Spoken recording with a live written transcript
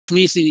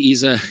Minister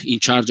is in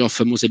charge of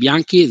Muse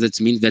Bianchi. That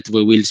means that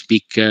we will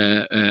speak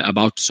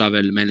about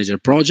Travel Manager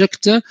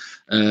Project.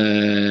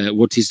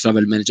 What is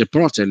Travel Manager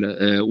Project?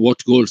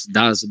 What goals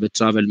does the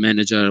Travel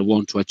Manager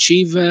want to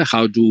achieve?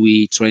 How do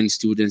we train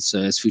students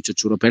as future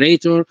tour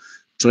operator?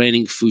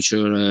 Training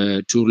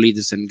future tour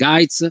leaders and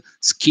guides,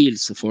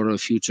 skills for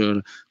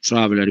future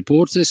travel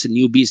reporters,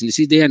 new business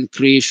idea, and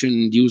creation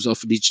and use of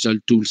digital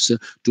tools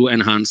to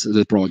enhance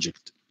the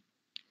project.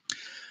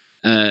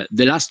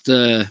 The last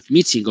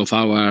meeting of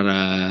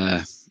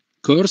our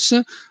course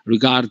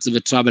regards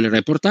the travel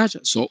reportage.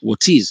 So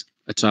what is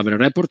a travel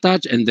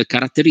reportage and the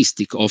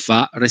characteristic of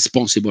a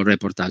responsible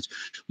reportage?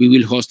 We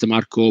will host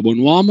Marco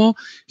Bonuomo.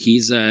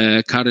 He's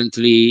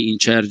currently in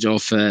charge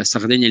of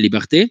Sardegna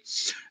Liberté.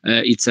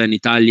 It's an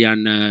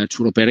Italian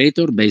tour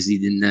operator based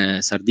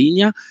in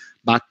Sardinia.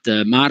 But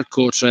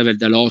Marco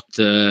traveled a lot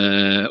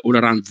all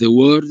around the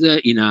world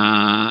in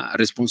a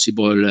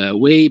responsible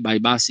way by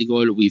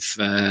bicycle with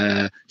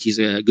his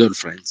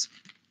girlfriends.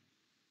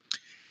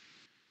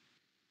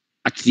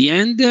 At the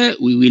end,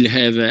 we will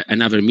have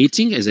another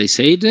meeting, as I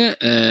said.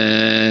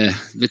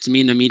 That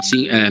means a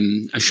meeting,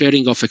 a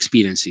sharing of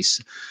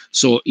experiences.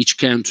 So each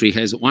country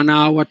has 1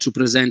 hour to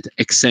present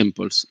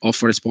examples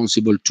of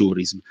responsible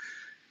tourism.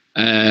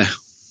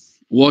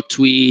 What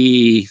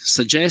we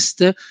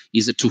suggest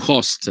is to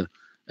host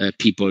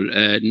people,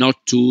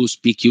 not to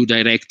speak you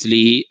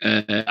directly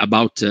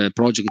about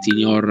project in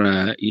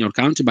your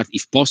country, but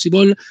if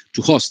possible,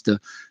 to host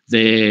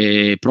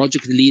the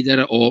project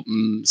leader or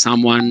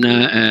someone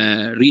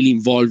really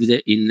involved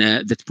in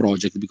that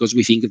project, because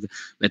we think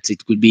that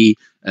it could be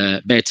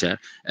better.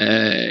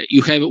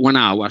 You have 1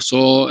 hour,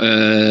 so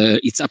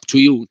it's up to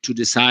you to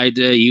decide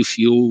if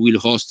you will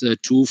host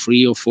 2,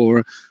 3, or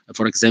 4,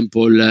 for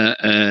example,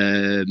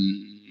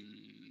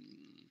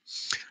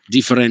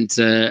 different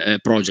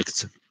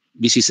projects.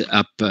 This is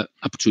up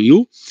to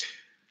you.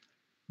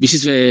 This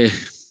is the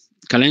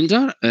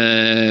calendar.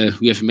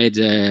 We have made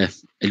a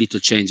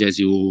little change, as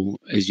you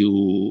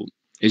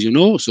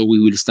know. So we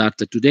will start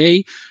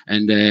today,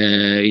 and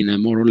in a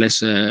more or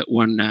less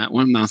 1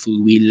 month we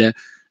will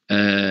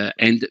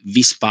end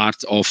this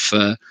part of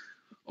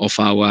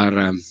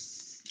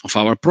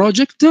our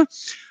project.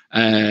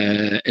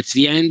 At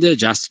the end,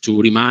 just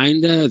to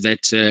remind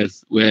that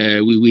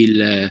we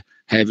will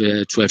have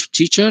 12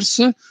 teachers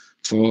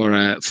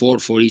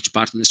for each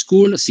partner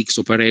school, 6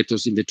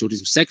 operators in the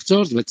tourism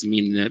sector. That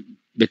means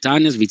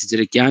Betanias,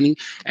 Vizitrekiani,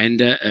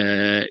 and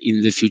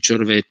in the future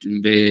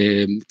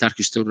the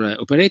Turkish tour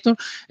operator,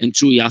 and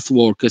 2 youth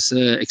workers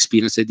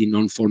experienced in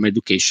non-formal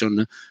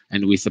education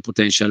and with a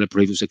potential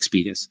previous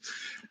experience.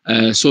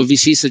 So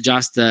this is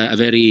just a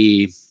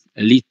very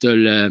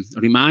little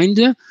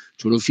reminder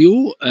to all of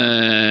you.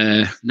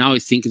 Now I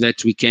think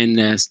that we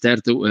can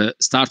start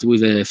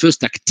with the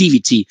first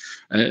activity,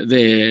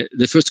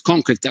 the first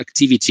concrete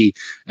activity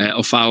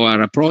of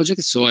our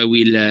project. So I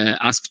will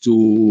ask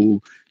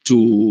to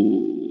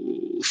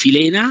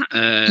Filena,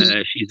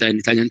 she's an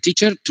Italian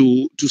teacher,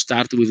 to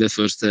start with the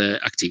first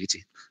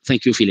activity.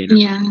 Thank you, Filena.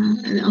 Yeah,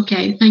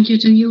 okay. Thank you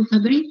to you,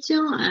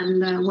 Fabrizio,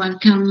 and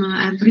welcome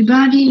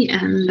everybody,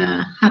 and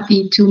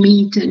happy to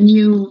meet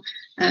new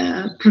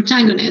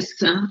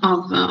protagonists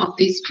of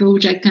this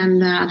project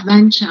and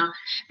adventure.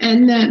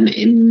 And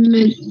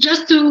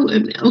just to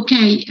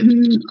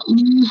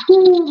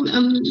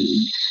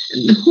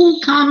who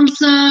comes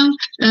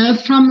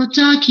from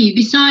Turkey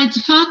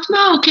besides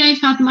Fatma? Okay,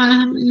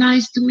 Fatma,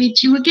 nice to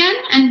meet you again.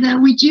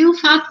 And with you,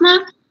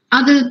 Fatma,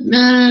 other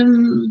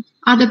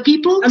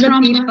people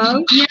from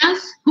people.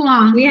 Yes, who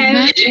are we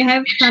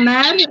have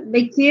Samar,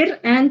 Bekir,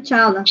 and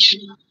Chala.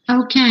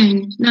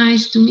 Okay,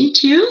 nice to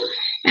meet you.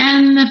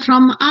 And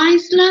from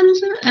Iceland,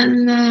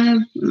 and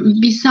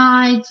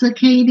besides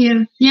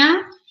Kadir,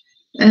 yeah,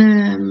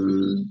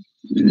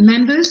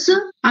 members,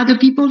 other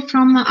people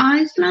from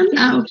Iceland.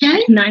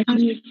 Okay. Nice to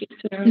meet you,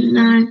 sir.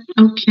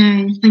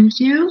 Okay, thank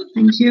you.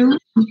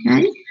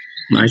 Okay.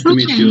 Nice to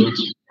meet you.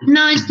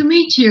 Nice to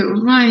meet you.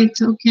 Right.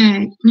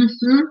 Okay.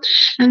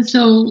 And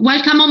so,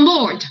 welcome on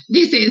board.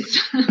 This is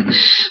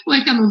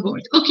welcome on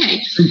board.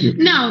 Okay.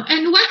 Now,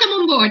 and welcome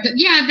on board.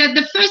 Yeah,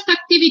 the first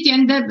activity,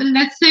 and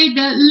let's say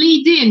the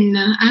lead-in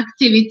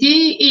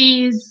activity,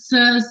 is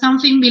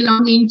something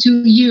belonging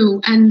to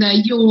you and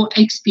your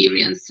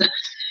experience.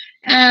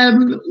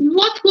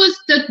 What was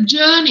the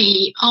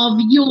journey of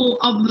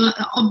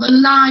a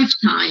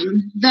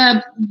lifetime?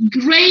 The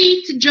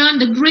great journey,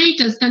 the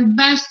greatest and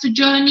best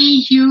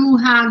journey you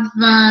have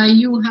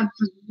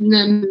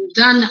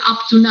done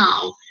up to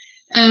now.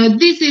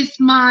 This is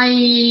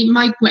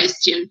my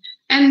question,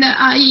 and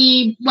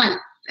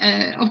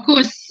of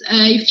course,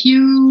 if you,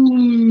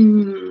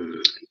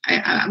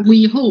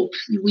 we hope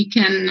we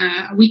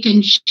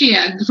can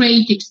share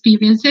great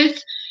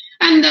experiences.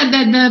 And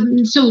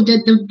in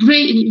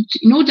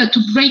order to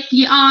break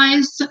the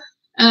ice,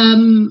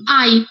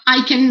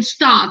 I can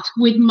start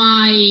with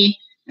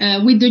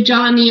the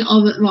journey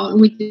of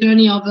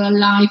a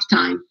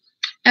lifetime.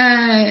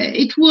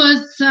 It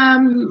was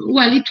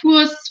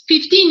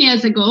 15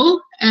 years ago.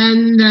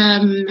 and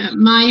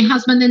my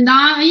husband and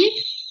I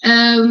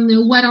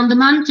were on the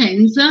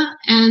mountains,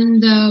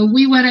 and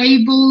we were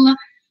able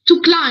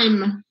to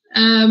climb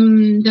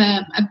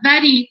a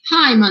very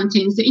high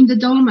mountains in the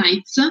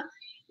Dolomites.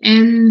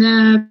 And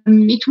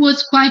it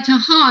was quite a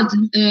hard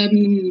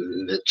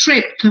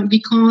trip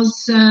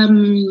because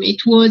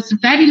it was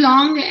very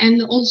long,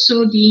 and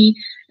also the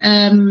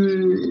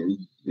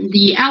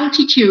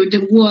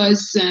altitude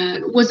was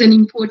an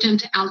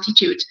important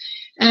altitude.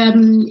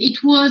 It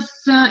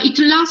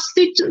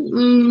lasted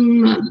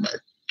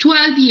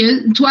 12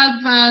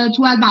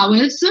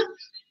 hours,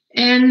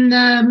 and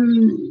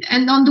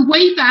on the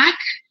way back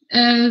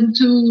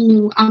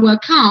to our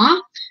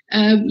car,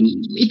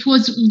 it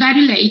was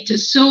very late,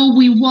 so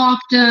we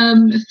walked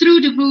through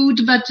the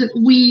wood, but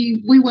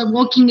we were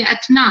walking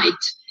at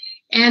night,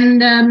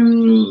 and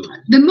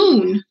the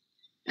moon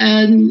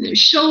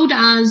showed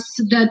us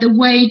the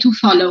way to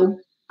follow.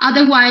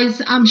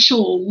 Otherwise, I'm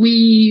sure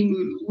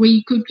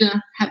we could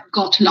have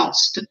got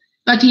lost,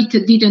 but it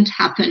didn't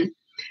happen.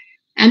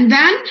 And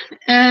then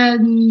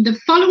the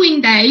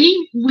following day,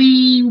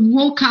 we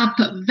woke up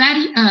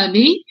very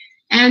early,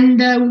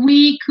 and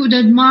we could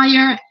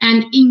admire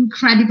an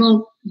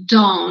incredible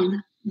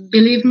dawn.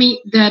 Believe me,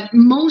 the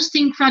most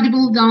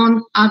incredible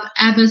dawn I've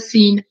ever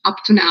seen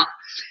up to now.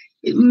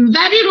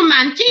 Very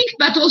romantic,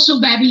 but also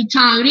very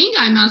tiring,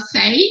 I must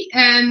say.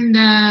 And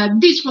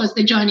this was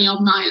the journey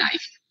of my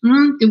life.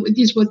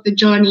 This was the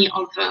journey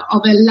of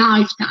a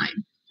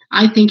lifetime.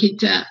 I think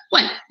it,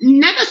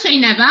 never say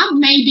never,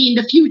 maybe in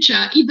the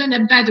future, even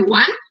a better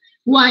one.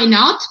 Why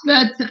not?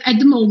 But at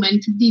the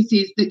moment, this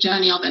is the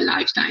journey of a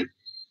lifetime.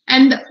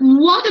 And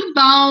what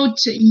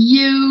about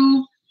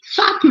you,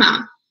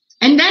 Fatma?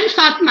 And then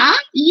Fatma,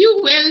 you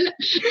will,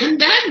 and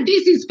then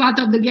this is part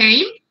of the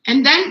game,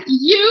 and then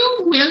you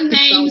will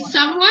name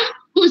someone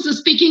who's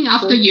speaking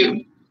after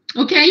you.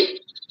 Okay?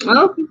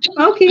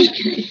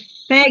 Okay.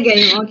 Fair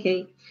game.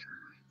 Okay.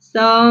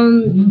 So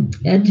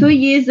 2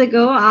 years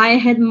ago, I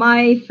had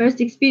my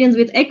first experience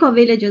with eco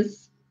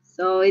villages.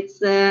 So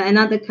it's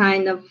another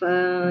kind of,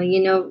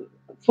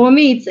 for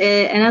me, it's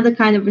another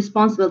kind of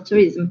responsible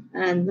tourism.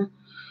 And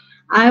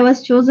I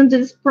was chosen to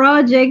this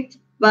project,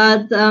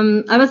 but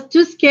I was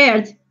too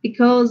scared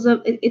because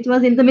it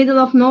was in the middle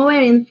of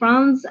nowhere in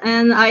France,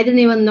 and I didn't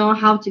even know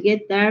how to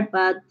get there.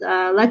 But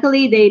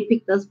luckily, they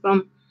picked us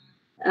from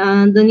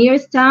the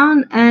nearest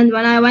town. And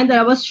when I went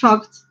there, I was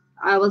shocked.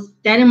 I was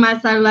telling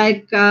myself,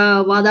 like,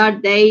 what are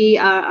they?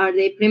 Are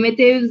they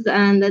primitives?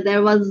 And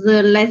there was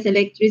less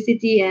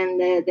electricity, and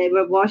they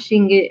were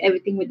washing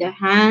everything with their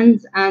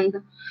hands and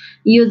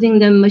using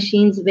the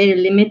machines very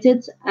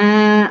limited.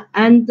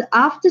 And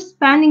after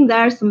spending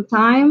there some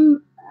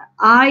time,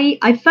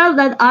 I felt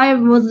that I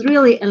was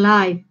really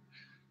alive,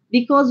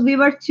 because we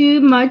were too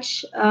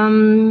much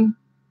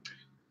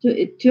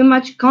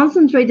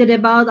concentrated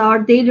about our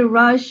daily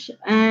rush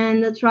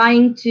and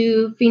trying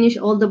to finish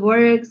all the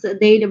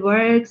daily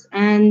works,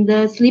 and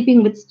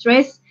sleeping with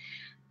stress.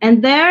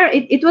 And there,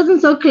 it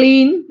wasn't so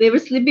clean. They were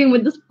sleeping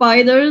with the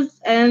spiders.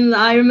 And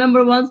I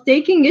remember once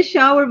taking a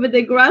shower with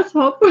a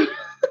grasshopper.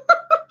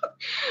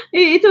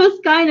 It was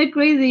kind of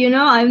crazy,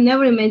 I've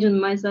never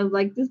imagined myself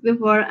like this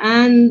before.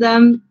 And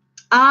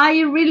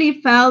I really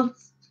felt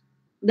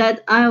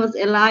that I was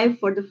alive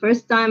for the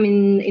first time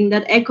in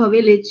that eco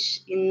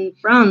village in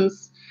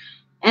France.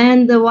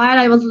 And while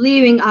I was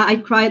leaving, I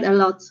cried a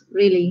lot,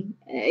 really.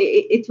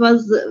 It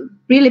was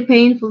really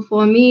painful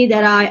for me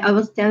that I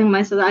was telling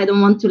myself I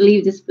don't want to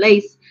leave this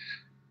place.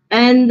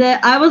 And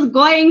I was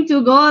going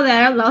to go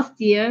there last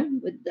year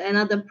with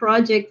another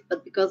project,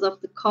 but because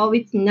of the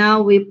COVID,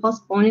 now we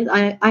postponed it.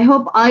 I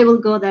hope I will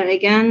go there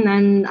again,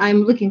 and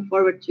I'm looking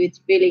forward to it,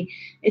 really.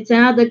 It's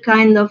another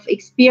kind of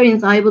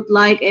experience I would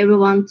like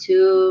everyone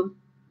to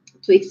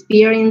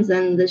experience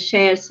and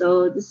share.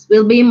 So this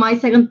will be my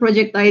second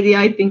project idea,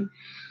 I think.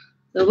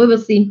 So we will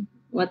see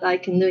what I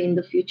can do in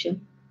the future.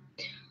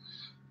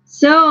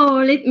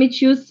 So let me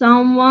choose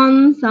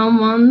someone.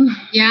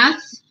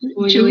 Yes,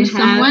 choose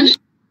someone.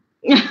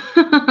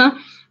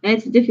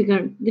 It's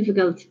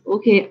difficult.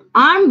 Okay,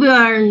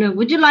 Armbjörn,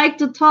 would you like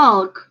to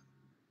talk?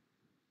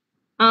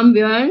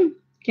 Armbjörn,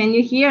 can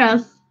you hear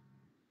us?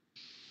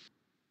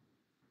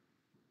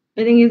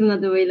 I think he's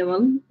not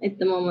available at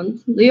the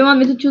moment. Do you want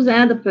me to choose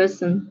another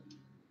person?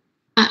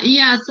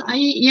 Yes,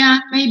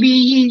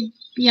 maybe.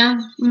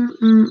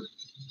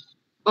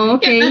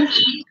 Okay. Yeah.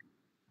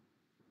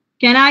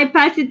 Can I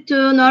pass it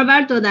to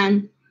Norberto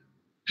then?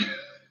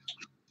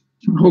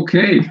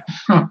 Okay,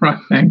 all right,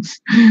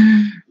 thanks.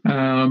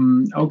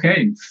 Okay,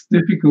 it's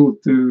difficult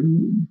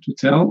to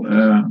tell.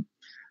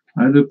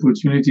 I had the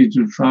opportunity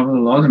to travel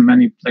a lot in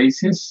many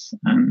places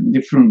and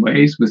different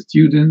ways, with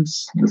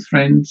students, with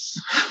friends,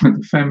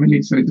 with the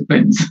family, so it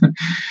depends.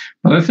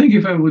 But I think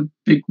if I would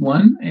pick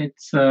one,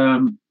 it's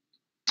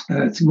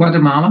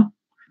Guatemala,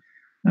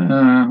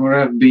 where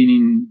I've been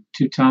in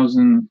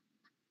 2000,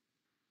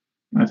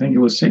 I think it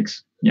was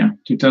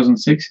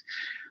 2006,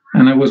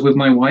 and I was with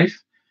my wife.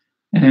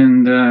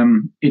 And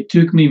it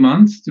took me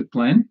months to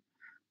plan.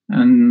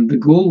 and the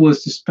goal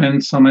was to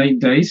spend some 8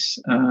 days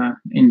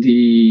in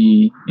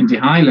the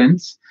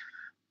highlands,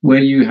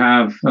 where you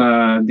have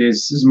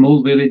these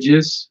small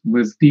villages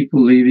with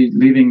people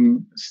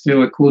living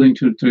still according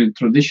to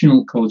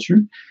traditional culture.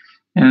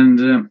 And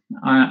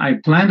I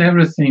planned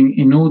everything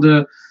in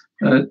order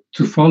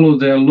to follow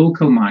their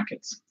local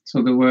markets.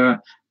 So there were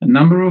a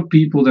number of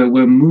people that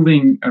were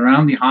moving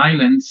around the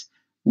highlands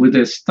with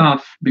their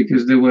stuff,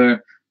 because they were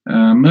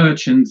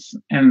merchants,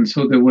 and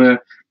so they were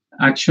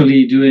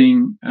actually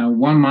doing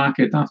one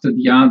market after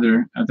the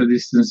other at a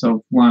distance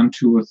of 1,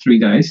 2, or 3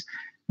 days.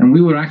 And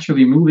we were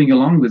actually moving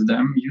along with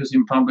them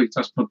using public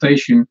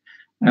transportation,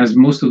 as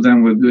most of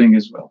them were doing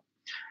as well.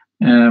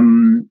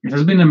 It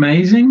has been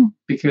amazing,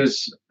 because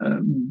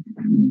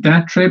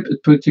that trip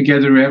put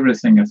together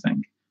everything, I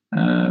think.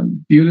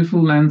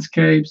 Beautiful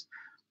landscapes,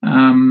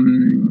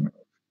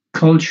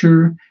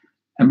 culture,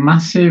 a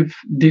massive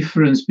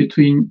difference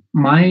between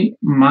my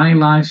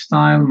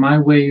lifestyle, my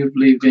way of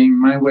living,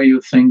 my way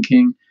of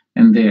thinking,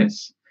 and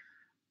theirs.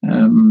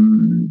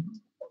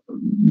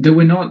 They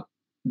were not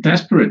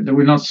desperate. They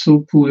were not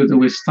so poor that they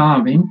were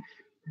starving,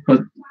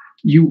 but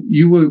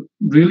you were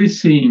really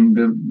seeing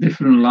the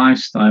different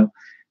lifestyle,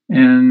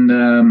 and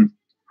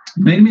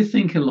made me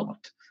think a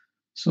lot.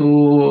 So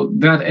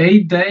that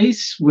 8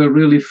 days were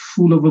really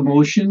full of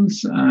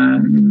emotions,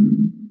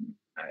 and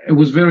it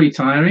was very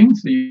tiring.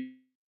 So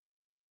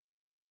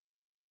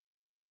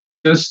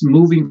just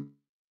moving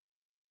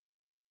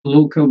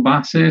local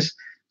buses.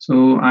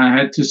 So I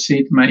had to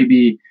sit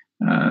maybe,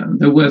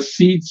 there were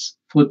seats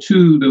for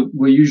 2 that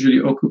were usually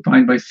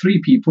occupied by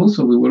 3 people.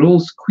 So we were all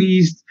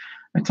squeezed.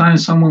 At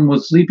times someone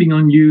was sleeping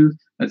on you.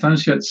 At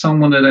times you had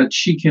someone that had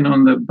chicken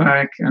on the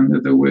back, and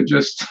that they were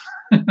just,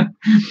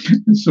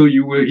 so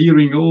you were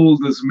hearing all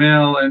the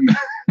smell, and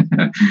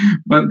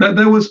but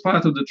that was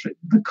part of the trip.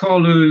 The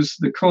colors,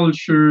 the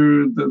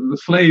culture, the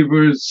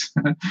flavors,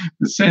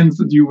 the sense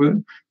that you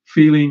were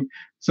feeling.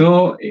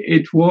 So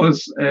it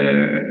was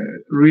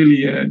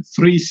really a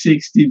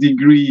 360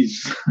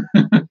 degrees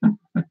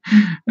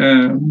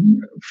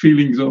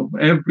feelings of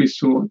every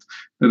sort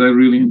that I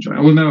really enjoy. I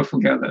will never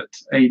forget that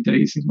 8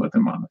 days in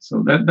Guatemala.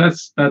 So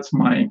that's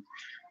my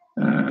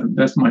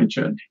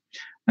journey.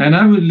 And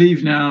I will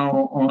leave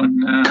now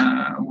on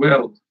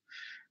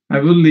I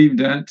will leave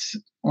that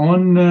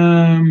on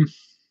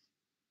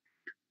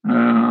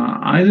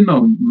I don't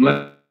know.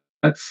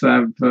 Let's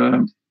have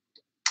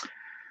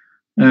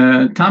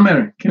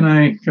Tamer. Can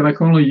I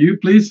call on you,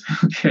 please?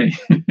 Okay.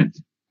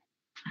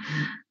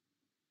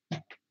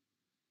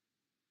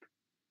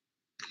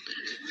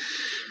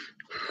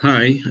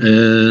 Hi,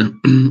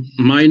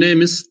 my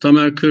name is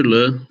Tamer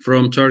Kırlı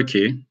from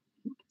Turkey.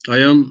 I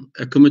am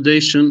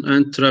accommodation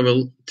and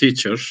travel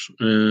teacher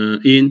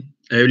in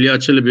Evliya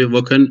Çelebi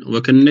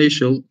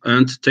Vocational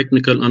and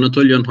Technical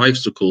Anatolian High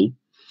School.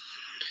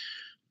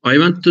 I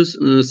went to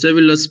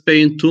Sevilla,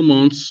 Spain 2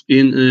 months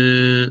in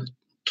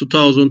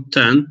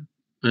 2010,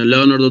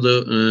 Leonardo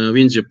da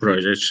Vinci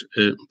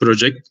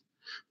project.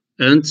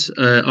 And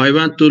I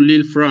went to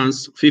Lille,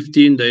 France,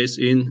 15 days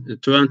in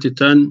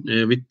 2010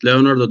 with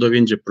Leonardo da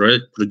Vinci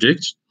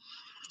project.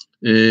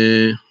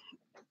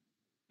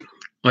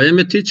 I am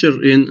a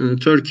teacher in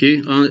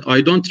Turkey.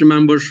 I don't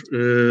remember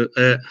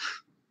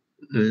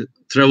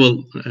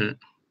travel.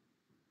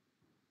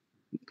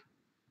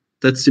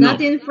 That's enough.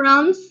 Not in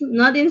France,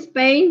 not in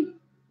Spain.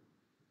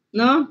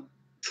 No?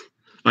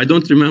 I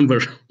don't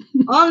remember.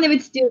 Only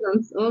with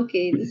students.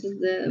 Okay, this is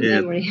the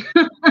memory.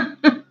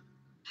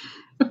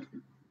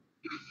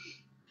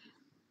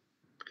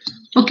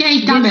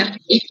 Okay, Tamer,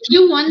 if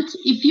you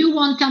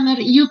want, Tamer,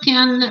 you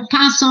can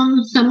pass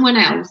on someone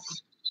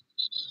else.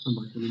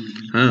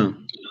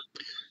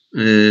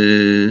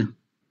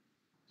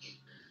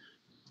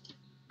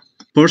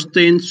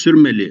 Porstein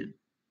Sürmeli.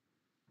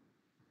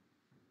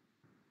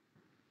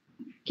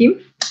 Kim?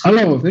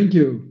 Hello, thank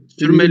you.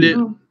 Sürmeli.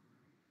 Oh.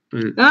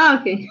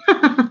 Okay.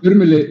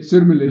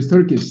 Sürmeli is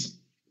Turkish,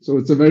 so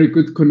it's a very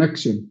good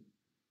connection.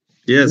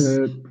 Yes.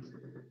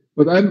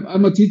 But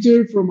I'm a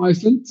teacher from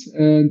Iceland,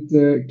 and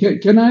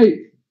can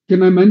I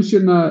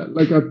mention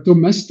like a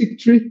domestic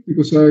trip,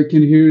 because I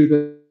can hear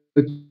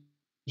that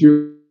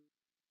you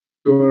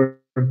are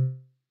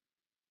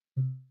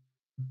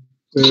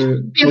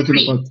talking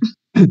about.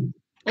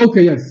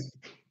 Okay, yes,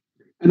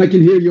 and I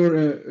can hear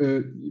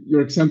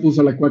your examples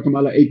are like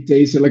Guatemala 8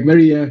 days, are like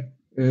very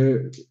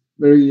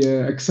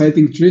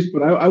exciting trips.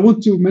 But I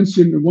want to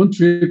mention one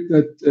trip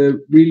that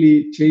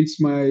really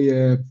changed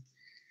my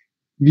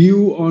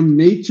view on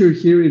nature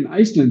here in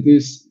Iceland.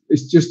 Is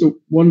just a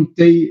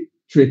 1-day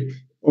trip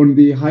on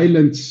the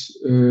highlands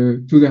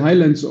to the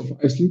highlands of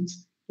Iceland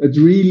that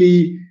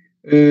really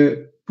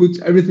puts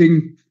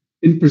everything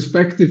in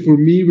perspective for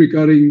me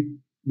regarding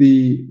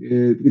the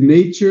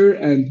nature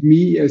and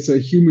me as a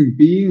human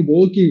being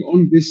walking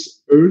on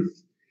this earth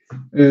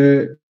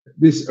in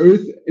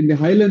the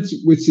highlands,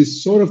 which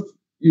is sort of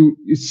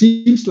it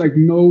seems like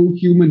no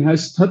human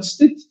has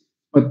touched it,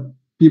 but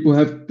people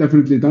have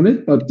definitely done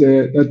it. But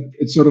that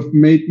it sort of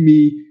made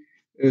me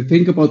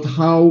think about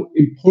how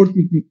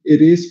important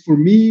it is for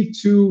me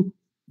to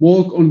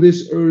walk on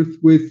this earth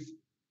with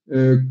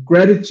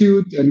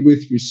gratitude and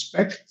with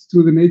respect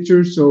to the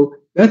nature. So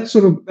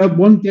that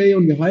one day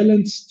on the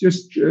highlands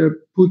just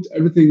put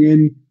everything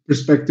in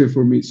perspective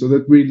for me. So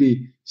that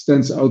really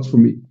stands out for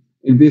me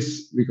in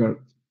this regard.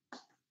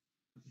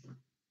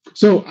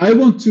 So I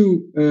want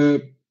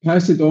to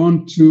pass it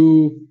on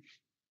to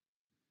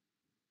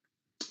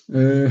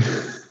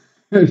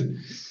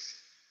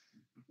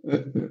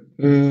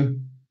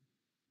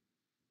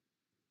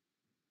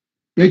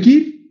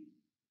Becky.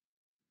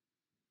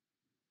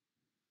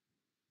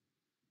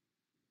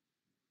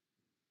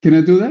 Can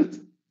I do that?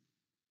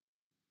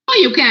 Oh,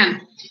 you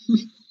can.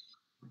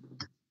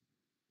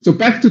 So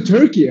back to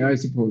Turkey, I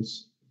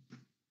suppose.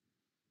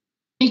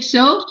 Think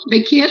so,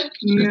 Bekir?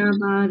 Yeah,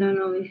 but I don't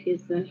know if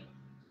he's there.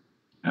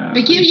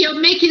 Bekir, your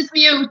mic is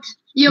mute.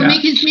 Your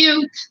mic is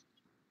mute.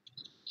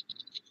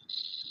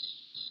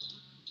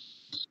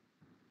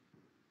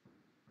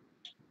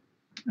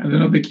 I don't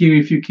know, Bekir,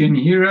 if you can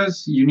hear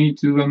us, you need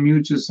to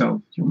unmute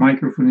yourself. Your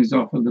microphone is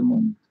off at the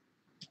moment.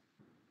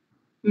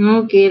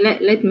 Okay,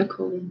 let me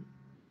call him.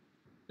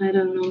 I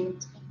don't know.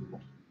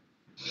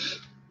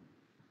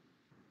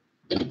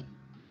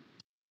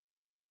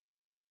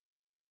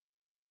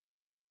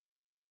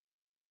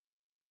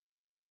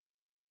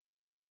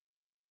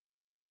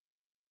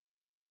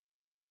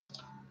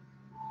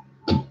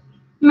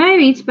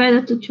 Maybe it's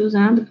better to choose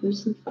another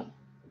person.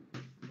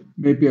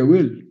 Maybe I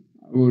will.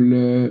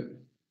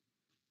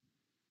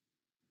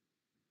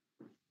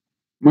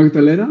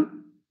 Magdalena,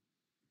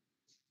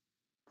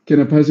 can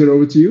I pass it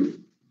over to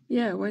you?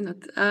 Yeah, why not?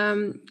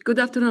 Good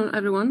afternoon,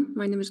 everyone.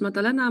 My name is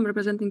Magdalena. I'm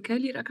representing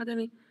K-Lead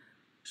Academy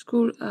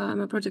School.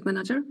 I'm a project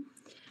manager.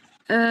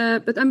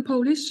 But I'm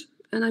Polish,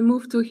 and I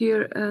moved to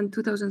here in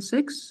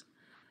 2006.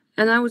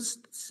 And I would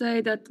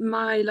say that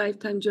my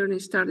lifetime journey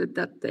started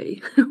that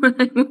day when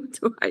I moved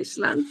to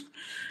Iceland.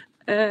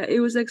 It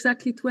was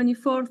exactly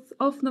 24th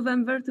of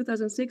November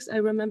 2006. I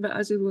remember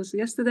as it was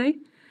yesterday.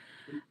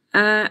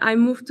 I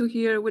moved to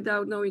here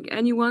without knowing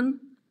anyone,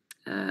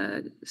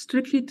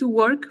 strictly to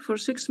work for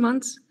 6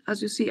 months.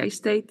 As you see, I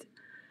stayed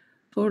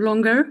for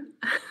longer.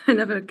 I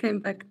never came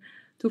back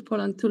to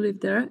Poland to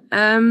live there.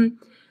 And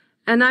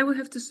I would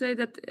have to say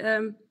that,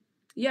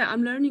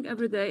 I'm learning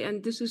every day,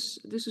 and this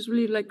is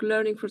really like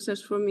learning process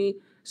for me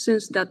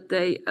since that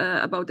day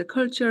about the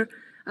culture,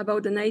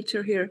 about the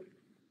nature here.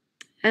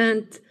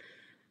 And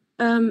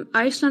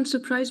Iceland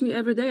surprised me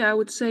every day. I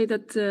would say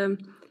that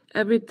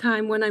every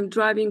time when I'm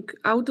driving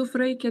out of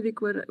Reykjavik,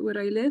 where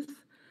I live,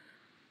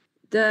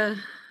 the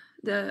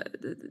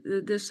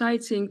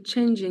sightseeing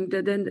changing,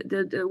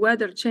 the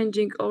weather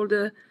changing, all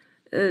the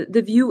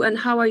view and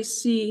how I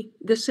see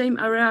the same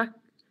area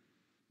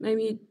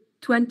maybe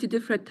 20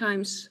 different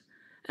times,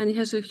 and it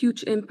has a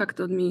huge impact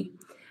on me.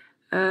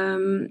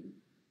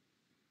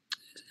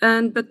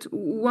 But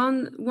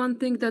one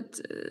thing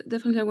that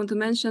definitely I want to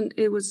mention,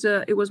 it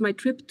was my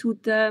trip to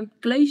the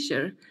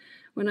glacier.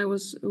 When I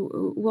was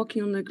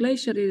walking on the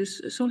glacier, it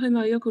is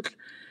Sólheimajökull,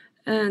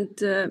 and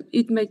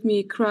it made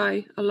me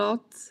cry a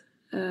lot.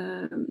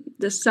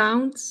 The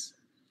sounds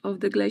of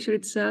the glacier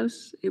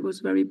itself, it was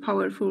very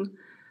powerful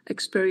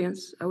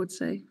experience, I would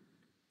say.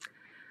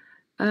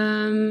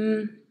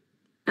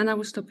 And I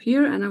will stop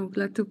here, and I would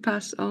like to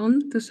pass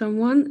on to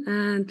someone,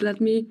 and let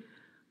me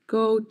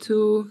go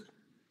to,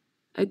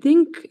 I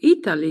think,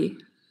 Italy.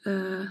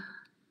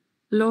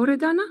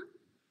 Loredana?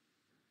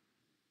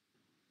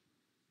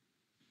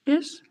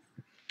 Yes?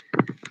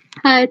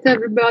 Hi to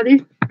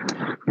everybody.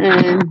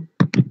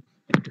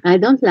 I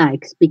don't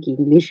like speak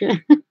English.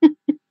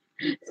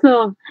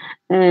 So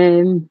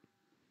I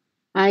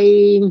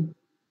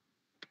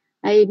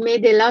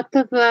made a lot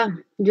of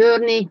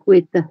journey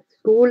with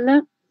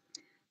school,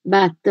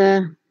 but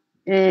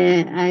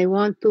I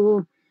want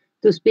to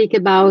speak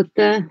about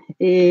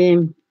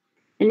an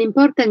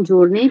important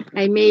journey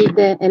I made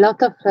a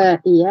lot of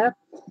years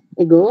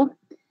ago.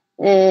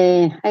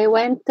 I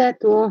went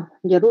to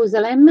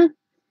Jerusalem,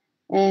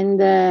 and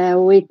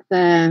with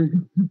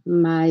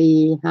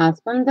my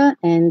husband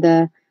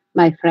and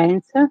my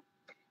friends,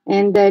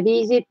 and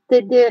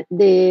visited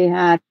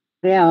the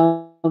area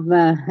of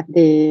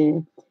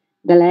the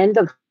land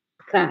of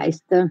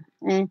Christ.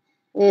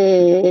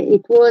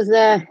 It was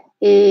a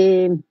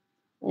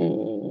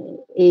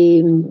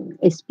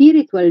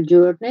spiritual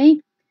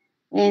journey,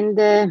 and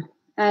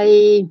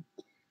I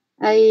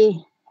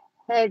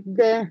had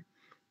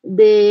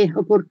the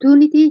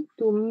opportunity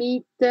to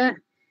meet the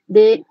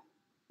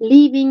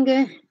living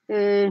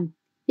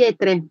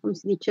pietre, come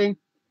si dice?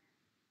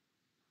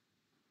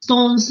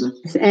 Stones.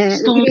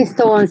 Living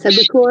stones,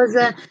 because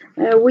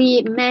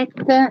we met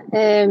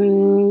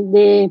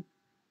the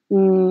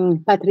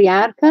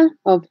Patriarch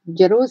of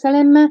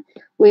Jerusalem.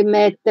 We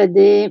met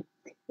the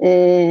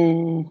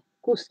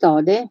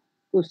custode,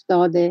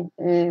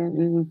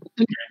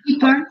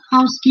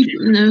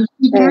 housekeeper,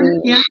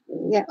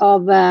 keeper,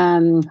 of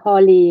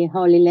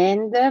Holy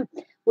Land.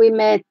 we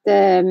met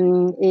a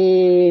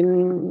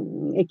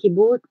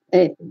kibbutz,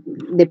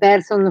 the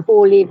person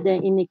who lived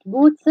in a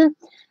kibbutz.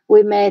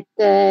 We met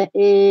a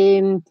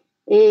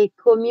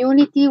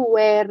community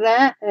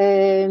where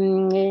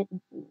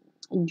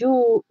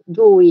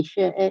Jewish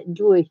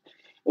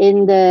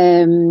and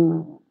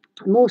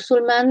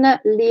Muslim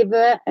live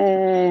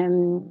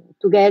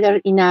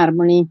together in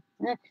harmony.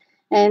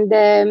 And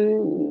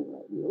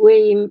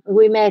we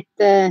met.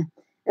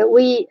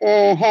 We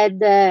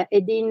had a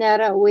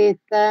dinner with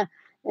a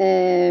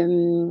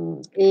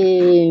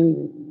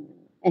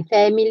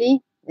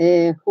family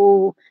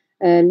who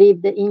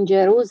lived in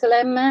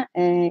Jerusalem,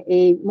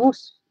 a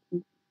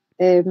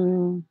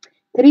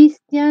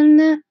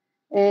Christian,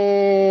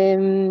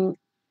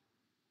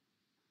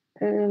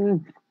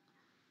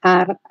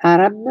 Arab.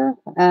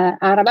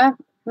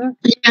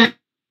 Yeah.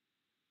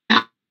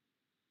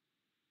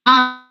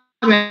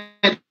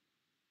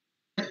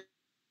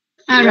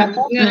 Arab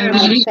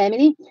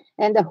family,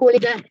 and who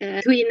lived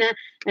between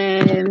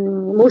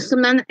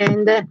Muslim and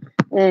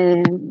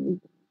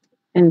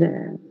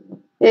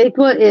it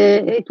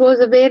was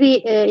a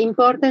very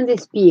important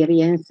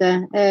experience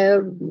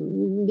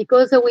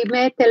because we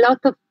met a lot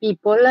of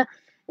people,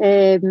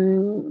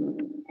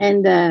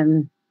 and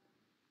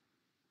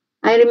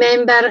I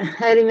remember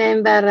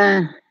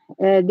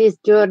this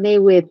journey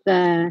with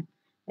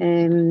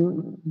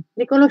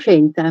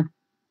riconoscenza.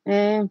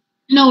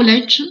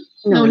 Knowledge.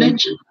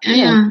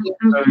 Yeah.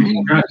 Okay.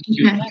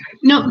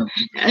 No,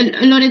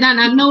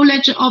 Loredana,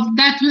 knowledge of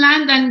that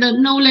land and the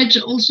knowledge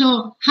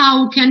also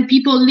how can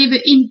people live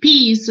in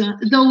peace,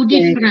 though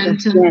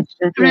different,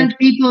 different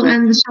people,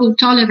 and so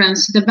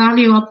tolerance, the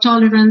value of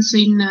tolerance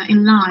in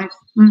life.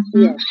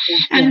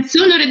 And so,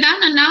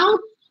 Loredana, now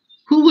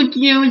who would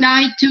you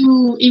like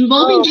to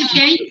involve in this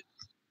game?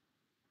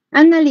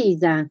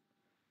 Annalisa.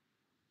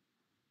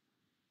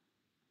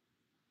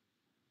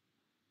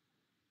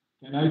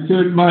 Can I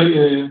turn my?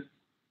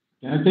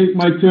 Can I take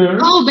my turn?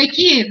 Oh,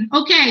 Bekir.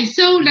 Okay,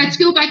 so let's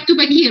go back to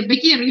Bekir.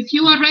 Bekir, if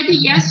you are ready,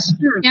 yes.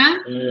 Yeah.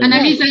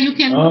 Annalisa, you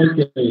can.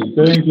 Okay,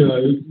 thank you.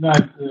 It's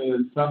not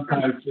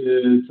sometimes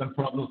some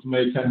problems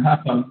may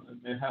happen.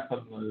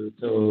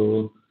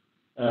 So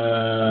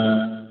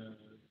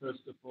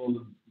first of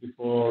all,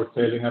 before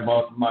telling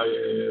about my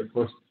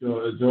first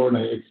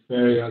journey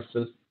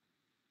experiences,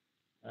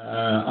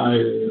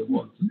 I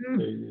want to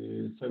say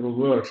several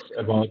words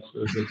about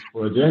this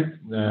project.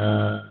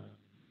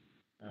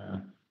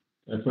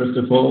 First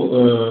of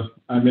all,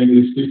 I'm an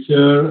English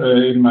teacher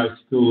in my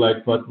school,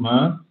 like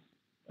Fatma.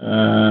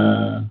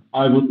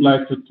 I would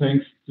like to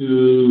thanks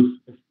to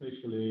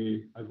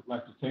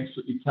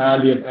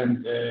Italian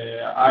and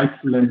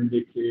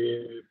Icelandic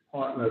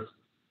partners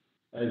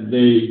as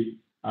they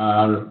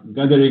are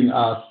gathering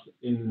us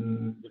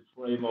in the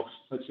frame of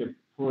such a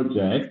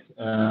project.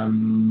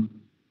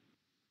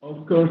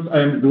 Of course,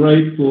 I'm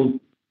grateful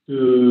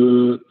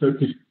to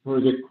Turkish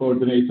project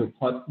coordinator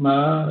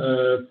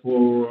Fatma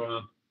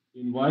for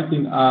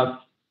inviting us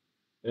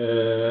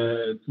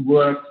to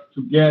work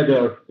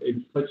together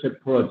in such a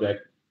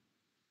project.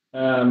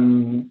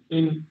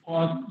 In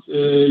past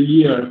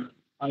years,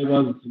 I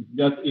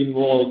got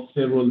involved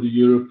several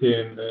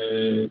European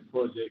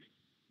projects.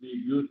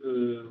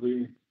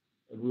 We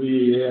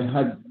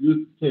had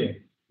good things,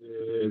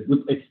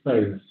 good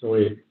experience.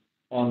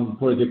 On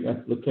project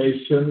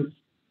applications.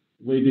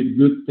 We did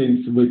good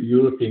things with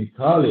European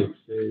colleagues.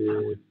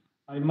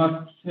 I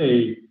must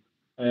say,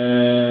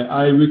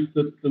 I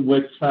visited the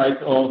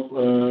website of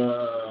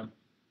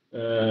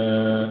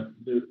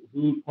the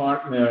WHO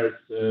partners.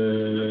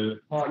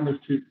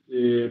 Partnership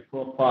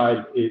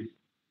profile is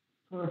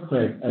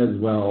perfect as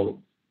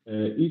well.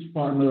 Each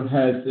partner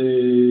has a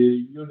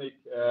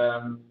unique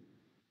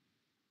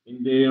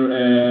in their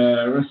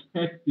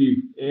respective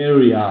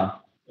area.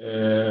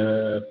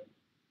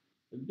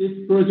 This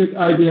project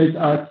idea is,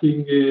 I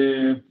think,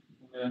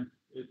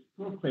 it's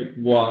perfect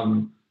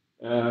one.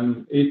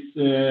 It's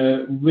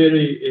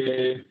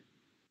very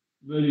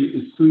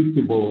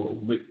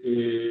suitable,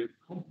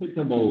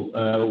 compatible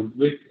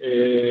with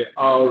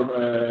our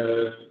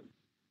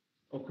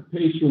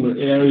occupational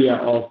area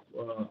of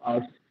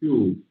our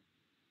school.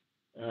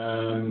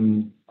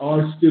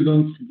 Our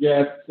students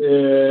get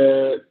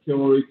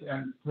theory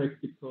and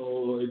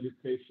practical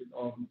education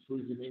on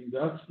tourism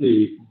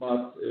industry,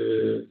 but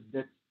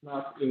that's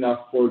not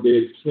enough for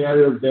their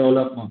career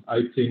development.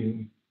 I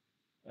think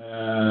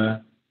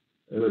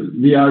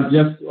we are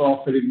just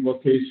offering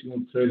vocational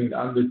training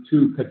under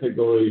two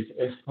categories: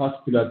 as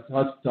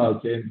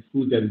hospitality and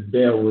food and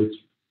beverage.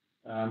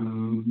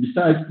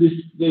 Besides this,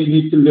 they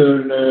need to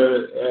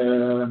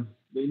learn.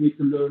 They need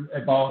to learn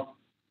about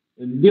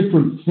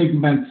different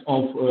segments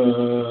of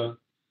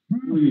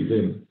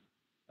tourism.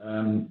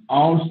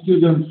 Our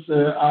students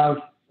are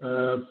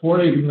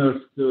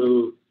foreigners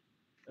to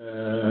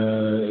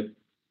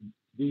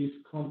these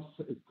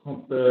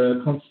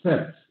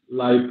concepts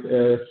like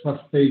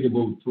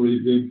sustainable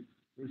tourism,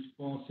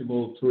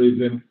 responsible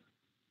tourism.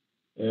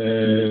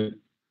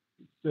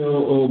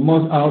 So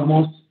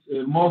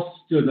most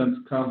students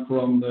come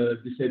from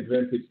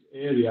disadvantaged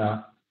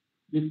area,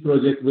 this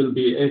project will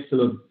be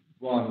excellent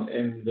one,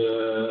 and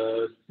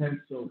the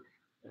sense of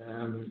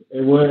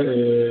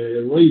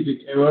raising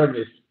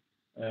awareness,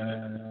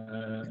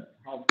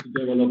 how to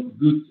develop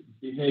good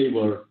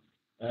behavior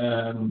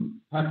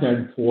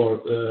pattern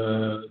for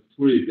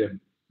tourism.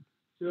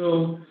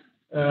 So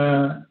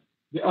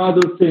the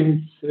other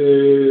things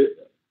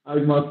I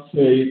must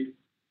say,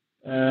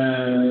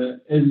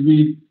 as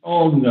we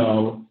all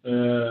know,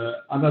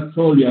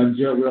 Anatolian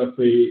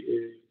geography,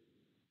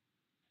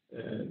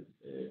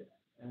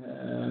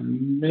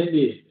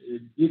 many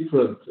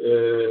different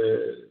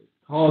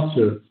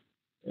cultures.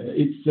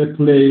 It's a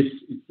place,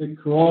 it's a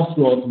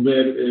crossroads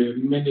where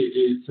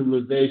many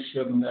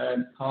civilizations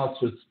and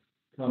cultures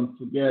come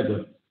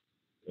together.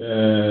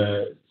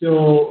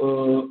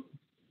 So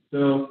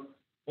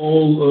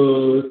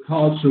all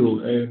cultural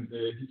and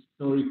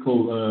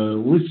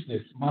historical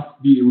richness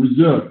must be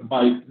reserved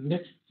by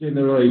next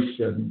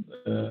generation.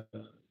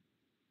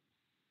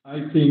 I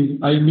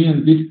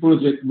mean, this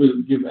project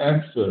will give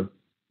answer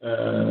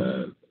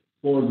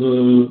for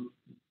the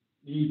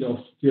need of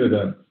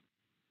students.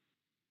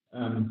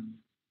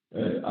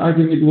 I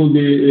think it will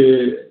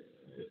be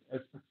a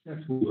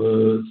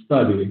successful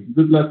study.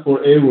 Good luck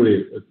for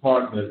every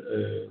partner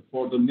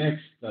for the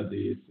next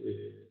studies.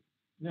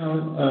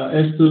 Now,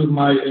 as to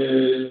my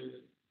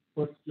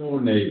first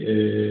journey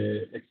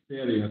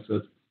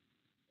experiences,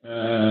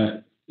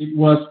 it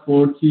was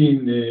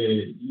 14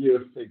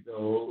 years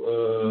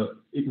ago.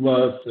 It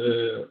was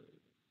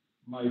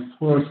my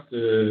first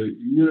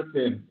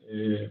European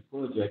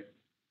project.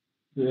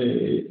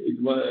 It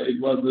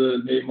was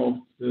the name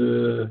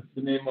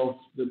of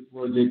the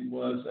project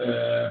was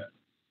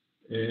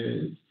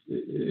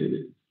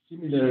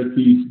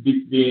similarities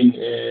between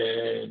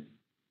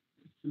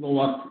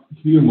Slovak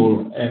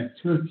humor and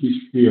Turkish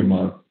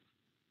humor.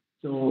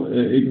 So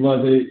it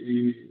was a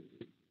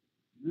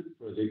good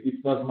project.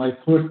 It was my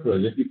first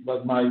project. It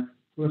was my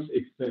first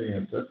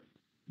experience.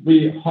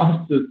 We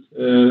hosted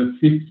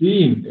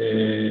 15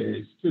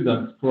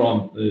 students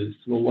from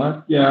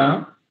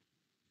Slovakia.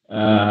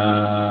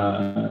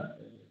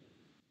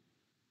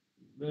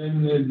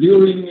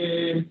 During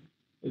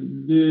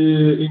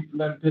the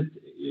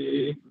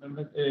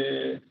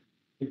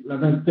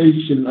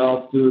implementation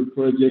of the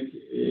project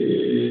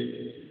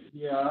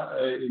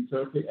in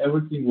Turkey,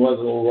 everything was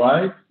all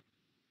right.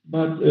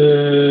 But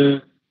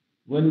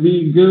when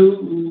we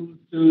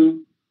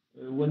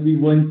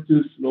went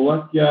to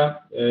Slovakia,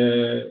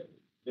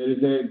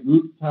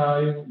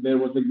 there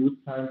was a good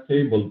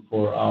timetable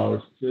for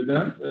our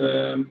students.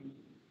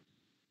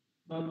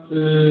 But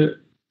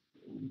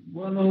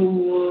one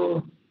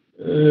of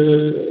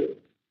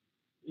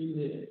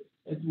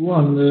at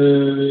one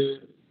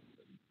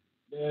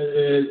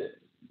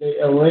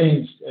they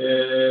arranged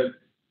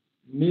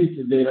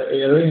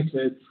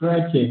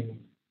tracking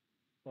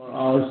for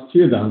our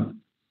students.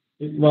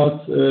 It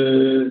was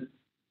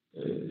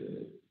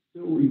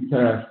so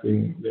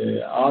interesting.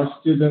 Our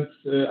students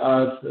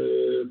are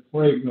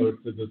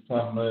pregnant to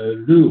some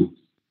rules.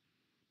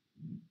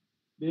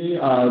 They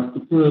are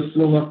the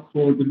Slovak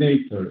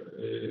coordinator.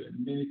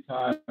 Many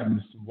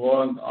times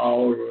warned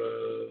our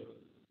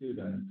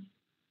students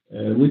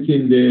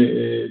within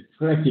the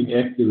tracking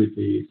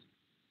activities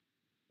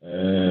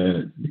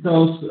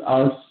because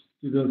our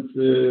students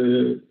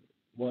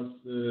was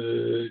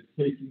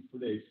taking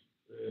place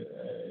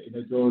in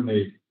a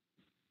journey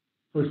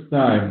first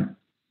time.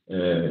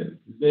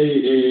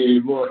 They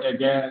were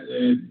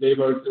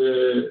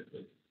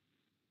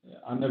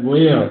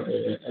unaware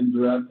and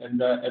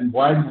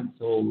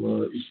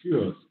environmental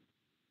issues.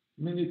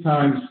 Many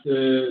times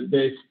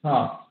they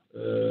stopped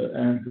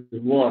and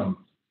warned.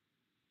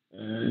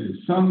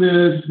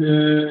 Somewhere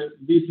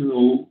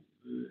beautiful.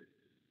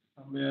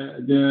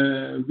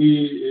 Somewhere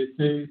we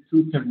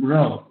took a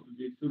break.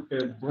 We took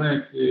a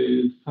break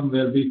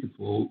somewhere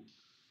beautiful.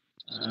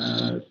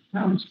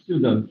 Some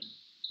students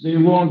they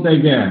warned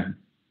again.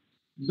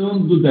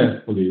 Don't do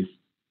that, please.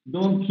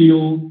 Don't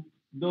kill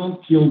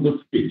the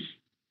fish.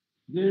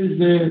 There is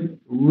a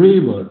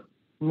river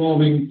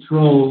flowing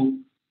through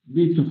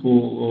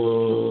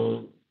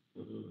beautiful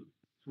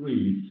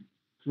trees,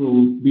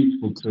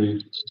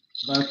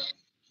 But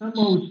some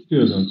of the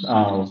students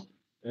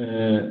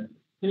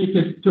take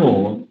a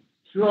stone,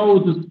 throw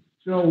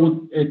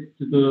it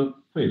to the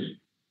fish,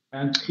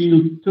 and kill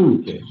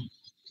two fish.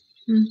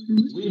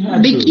 Mm-hmm.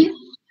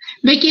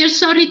 Bekir,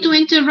 sorry to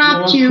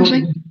interrupt you.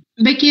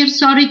 Bekir,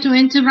 sorry to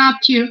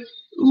interrupt you.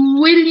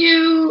 Will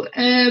you?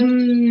 I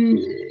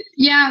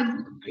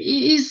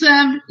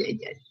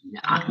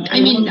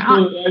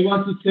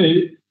want to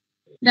say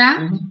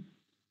that.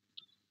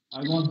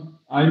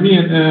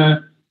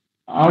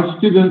 Our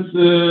students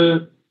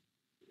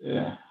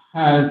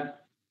have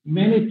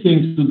many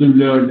things to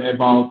learn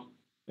about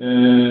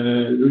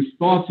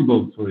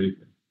responsible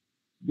tourism.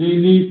 They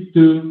need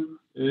to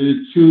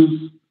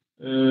choose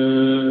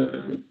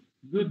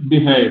good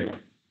behavior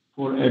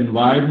for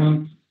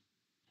environment,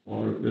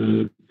 for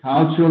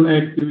cultural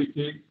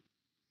activity.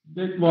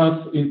 That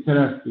was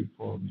interesting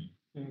for me.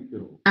 Thank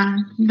you.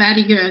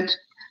 Very good.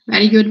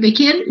 Very good,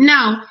 Bekir.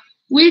 Now,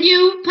 will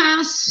you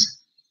pass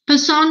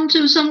on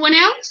to someone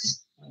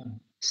else?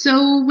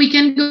 So we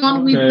can go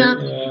on with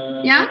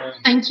the... Yeah,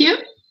 thank you.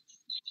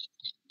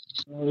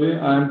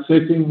 I'm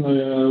checking the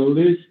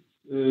list.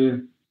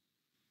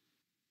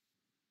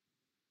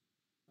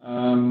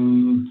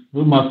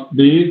 Who must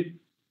be?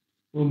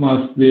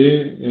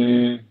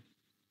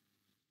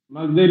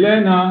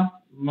 Magdalena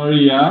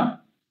Maria.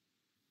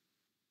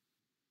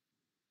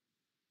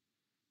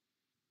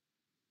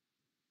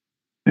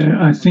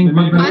 I think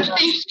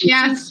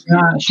yes.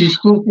 She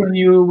spoke when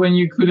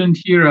you couldn't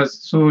hear us,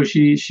 so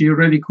she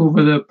already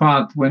covered the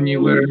part when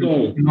you were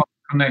not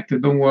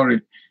connected. Don't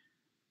worry.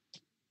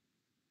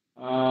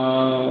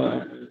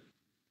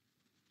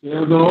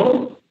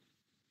 Theodore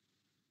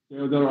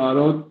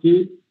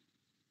R.O.U.T.E.S.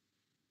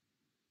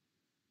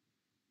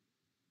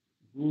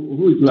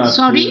 Who is last?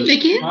 Sorry,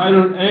 Vicky?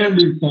 Byron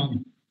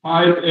Erlington.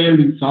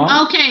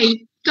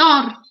 Okay,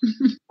 Thor.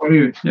 For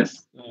you,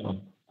 yes.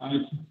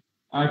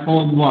 I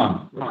found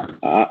one. Right.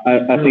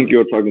 I think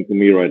you're talking to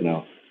me right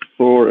now.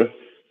 Thor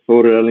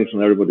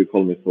Erlingsson, everybody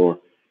call me Thor.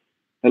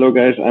 Hello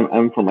guys,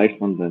 I'm from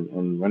Iceland,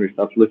 and when we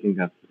start looking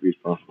at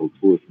responsible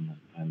tourism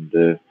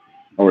and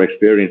our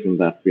experience in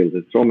that field,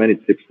 there's so many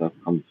tips that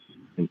come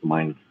into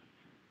mind.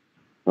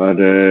 But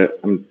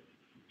I'm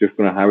just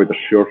gonna have it a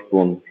short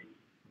one.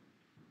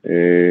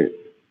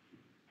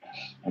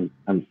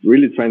 I'm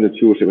really trying to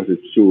choose if I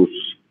should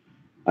choose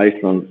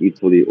Iceland,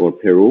 Italy, or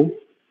Peru.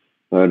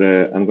 But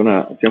I'm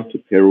gonna jump to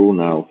Peru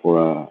now for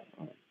a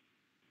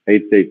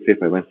 8-day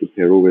trip. I went to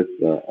Peru with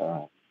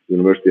a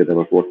university that I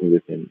was working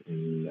with in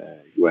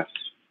US,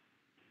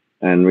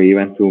 and we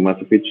went to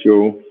Machu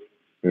Picchu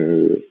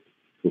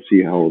to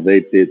see how they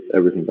did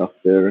everything up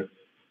there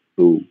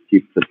to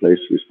keep the place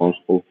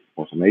responsible. It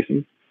was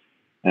amazing,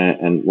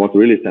 and what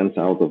really stands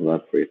out of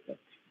that trip that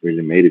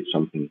really made it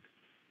something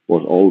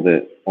was all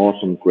the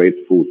awesome,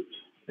 great food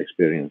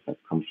experience that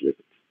comes with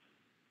it,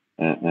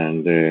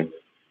 and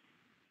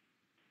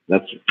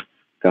that's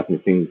got me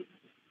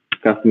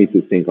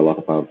to think a lot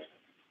about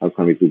how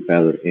can we do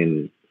better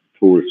in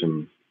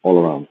tourism all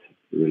around.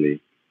 It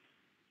really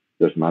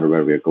doesn't matter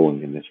where we are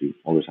going in this, we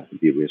always have to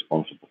be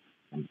responsible.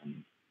 And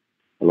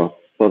thought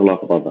a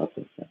lot about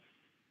that.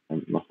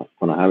 I'm not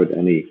gonna have it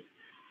any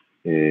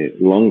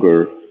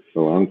longer,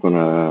 so I'm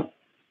gonna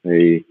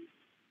say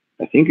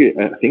I think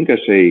I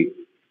say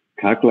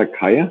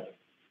Kaklakaya.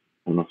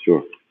 I'm not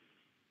sure.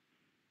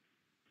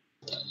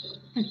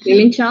 You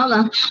mean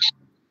Chala?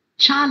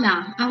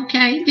 Chala.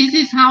 Okay, this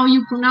is how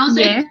you pronounce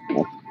it.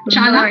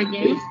 Chala.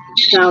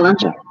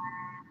 Chala.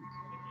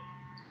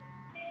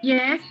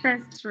 Yes,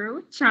 that's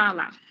true.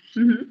 Chala.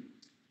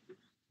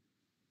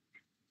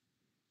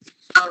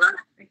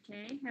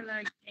 Okay. Hello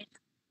again,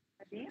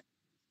 everybody.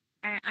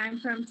 I'm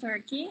from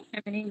Turkey.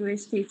 I'm an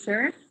English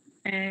teacher,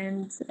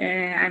 and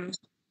I'm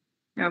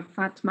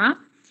Fatma.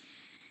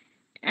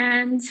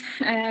 And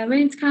when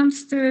it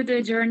comes to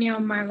the journey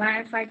of my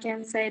life, I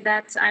can say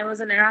that I was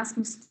an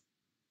Erasmus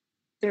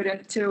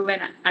student too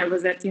when I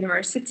was at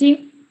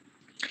university.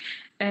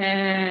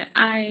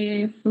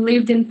 I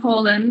lived in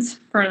Poland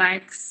for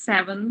like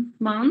 7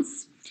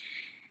 months.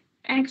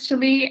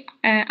 Actually,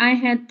 I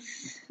had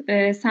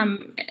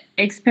some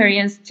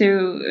experience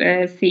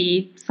to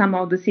see some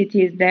of the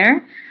cities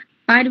there.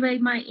 By the way,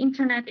 my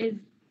internet is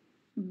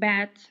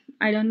bad.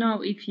 I don't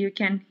know if you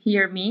can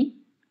hear me.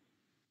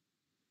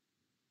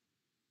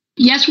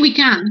 Yes, we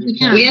can. We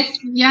can. Yes.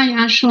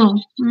 Yeah, sure.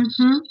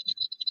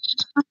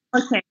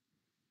 Okay,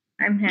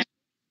 I'm happy.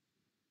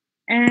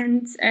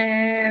 And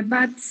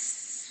but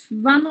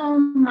one of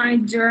my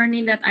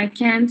journey that I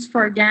can't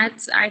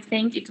forget, I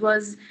think it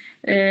was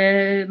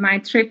my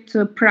trip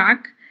to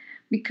Prague,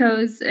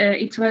 because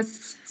it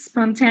was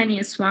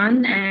spontaneous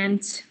one,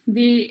 and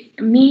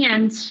me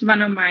and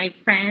one of my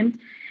friends,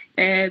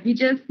 we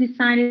just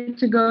decided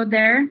to go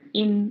there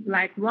in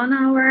like 1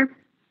 hour,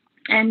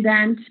 and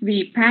then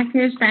we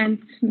packaged, and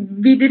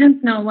we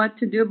didn't know what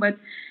to do, but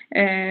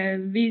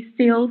we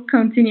still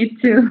continued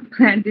to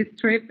plan this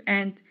trip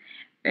and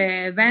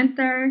went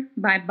there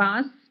by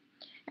bus,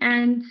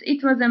 and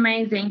it was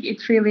amazing.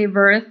 It's really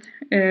worth.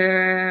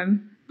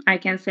 I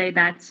can say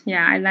that.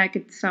 Yeah, I like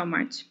it so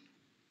much.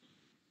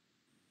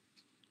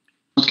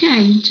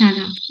 Okay,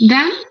 Chala.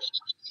 Then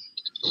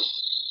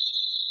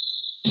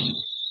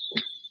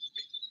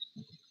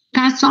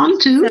pass on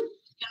to.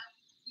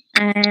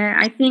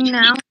 I think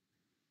now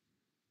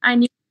I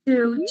need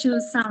to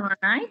choose someone,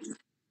 right?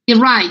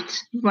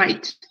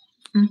 Right.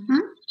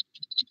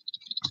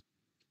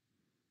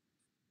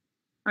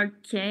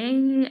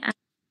 Okay.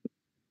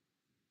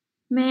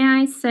 May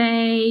I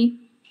say?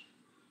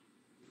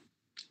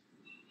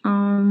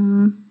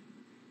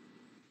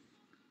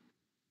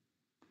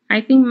 I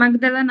think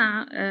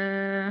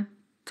Magdalena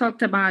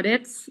talked about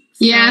it. So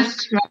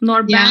Yes.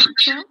 Norberto.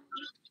 Yeah.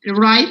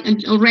 Right, and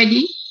he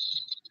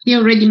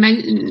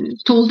already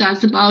told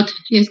us about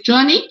his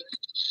journey.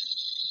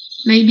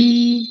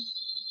 Maybe,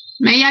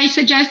 may I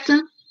suggest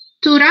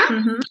Tura?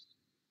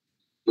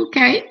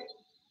 Okay.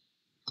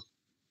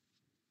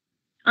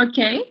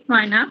 Okay,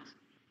 why not?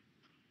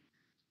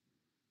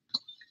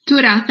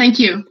 Tura, thank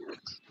you.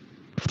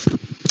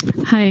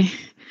 Hi.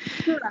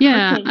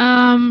 Yeah.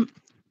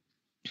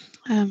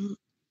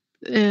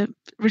 Okay.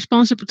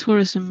 Responsible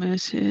tourism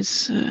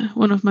is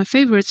one of my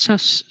favorite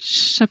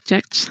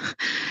subjects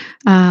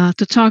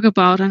to talk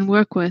about and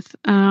work with.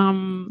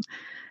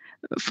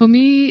 For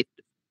me,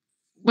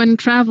 when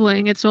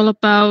traveling, it's all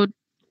about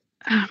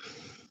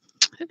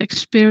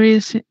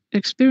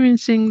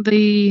experiencing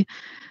the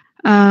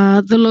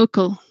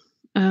local,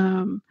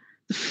 the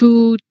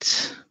food,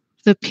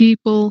 the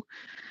people.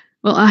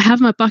 Well, I have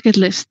my bucket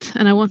list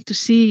and I want to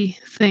see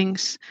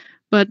things,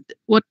 but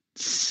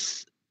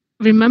what's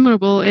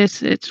memorable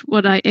is it's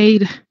what I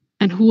ate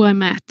and who I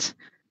met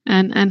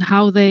and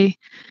how they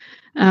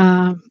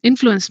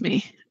influenced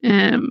me.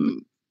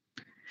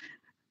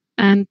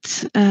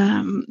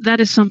 That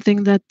is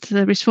something that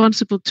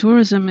responsible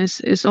tourism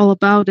is all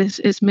about,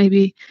 is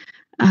maybe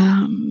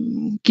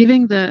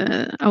giving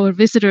our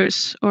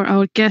visitors or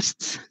our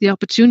guests the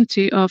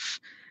opportunity of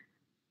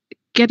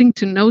getting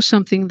to know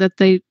something that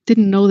they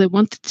didn't know they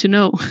wanted to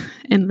know.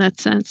 In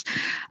that sense,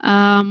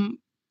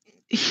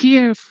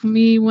 here for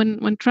me,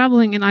 when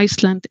traveling in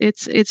Iceland,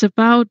 it's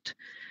about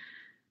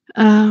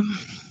the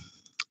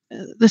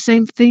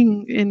same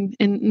thing in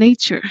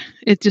nature.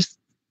 It's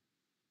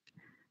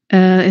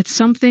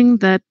something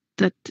that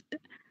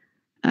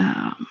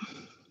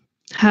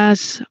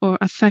has or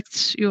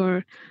affects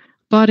your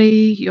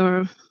body,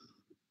 your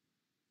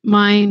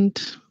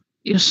mind,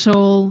 your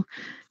soul,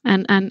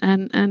 and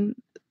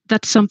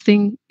that's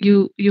something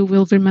you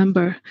will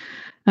remember.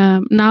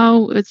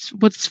 Now,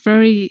 what's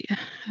very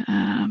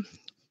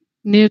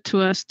near to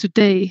us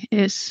today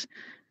is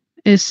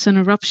an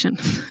eruption.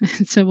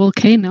 It's a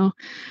volcano,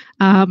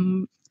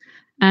 and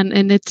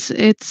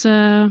it's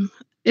a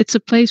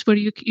place where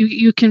you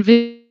can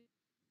visit,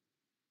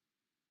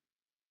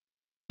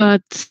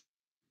 but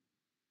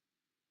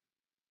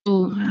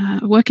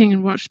working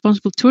in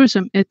responsible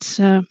tourism, it's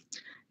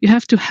you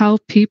have to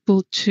help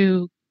people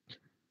to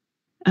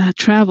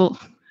travel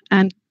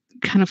and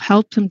kind of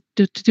help them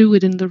to do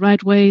it in the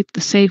right way,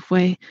 the safe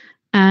way,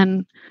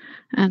 and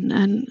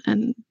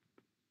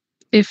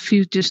if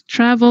you just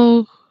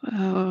travel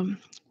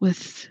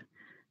with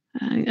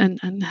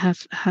and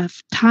have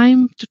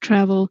time to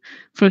travel,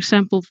 for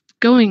example,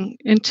 going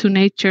into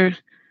nature,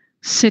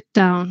 sit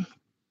down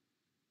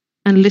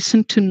and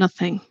listen to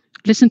nothing,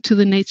 listen to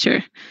the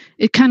nature.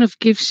 It kind of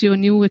gives you a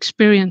new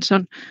experience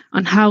on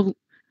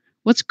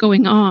what's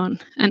going on,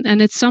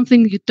 and it's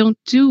something you don't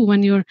do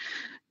when you're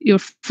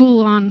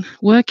full on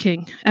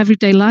working.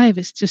 Everyday life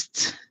is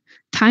just,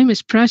 time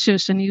is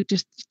precious, and you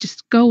just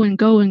go and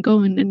go and go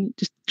and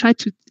just try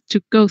to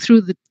go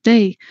through the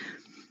day.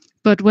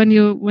 But when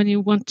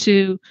you want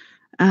to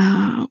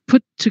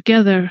put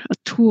together a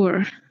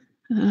tour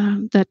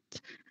that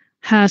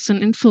has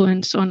an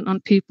influence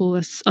on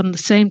people on the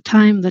same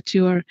time that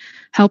you are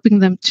helping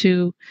them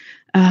to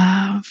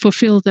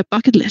fulfill their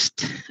bucket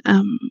list,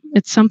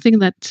 it's something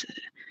that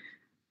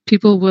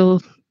people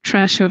will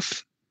treasure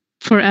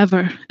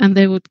forever, and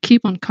they would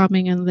keep on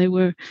coming, and they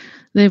will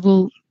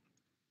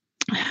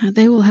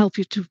help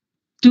you to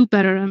do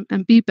better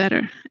and be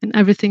better in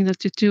everything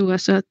that you do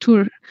as a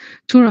tour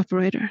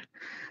operator.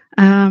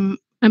 And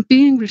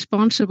being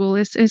responsible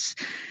is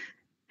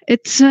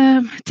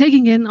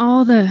taking in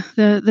all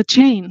the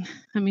chain.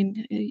 I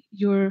mean,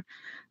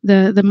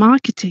 the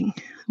marketing,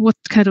 what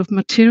kind of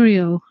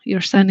material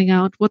you're sending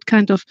out, what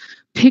kind of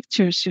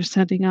pictures you're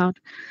sending out,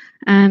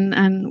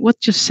 and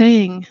what you're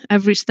saying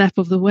every step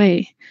of the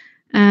way.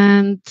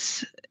 And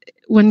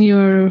when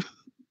you're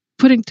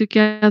putting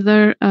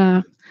together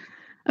a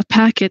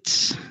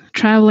package,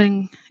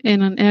 traveling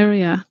in an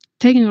area,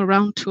 taking a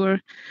round tour,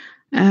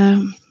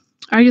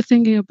 are you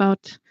thinking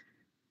about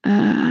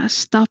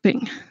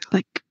stopping,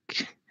 like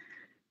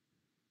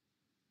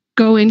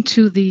go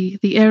into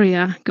the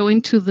area, go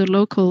into the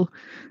local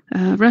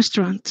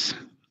restaurant?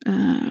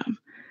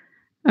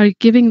 Are you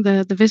giving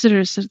the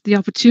visitors the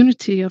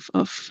opportunity of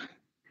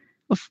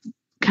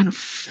kind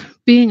of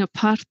being a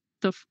part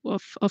of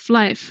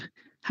life,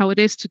 how it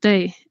is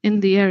today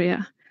in the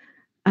area?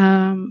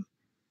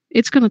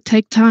 It's going to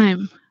take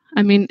time.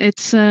 I mean,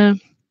 it's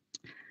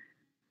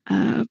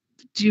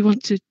do you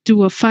want to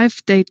do a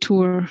 5-day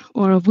tour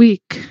or a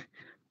week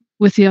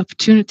with the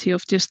opportunity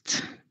of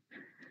just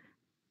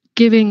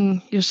giving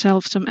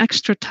yourself some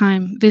extra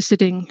time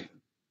visiting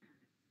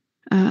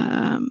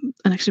an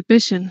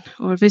exhibition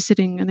or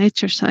visiting a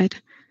nature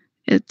site?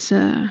 It's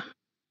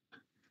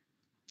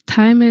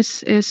time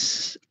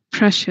is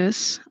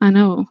precious, I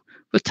know,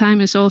 but time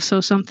is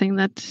also something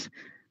that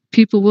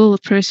people will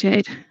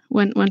appreciate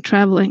when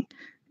traveling,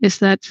 is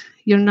that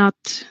you're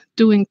not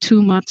doing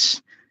too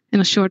much in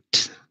a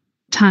short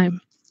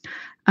time.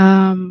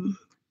 And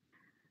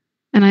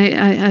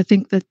I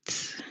think that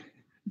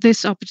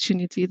this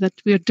opportunity that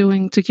we are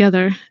doing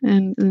together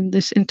and in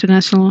this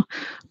international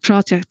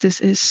project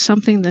is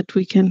something that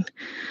we can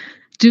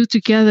do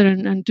together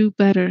and do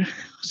better.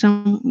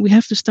 We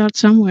have to start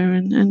somewhere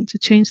and to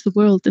change the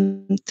world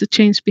and to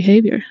change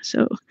behavior.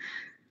 So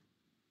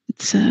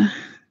it's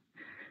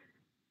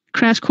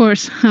crash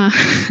course.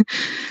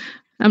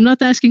 I'm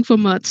not asking for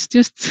much,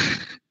 just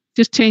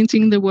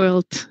changing the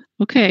world.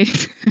 Okay.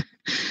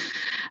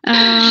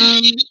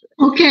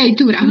 Okay,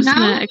 Tura. Who's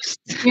now? Next?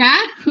 Yeah,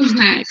 who's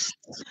next?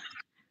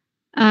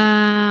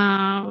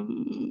 I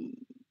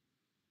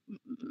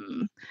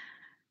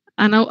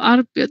know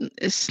Arpin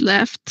is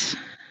left.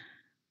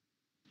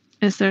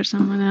 Is there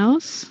someone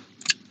else?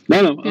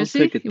 No, I'll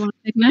take it. You want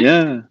to take next?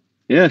 Yeah,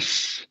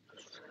 yes.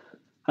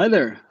 Hi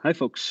there. Hi,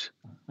 folks.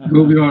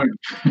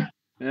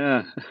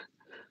 Yeah.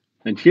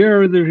 And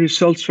here are the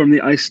results from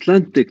the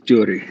Icelandic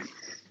jury.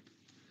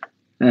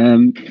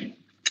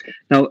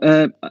 Now,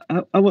 I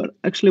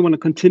actually want to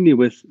continue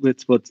with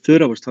what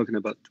Tura was talking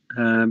about,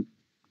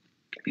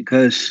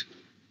 because,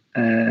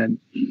 and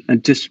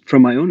just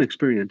from my own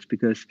experience,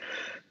 because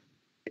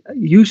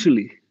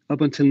usually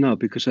up until now,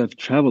 because I've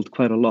traveled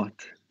quite a lot,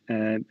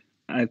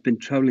 I've been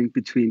traveling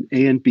between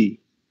A and B.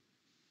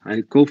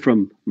 I go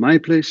from my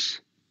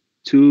place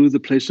to the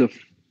place of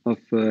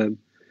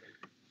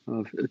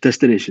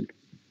destination,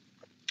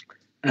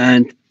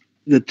 and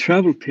the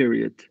travel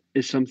period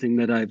is something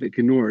that I've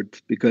ignored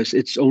because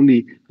I'm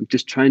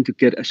just trying to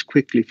get as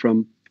quickly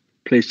from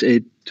place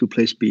A to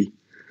place B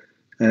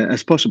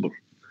as possible.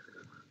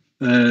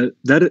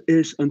 That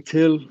is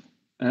until,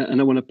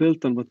 and I want to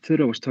build on what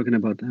Tura was talking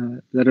about,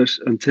 that is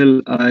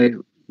until I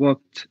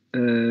walked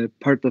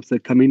part of the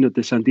Camino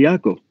de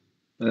Santiago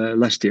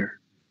last year,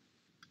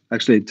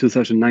 actually in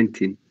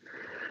 2019.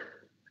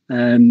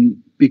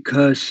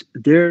 Because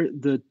there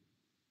the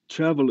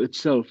travel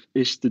itself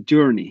is the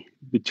journey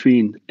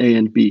between A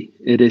and B.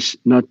 It is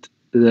not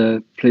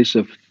the place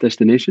of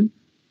destination.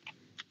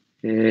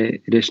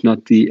 It is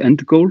not the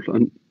end goal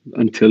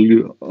until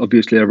you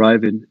obviously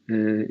arrive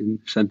in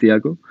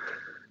Santiago,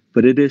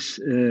 but it is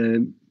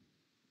the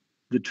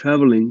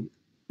traveling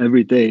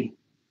every day,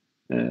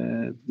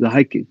 the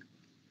hiking.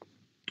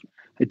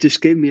 It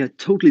just gave me a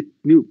totally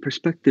new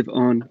perspective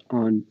on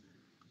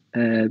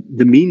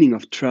the meaning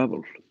of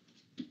travel,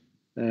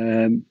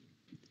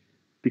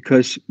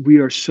 because we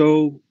are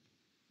so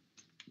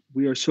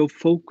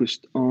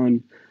focused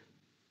on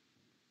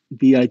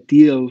the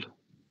ideal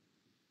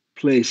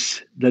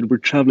place that we're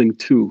traveling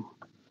to,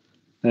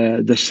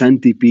 the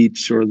sandy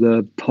beach or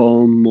the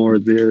palm or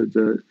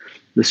the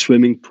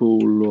swimming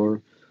pool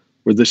or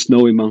the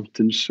snowy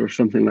mountains or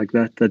something like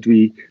that, that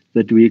we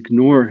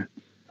ignore,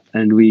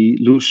 and we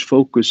lose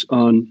focus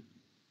on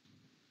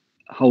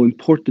how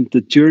important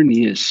the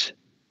journey is.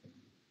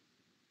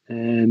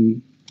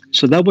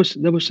 So that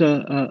was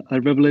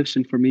a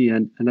revelation for me,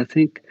 and I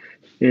think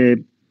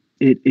it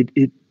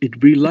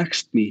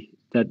relaxed me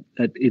that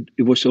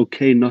it was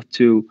okay not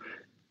to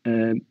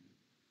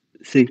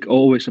think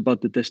always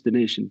about the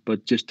destination,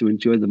 but just to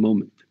enjoy the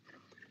moment.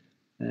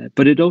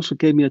 But it also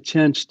gave me a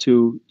chance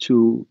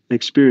to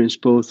experience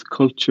both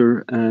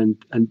culture and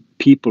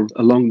people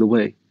along the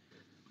way,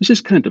 which is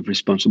kind of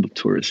responsible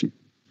tourism,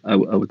 I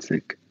would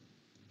think.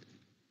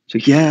 So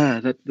yeah,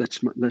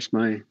 that's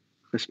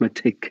my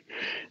take.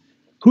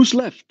 Who's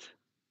left?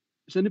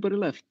 Is anybody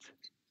left?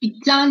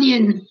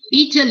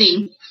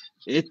 Italy.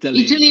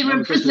 Italy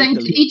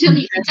representative.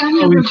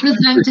 Italian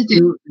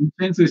representative.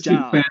 Vincenzo is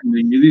still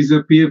pending. He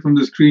disappeared from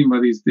the screen,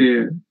 but he's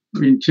there.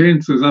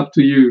 Vincenzo, it's up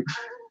to you.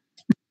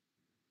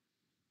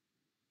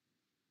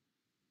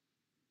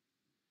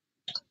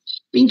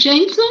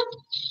 Vincenzo?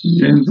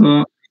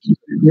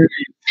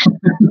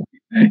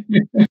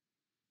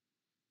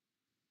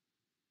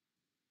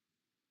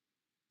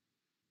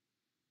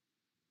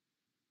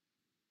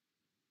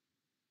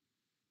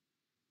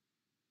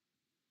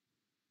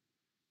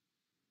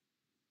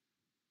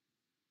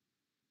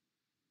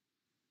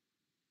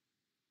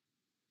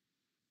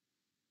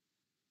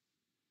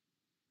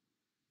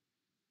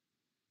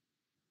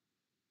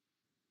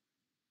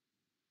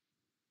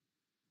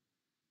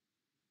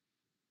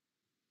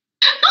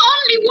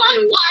 Only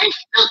one wife.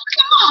 Oh,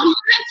 come on,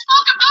 let's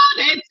talk about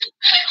it.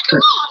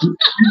 Come on.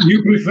 You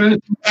prefer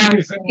to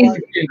marry someone? Is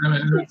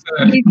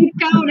it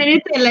count in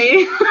Italy?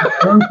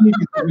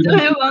 Do I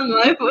have one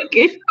wife?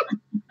 Okay.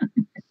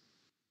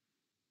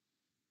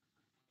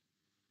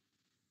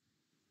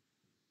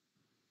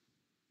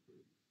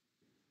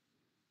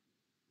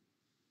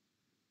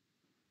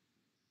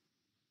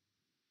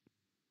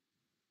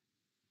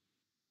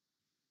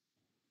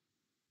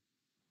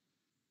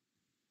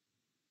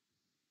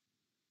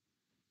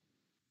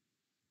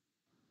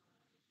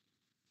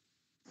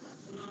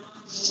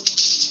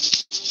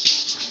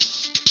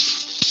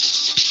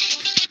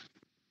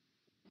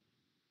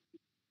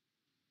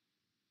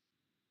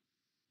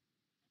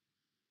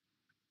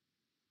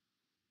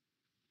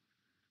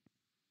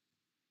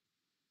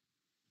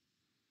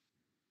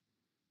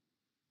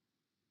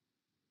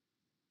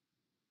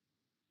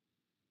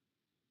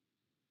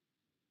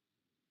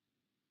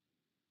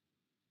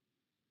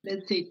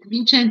 That's it.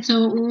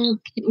 Vincenzo,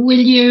 will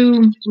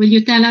you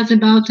tell us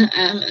about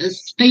a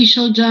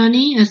spatial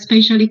journey, a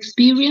spatial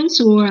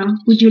experience, or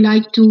would you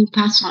like to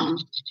pass on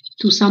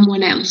to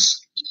someone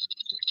else?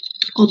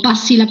 O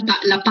passi la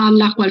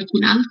palla a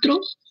qualcun altro?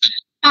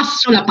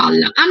 passo la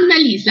palla.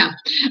 Annalisa.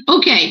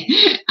 Okay.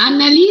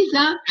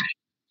 Annalisa.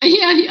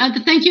 Yeah,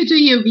 thank you to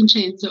you,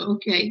 Vincenzo.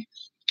 Okay.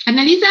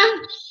 Annalisa?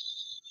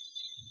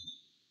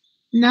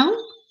 No?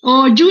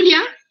 Or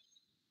Giulia?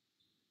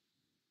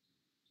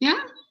 Yeah?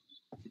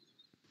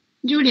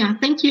 Julia,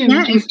 thank you.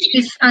 Yeah,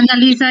 if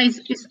Annalisa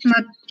is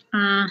not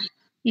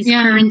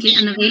currently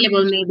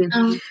unavailable, maybe.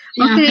 Yeah,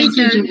 Okay, thank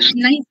you, so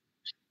Julia.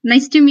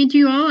 nice to meet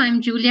you all.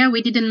 I'm Julia.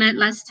 We didn't met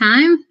last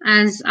time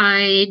as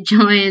I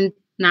joined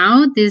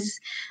now this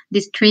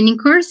training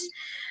course,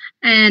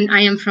 and I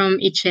am from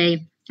ICE,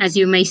 as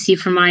you may see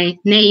from my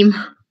name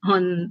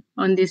on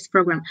this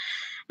program.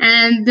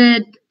 And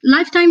the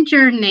lifetime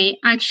journey,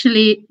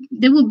 actually,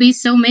 there will be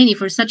so many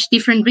for such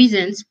different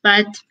reasons,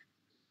 but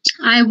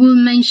I will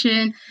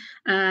mention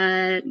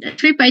a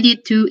trip I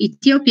did to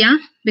Ethiopia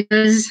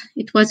because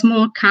it was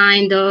more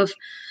kind of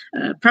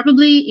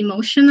probably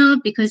emotional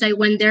because I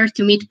went there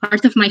to meet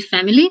part of my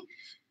family,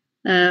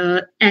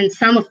 and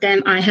some of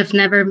them I have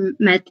never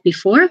met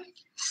before.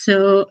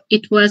 So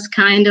it was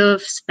kind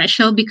of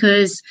special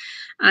because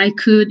I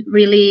could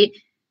really,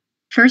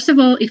 first of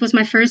all, it was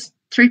my first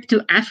trip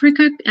to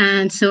Africa,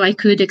 and so I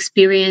could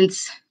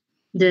experience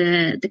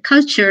the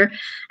culture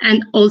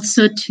and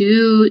also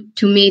to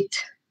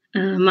meet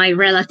my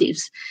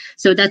relatives.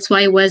 So that's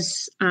why it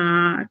was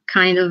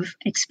kind of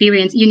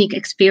unique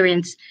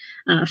experience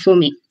for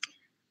me.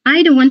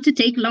 I don't want to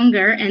take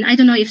longer, and I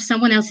don't know if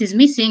someone else is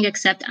missing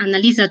except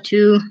Annalisa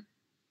too.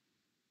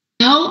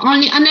 No,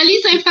 only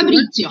Annalisa and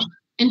Fabrizio.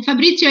 And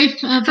Fabrizio,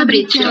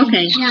 Fabrizio,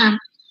 okay. Yeah,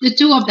 the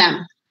two of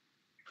them.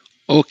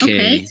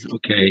 Okay.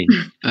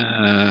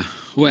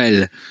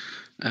 Well,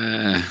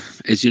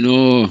 as you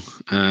know,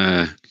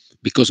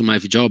 because of my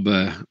job,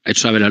 I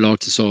travel a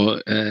lot,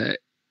 so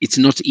it's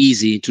not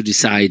easy to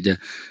decide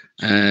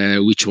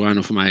which one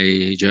of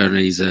my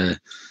journeys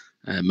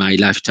my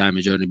lifetime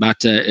journey.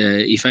 But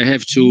if I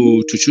have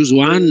to choose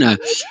one,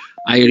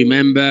 I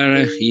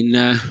remember in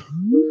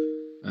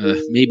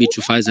maybe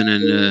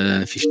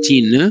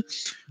 2015,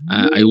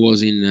 I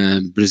was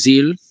in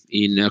Brazil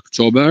in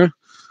October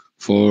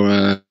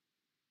for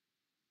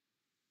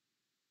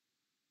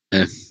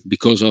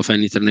because of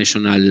an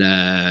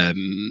international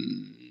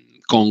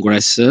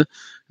congress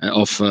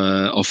of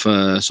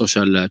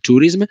social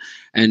tourism,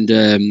 and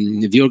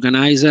the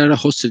organizer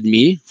hosted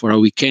me for a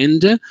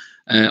weekend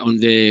on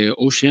the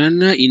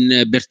ocean in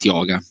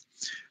Bertioga,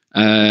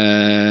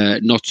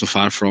 not so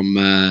far from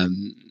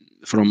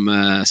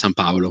Sao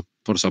Paulo.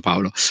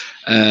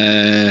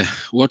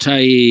 What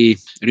I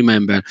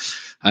remember,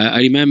 I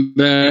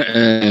remember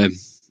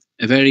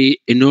a very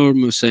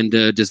enormous and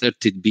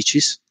deserted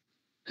beaches,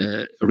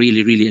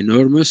 really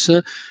enormous,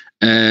 a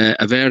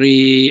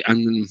very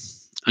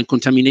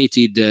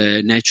uncontaminated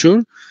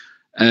nature.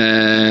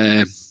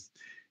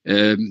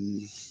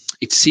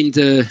 It seemed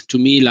to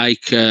me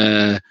like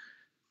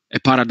a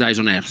paradise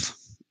on earth.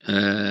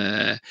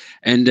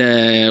 And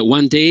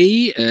one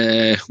day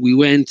we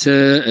went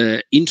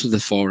into the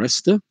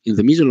forest, in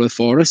the middle of the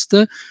forest,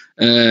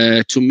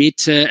 to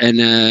meet an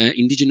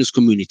indigenous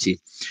community.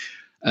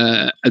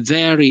 A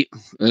very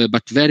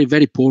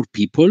poor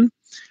people,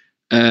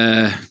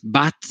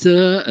 but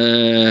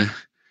a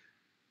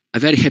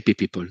very happy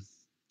people.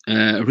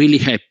 Really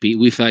happy,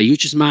 with a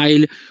huge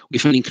smile,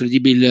 with an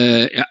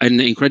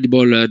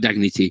incredible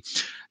dignity.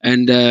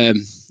 And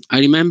I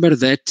remember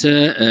that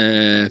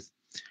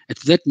at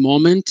that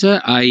moment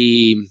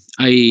I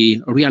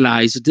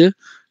realized in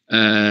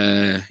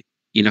a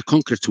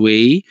concrete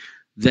way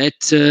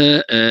that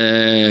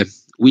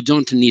we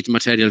don't need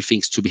material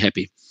things to be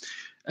happy.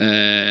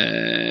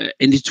 And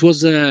it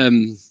was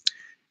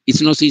it's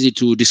not easy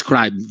to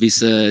describe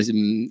this.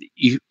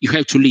 You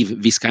have to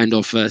live this kind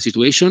of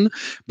situation,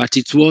 but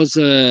it was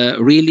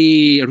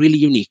really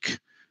unique.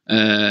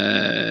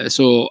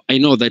 So I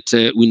know that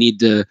we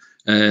need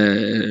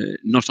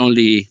not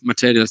only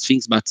material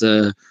things, but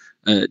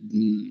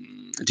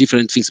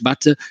different things.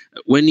 But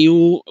when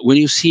you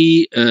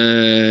see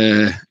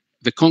the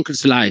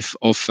concrete life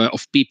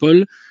of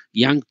people,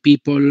 young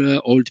people,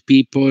 old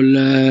people,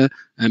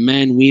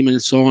 men, women,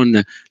 and so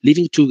on,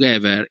 living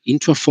together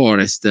into a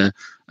forest,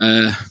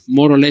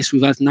 more or less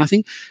without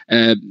nothing,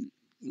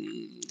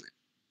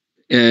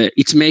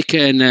 it makes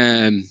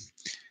an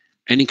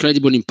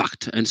incredible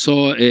impact. And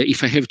so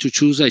if I have to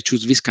choose, I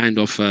choose this kind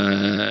of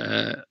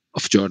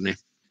journey.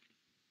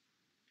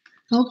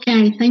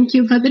 Okay, thank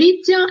you,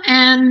 Fabrizio.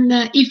 And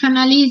if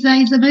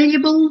Annalisa is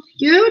available,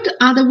 good.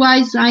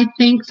 Otherwise, I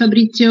think,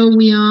 Fabrizio,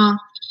 we are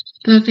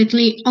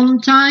perfectly on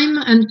time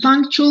and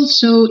punctual.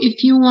 So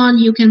if you want,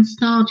 you can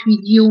start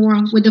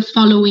with the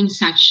following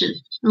section.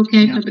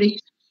 Okay, yeah. Fabrizio.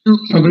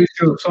 Okay.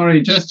 Fabrizio,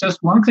 sorry, just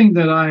one thing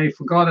that I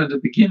forgot at the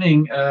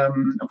beginning.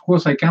 Of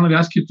course, I kindly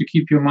ask you to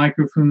keep your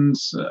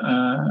microphones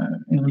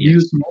in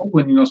mute mode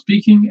when you're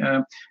speaking.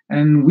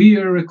 And we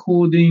are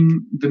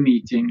recording the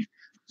meeting,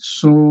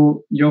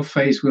 so your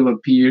face will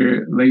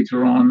appear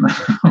later on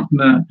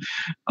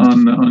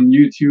on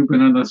YouTube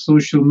and other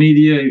social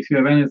media. If you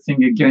have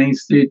anything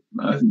against it,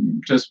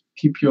 just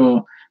keep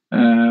your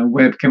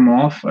webcam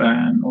off,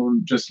 or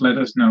just let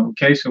us know.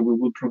 Okay, so we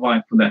will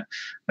provide for that.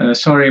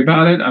 Sorry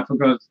about it. I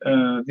forgot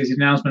this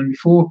announcement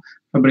before.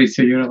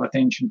 Fabrizio, your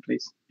attention,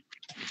 please.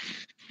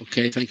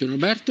 Okay, thank you,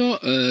 Roberto.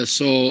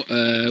 So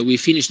we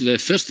finished the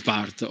first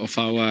part of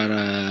our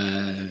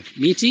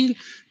meeting.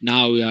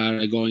 Now we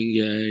are going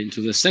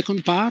into the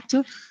second part.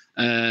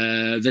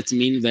 That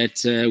means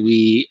that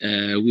we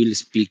will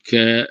speak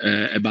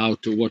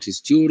about what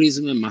is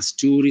tourism, mass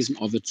tourism,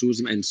 over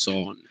tourism, and so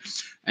on.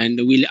 And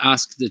we'll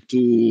ask the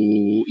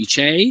two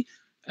ICEI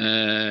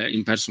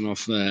in person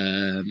of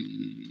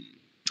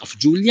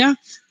Giulia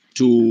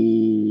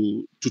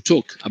to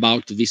talk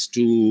about these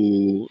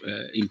two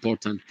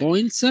important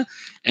points,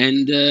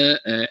 and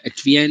at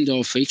the end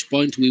of each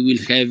point we will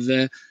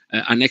have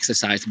an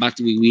exercise, but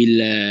we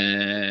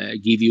will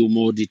give you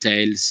more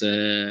details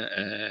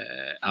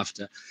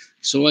after.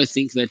 So I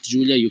think that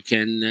Giulia, you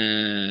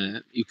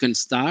can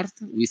start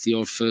with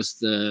your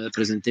first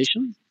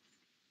presentation.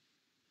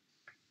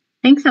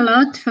 Thanks a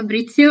lot,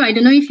 Fabrizio. I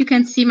don't know if you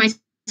can see my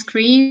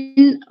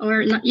screen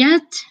or not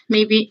yet.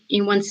 Maybe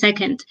in 1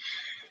 second.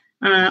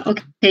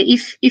 Okay,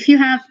 if you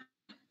have,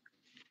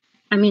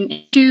 I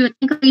mean,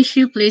 technical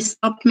issue, please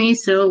stop me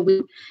so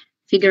we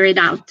figure it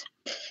out.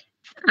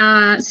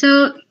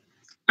 So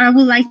I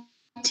would like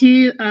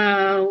to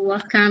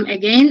welcome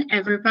again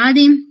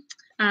everybody.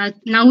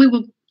 Now we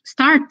will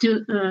start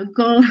to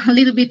go a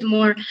little bit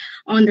more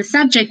on the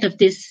subject of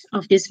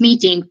this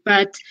meeting.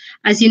 But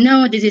as you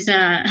know, this is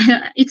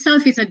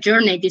itself is a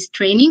journey, this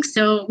training.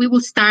 So we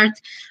will start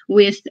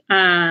with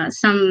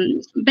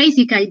some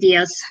basic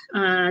ideas.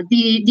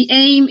 The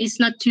aim is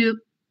not to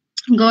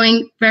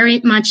going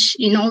very much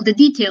in all the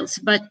details,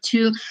 but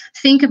to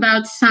think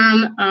about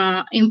some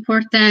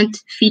important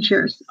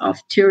features of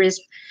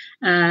tourism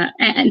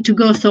and to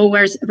go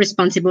towards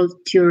responsible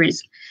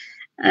tourism.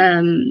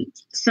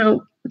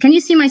 So can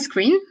you see my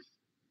screen?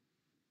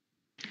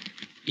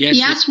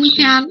 Yes, we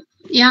can.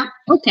 Yeah.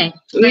 Okay,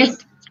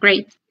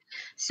 great.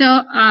 So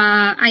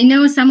I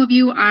know some of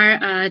you are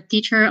a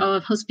teacher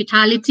of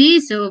hospitality.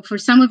 So for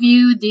some of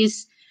you,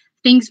 these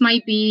things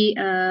might be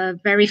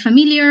very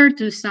familiar.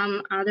 To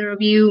some other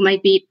of you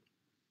might be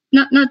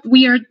not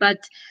weird, but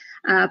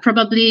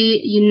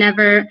probably you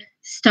never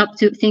stop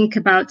to think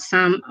about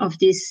some of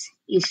these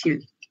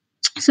issues.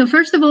 So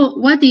first of all,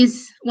 what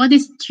is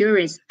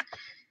tourism?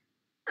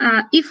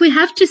 If we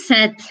have to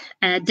set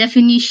a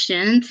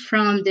definition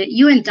from the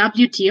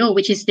UNWTO,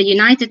 which is the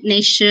United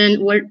Nations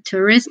World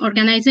Tourism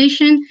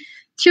Organization,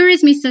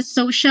 tourism is a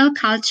social,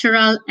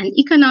 cultural, and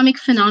economic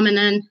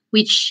phenomenon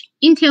which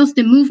entails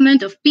the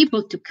movement of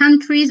people to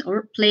countries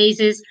or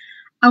places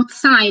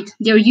outside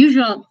their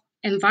usual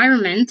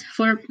environment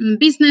for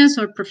business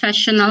or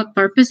professional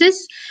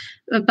purposes,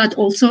 but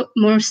also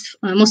most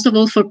of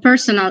all for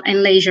personal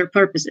and leisure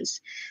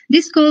purposes.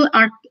 These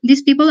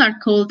people are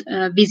called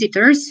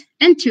visitors,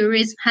 and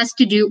tourism has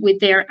to do with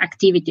their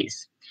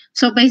activities.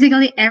 So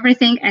basically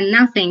everything and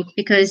nothing,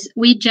 because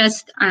we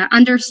just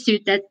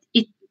understood that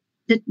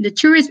the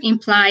tourism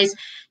implies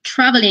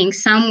traveling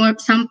somewhere,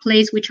 some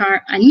place which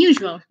are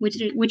unusual,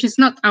 which is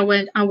not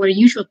our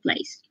usual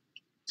place.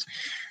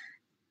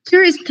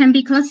 Tourism can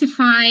be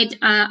classified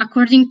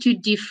according to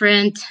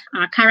different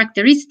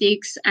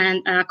characteristics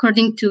and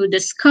according to the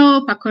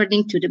scope,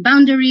 according to the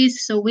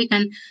boundaries. So we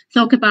can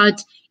talk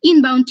about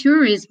inbound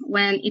tourism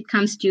when it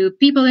comes to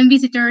people and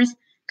visitors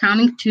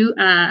coming to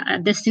a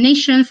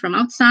destination from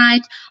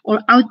outside,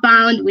 or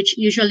outbound, which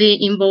usually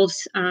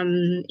involves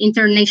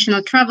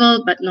international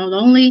travel, but not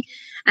only,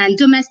 and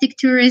domestic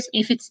tourism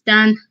if it's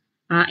done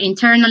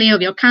internally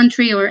of your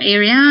country or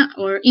area,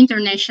 or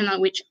international,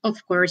 which of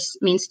course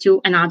means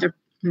to another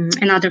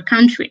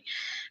country.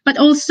 But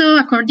also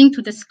according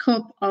to the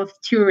scope of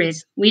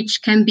tourism,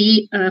 which can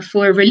be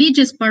for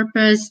religious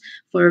purpose,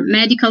 for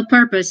medical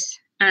purpose,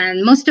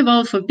 and most of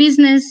all for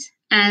business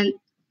and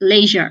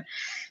leisure.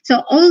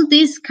 So all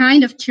this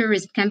kind of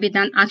tourism can be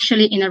done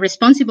actually in a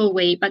responsible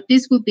way, but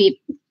this will be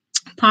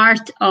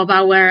part of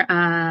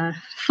our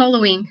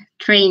following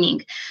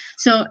training.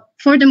 So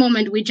for the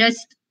moment, we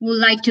just would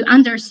like to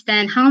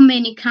understand how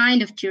many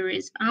kind of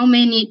tourism, how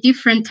many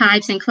different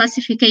types and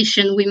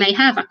classification we may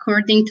have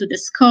according to the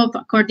scope,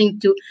 according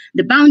to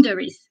the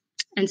boundaries,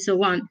 and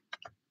so on.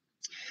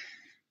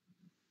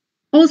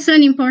 Also,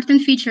 an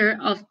important feature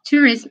of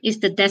tourism is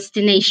the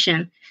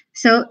destination.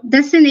 So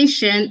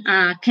destination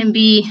can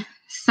be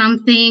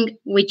something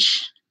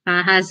which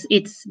has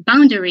its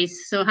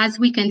boundaries. So as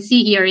we can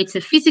see here, it's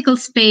a physical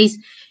space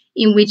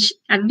in which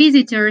a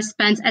visitor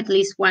spends at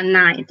least one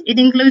night. It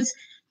includes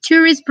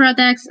tourist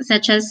products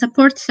such as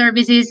support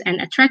services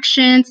and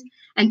attractions,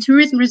 and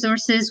tourism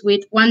resources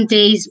with 1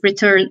 day's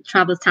return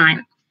travel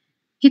time.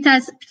 It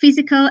has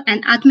physical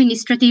and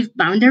administrative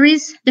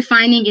boundaries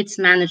defining its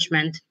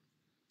management,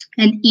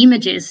 and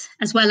images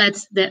as well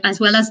as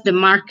the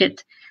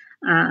market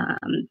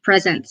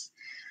presence.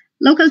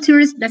 Local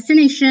tourist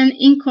destinations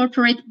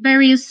incorporate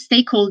various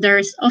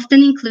stakeholders,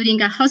 often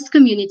including a host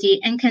community,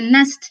 and can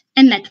nest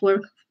and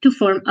network to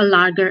form a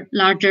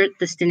larger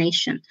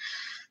destination.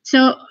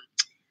 So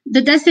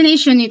the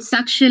destination, it's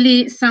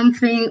actually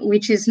something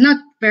which is not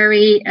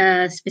very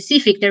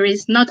specific. There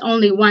is not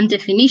only one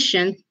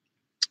definition,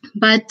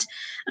 but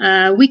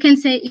we can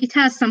say it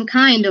has some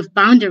kind of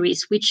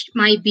boundaries, which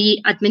might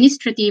be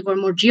administrative or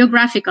more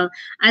geographical.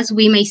 As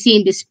we may see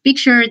in this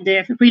picture,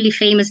 the really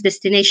famous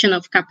destination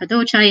of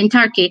Cappadocia in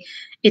Turkey,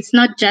 it's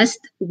not just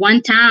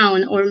one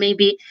town, or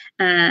maybe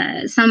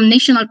some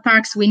national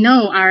parks we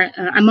know are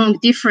among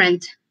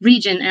different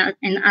region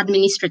and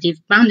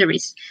administrative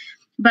boundaries.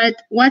 But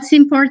what's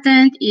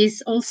important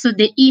is also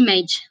the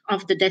image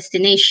of the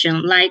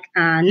destination, like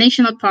a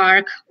national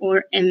park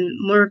or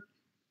more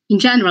in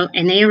general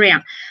an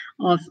area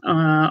of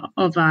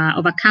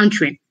a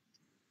country.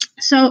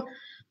 So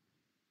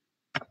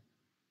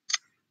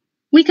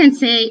we can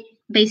say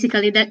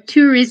basically that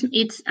tourism,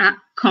 it's a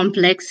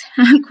complex,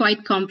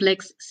 quite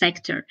complex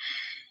sector.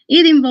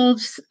 It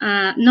involves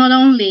not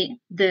only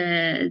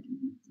the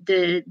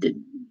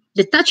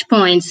touch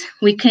points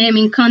we came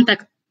in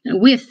contact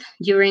with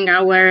during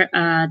our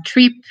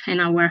trip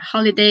and our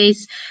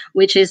holidays,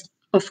 which is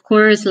of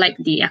course like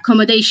the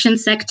accommodation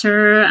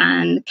sector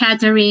and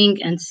catering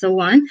and so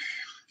on.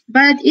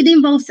 But it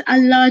involves a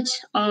lot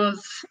of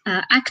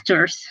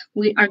actors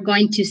we are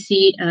going to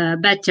see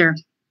better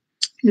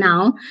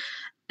now,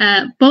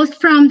 both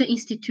from the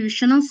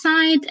institutional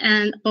side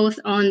and both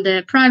on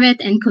the private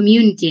and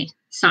community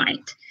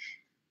side.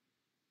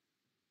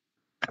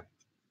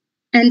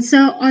 And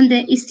so on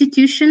the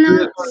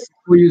institutional...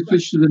 Before you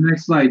switch to the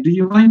next slide, do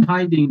you mind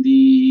hiding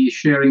the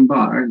sharing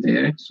bar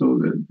there? So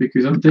that,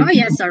 because I'm taking... Oh,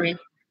 yeah, sorry.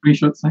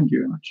 Screenshots. Thank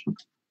you very much.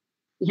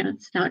 Yeah,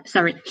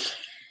 sorry.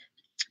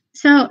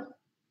 So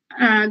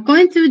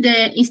going through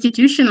the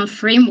institutional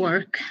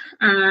framework,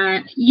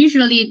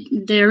 usually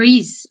there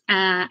is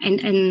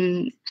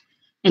an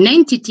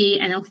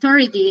entity, an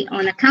authority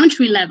on a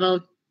country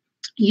level,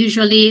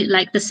 usually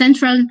like the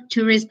Central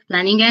Tourist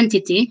Planning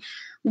Entity,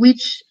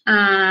 which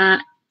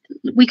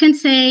we can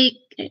say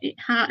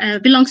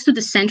belongs to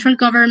the central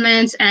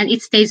government, and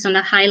it stays on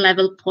a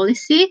high-level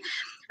policy,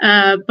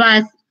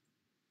 but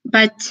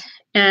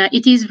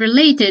it is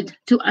related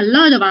to a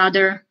lot of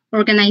other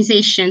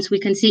organizations we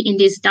can see in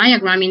this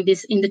diagram, in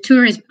the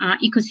tourism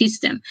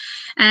ecosystem.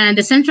 And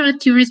the Central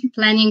Tourism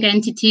Planning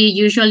Entity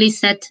usually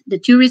set the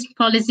tourism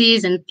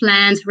policies and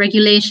plans,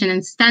 regulation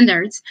and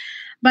standards,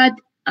 but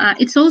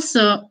it's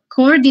also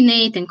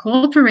coordinate and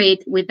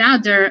cooperate with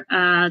other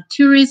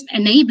tourism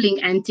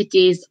enabling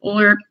entities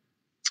or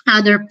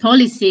other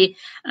policy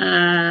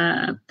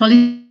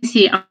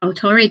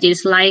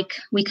authorities, like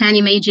we can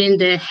imagine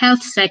the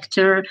health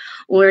sector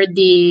or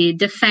the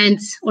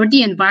defense or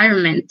the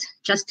environment,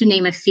 just to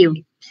name a few.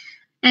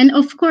 And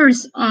of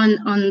course, on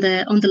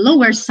the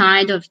lower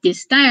side of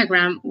this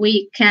diagram,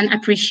 we can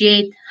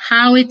appreciate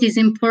how it is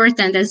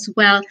important as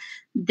well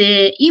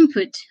the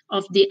input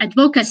of the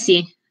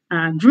advocacy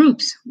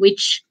groups,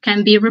 which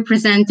can be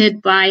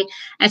represented by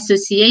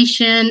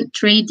association,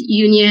 trade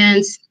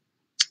unions,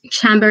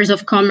 chambers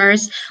of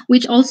commerce,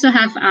 which also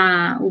have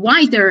a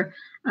wider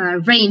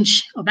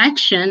range of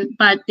action,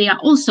 but they are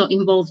also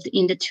involved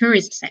in the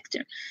tourist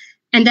sector.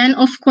 And then,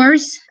 of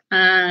course,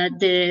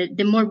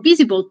 the more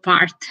visible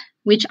part,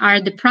 which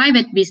are the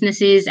private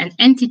businesses and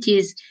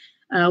entities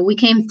we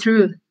came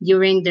through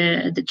during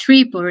the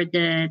trip or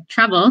the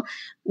travel,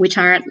 which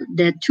are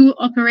the tour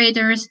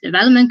operators,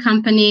 development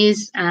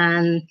companies,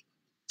 and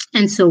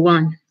so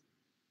on.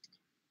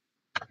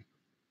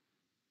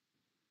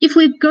 If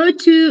we go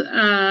to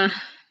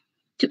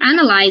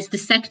analyze the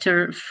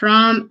sector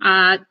from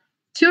a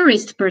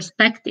tourist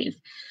perspective,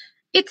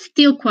 it's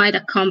still quite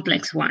a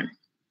complex one.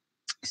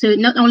 So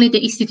not only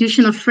the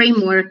institutional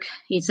framework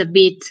is a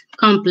bit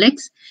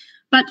complex,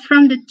 but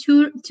from the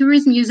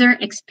tourism user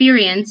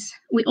experience,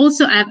 we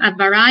also have a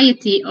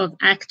variety of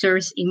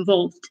actors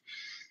involved.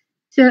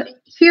 So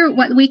here,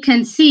 what we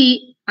can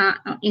see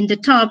in the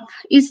top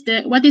is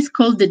what is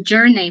called the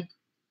journey.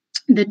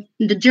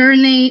 The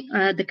journey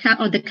the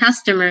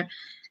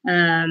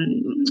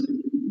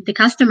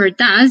customer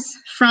does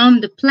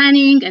from the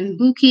planning and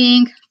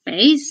booking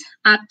phase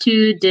up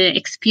to the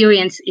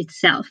experience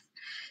itself.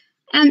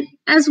 And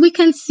as we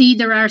can see,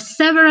 there are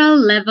several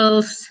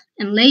levels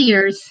and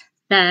layers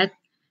that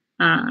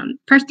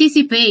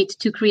participate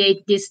to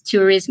create this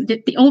tourism,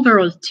 the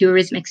overall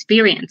tourism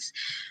experience.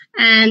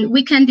 And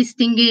we can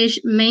distinguish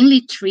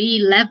mainly 3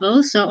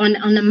 levels. So on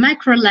a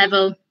macro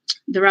level,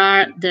 there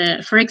are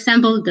for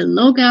example, the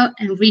local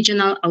and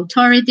regional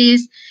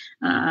authorities,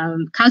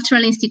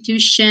 cultural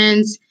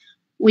institutions,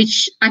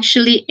 which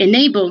actually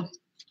enable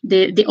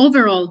the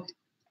overall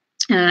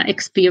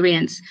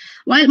experience.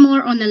 While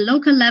more on a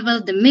local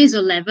level, the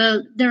meso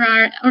level, there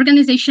are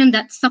organizations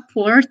that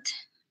support.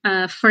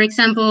 For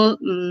example,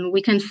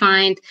 we can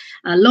find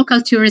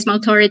local tourism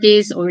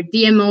authorities or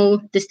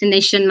DMO,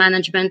 destination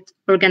management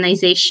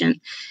organization.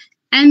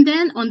 And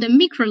then on the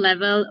micro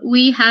level,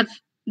 we have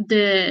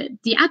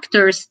the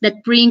actors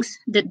that brings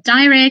the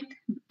direct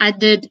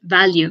added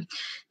value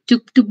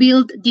to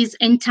build this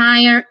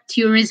entire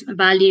tourism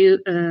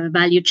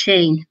value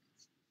chain.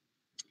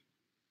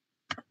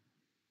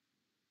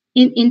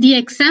 In the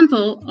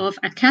example of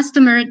a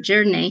customer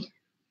journey,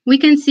 we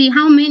can see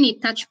how many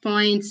touch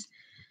points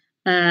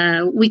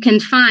we can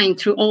find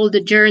through all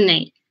the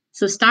journey.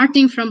 So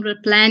starting from the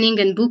planning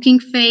and booking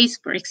phase,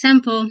 for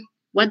example,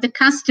 what the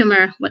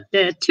customer, what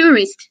the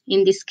tourist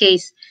in this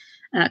case,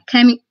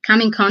 come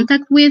in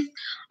contact with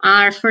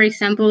are, for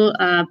example,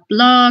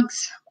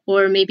 blogs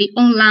or maybe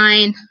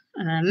online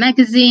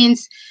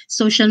magazines,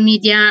 social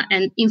media,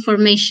 and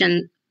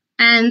information.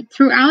 And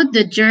throughout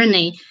the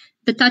journey,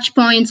 the touch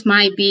points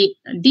might be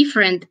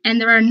different, and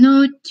there are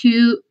no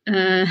two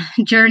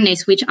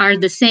journeys which are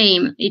the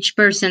same. Each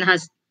person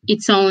has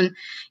its own,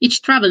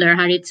 each traveler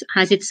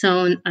has its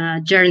own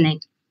journey.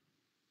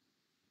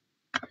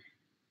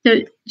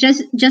 So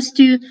just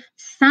to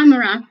sum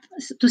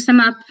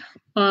up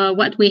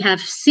what we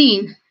have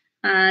seen,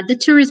 the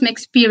tourism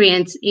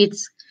experience,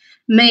 it's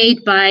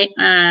made by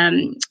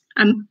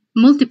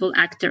multiple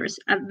actors,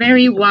 a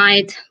very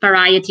wide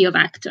variety of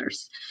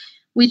actors,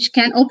 which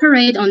can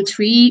operate on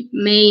 3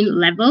 main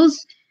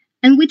levels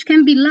and which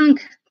can belong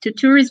to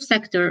tourism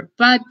sector,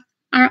 but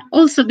are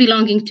also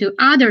belonging to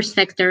other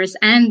sectors,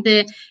 and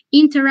the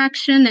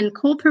interaction and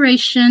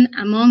cooperation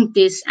among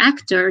these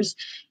actors,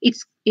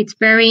 it's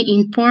very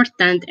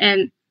important.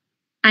 And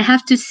I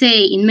have to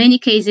say, in many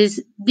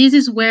cases, this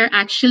is where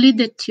actually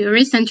the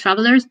tourists and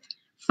travelers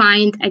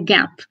find a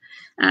gap.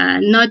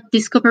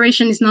 This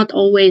cooperation is not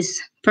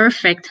always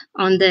perfect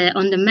on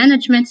the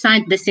management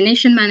side,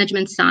 destination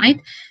management side,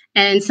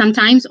 and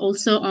sometimes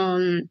also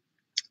on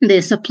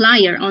the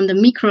supplier, on the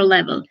micro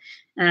level,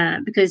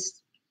 because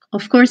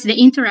of course the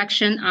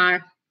interaction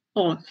are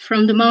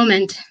from the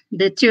moment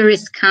the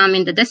tourists come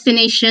in the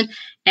destination,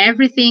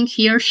 everything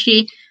he or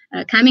she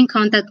come in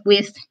contact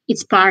with,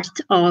 it's part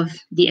of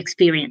the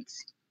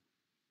experience.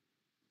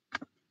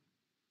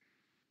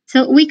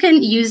 So we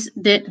can use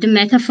the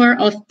metaphor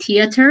of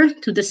theater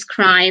to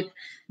describe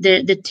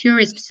the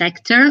tourism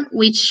sector,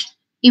 which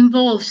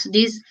involves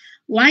this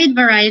wide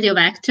variety of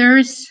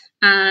actors,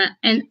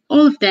 and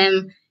all of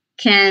them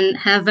can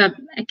have a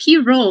key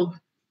role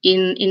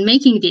in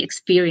making the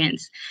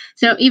experience.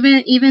 So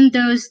even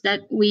those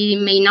that we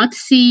may not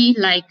see,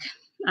 like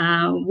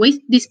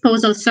waste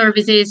disposal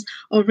services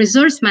or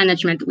resource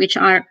management, which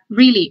are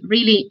really,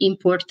 really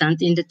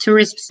important in the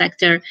tourism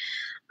sector,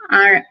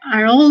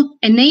 are all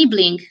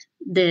enabling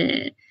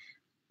the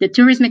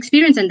tourism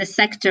experience and the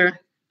sector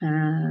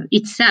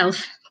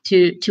itself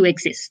to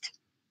exist.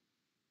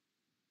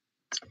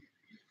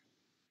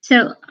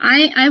 So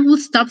I will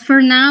stop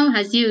for now.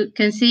 As you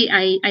can see,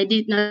 I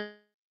did not,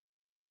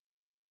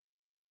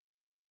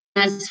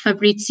 as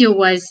Fabrizio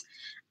was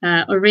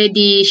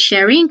already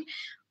sharing.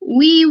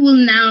 We will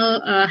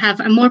now have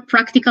a more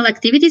practical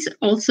activities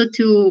also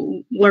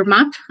to warm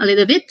up a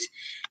little bit.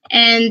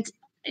 And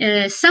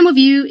some of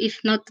you, if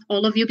not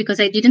all of you, because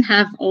I didn't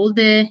have all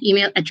the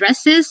email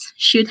addresses,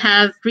 should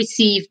have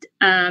received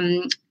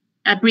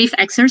a brief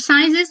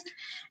exercises.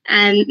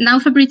 And now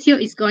Fabrizio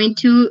is going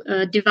to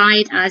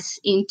divide us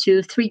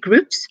into 3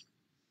 groups.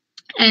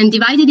 And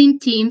divided in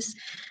teams,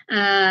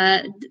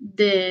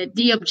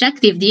 the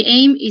objective, the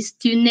aim is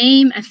to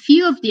name a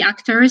few of the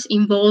actors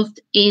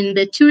involved in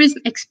the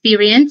tourism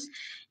experience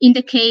in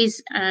the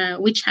case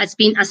which has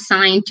been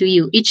assigned to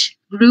you. Each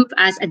group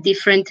has a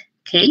different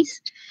case.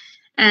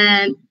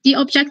 And the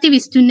objective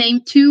is to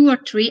name 2 or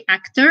 3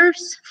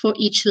 actors for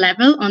each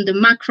level on the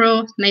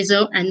macro,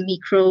 meso, and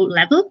micro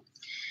level.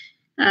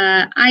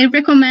 I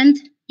recommend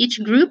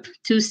each group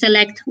to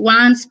select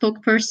one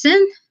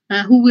spokesperson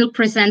who will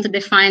present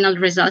the final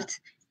result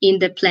in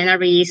the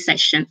plenary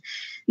session.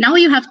 Now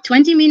you have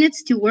 20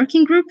 minutes to work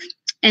in group,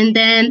 and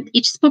then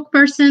each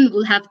spokesperson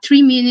will have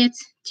 3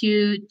 minutes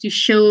to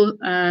show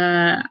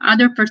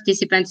other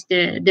participants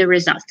the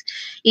result.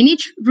 In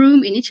each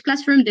room, in each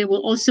classroom, there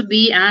will also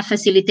be a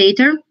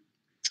facilitator.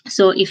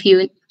 So if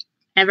you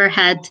ever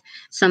had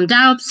some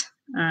doubts,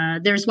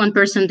 there's one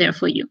person there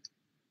for you.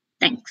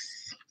 Thanks.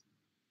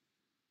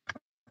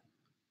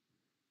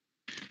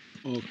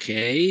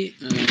 Okay,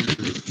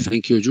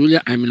 thank you,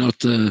 Julia. I'm not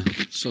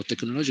so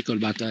technological,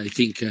 but I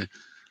think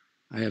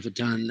I have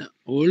done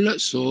all.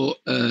 So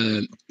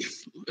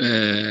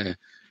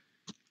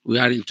we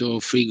are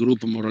into 3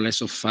 groups, more or less,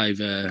 of 5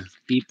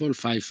 people,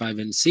 5, 5,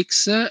 and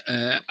 6.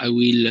 I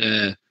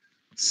will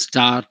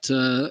start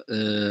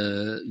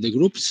the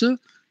groups,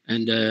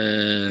 and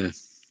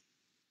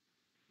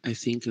I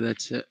think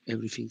that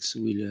everything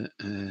will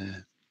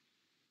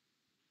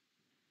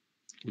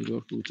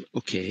work good.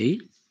 Okay.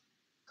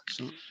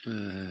 So,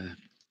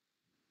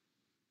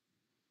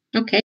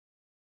 okay.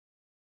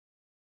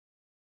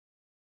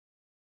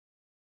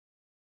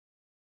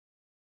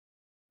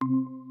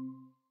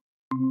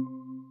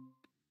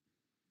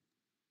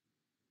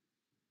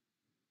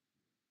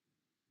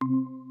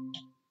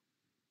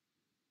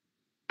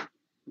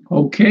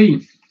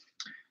 Okay,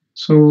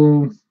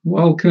 so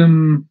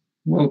welcome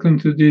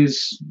to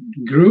this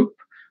group.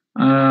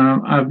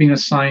 I've been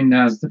assigned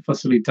as the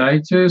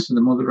facilitator, so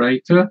the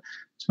moderator.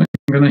 So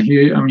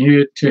I'm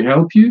here to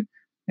help you,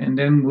 and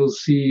then we'll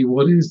see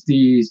what is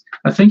the.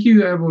 I think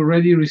you have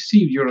already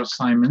received your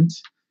assignment.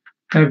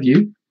 Have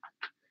you?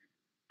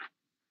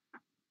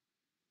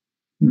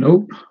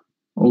 Nope.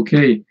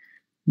 Okay.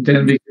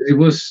 Then because it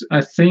was,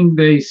 I think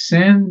they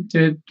sent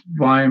it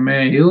by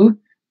mail,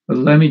 but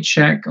let me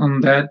check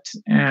on that,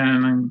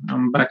 and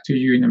I'm back to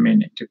you in a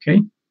minute,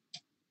 okay?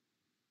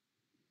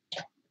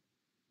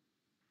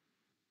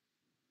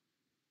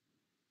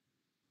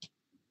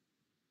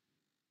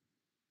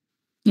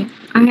 Yeah,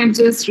 I have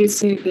just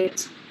received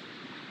it.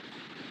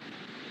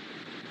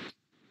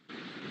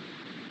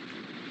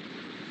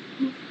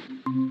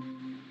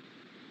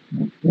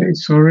 Okay,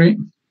 sorry.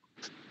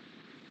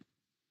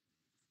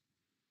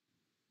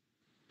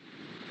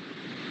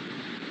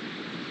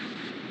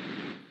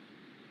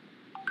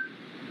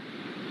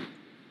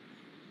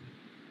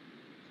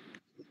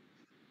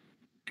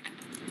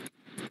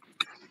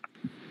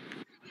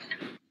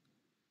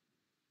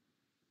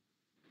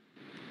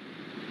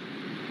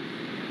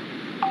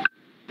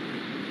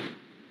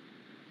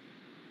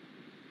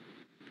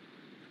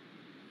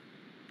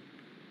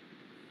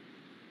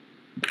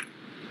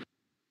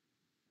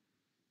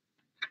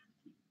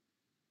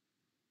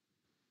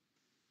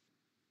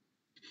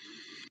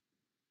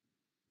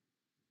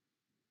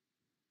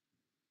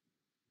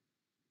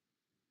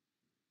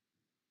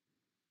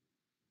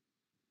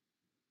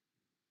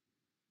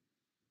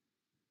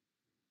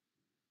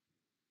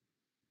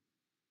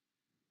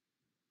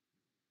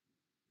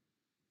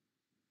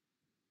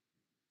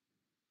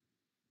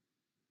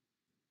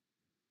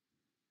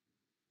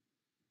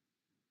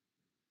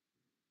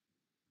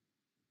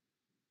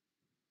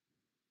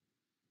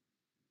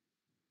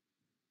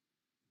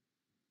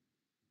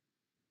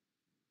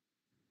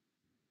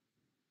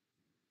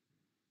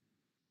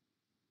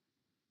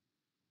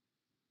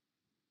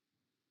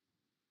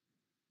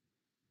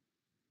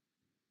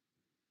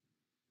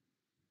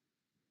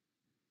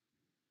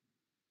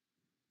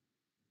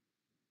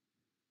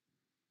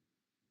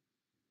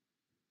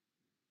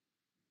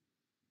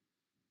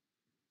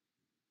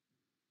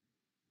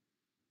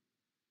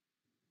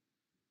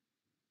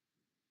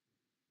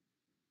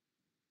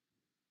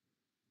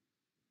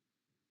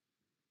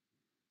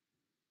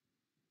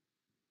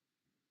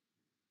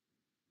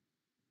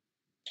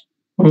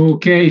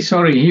 Okay,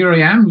 sorry, here I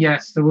am.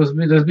 Yes, there's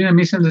been a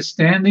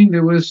misunderstanding.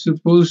 They were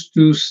supposed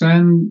to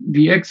send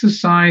the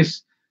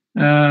exercise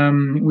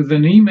with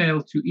an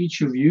email to each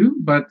of you,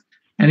 but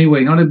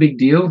anyway, not a big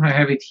deal. I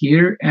have it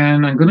here,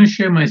 and I'm going to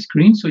share my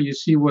screen so you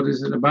see what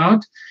is it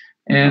about,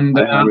 and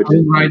I'll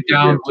write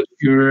down what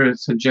you're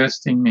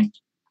suggesting me.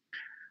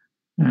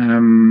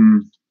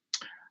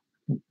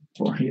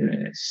 Well, here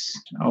it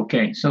is.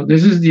 Okay, so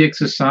this is the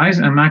exercise.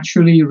 I'm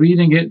actually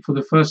reading it for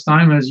the first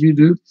time as you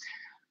do.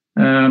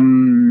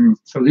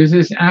 So this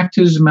is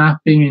actors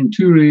mapping in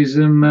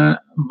tourism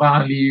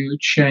value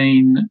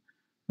chain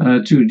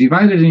 2.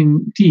 Divided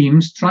in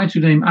teams, try to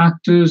name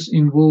actors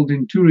involved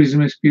in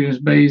tourism experience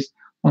based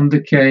on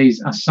the case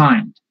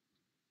assigned.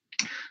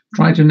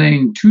 Try to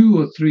name 2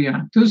 or 3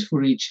 actors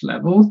for each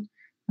level,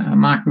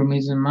 macro,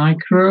 meso,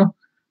 micro.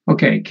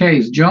 Okay,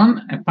 case.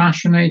 John, a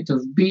passionate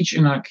of beach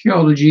and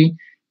archaeology,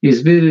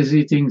 is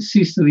visiting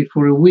Sicily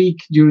for a week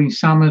during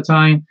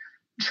summertime,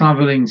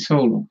 traveling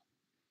solo.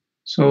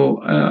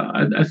 So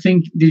I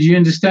think, did you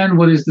understand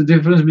what is the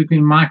difference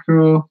between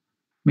macro,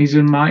 meso,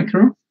 and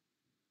micro?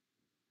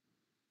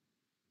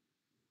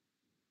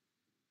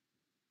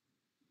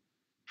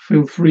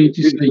 Feel free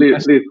to say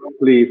yes.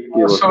 Please.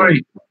 Oh,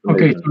 sorry.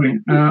 Okay, sorry.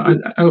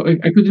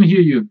 I couldn't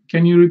hear you.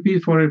 Can you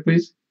repeat for it,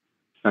 please?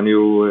 Can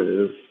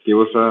you give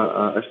us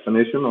an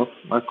explanation of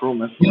macro,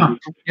 meso?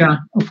 Yeah,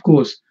 of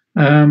course.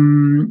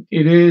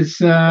 It is.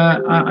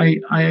 I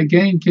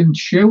again can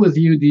share with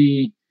you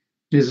the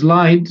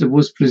slide that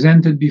was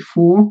presented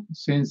before,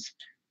 since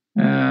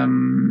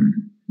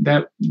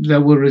that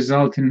will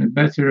result in a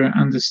better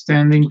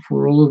understanding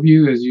for all of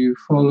you as you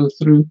follow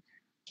through.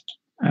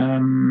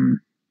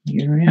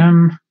 Here I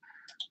am.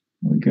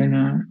 We're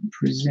gonna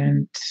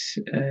present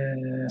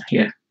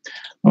here.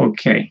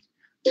 Okay.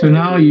 So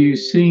now you're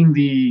seeing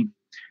the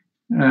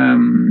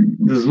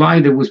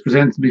slide that was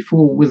presented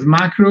before. With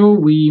macro,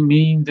 we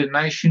mean the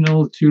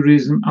national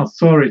tourism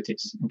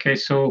authorities. Okay,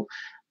 so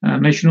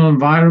national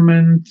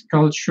environment,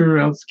 culture,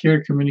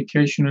 healthcare,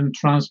 communication and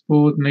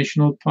transport,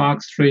 national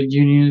parks, trade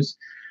unions,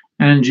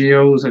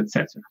 NGOs,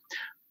 etc.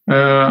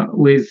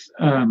 With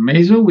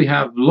meso, we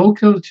have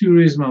local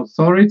tourism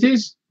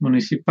authorities,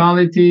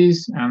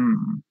 municipalities, and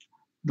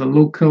the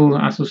local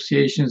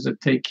associations that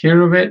take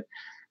care of it.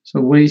 So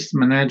waste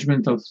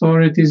management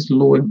authorities,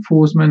 law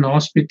enforcement,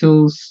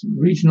 hospitals,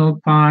 regional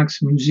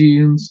parks,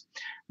 museums.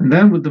 And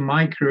then with the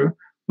micro,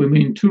 we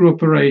mean tour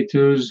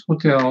operators,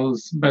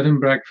 hotels, bed and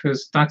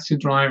breakfast, taxi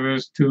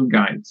drivers, tour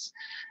guides.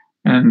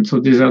 And so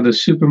these are the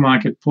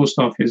supermarket, post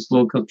office,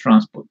 local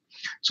transport.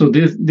 So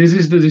this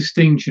is the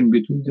distinction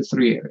between the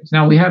 3 areas.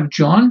 Now we have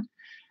John,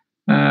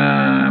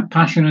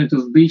 passionate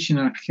of beach and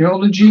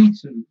archaeology.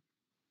 So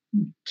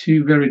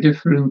 2 very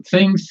different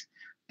things,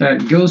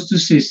 that goes to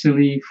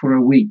Sicily for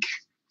a week.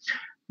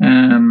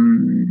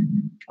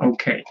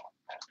 Okay.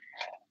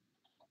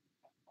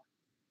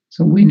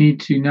 So we need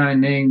to now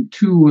name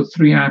 2 or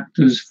 3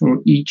 actors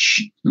for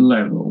each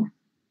level.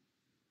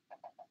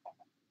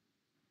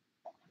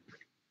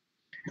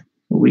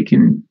 We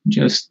can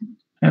just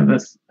have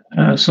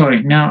a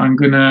sorry, now I'm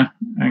gonna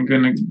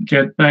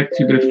get back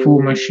to the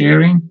former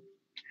sharing.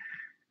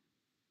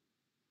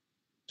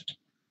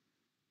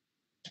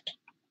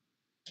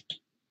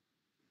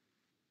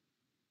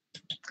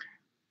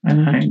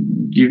 And I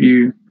give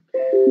you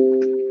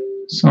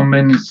some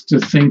minutes to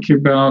think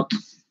about.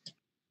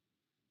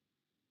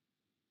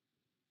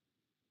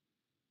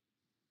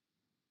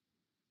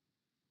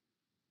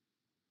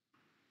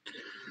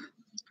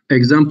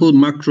 Example,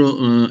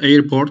 macro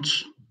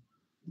airports,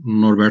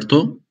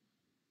 Norberto.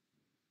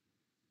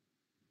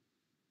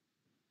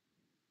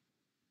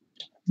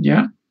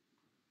 Yeah.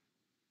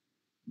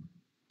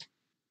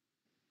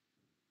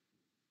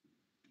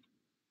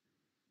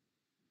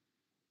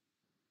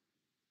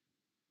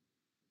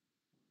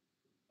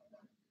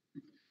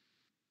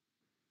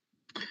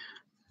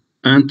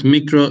 And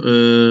micro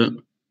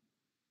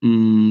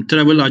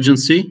travel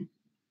agency.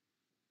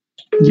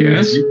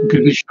 Yes,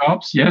 could be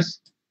shops, yes.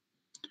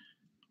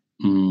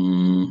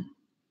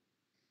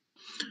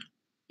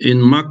 In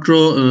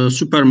macro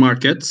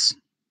supermarkets.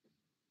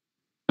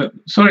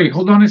 Sorry,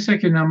 hold on a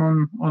second. I'm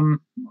on.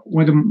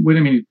 Wait a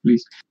minute,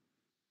 please.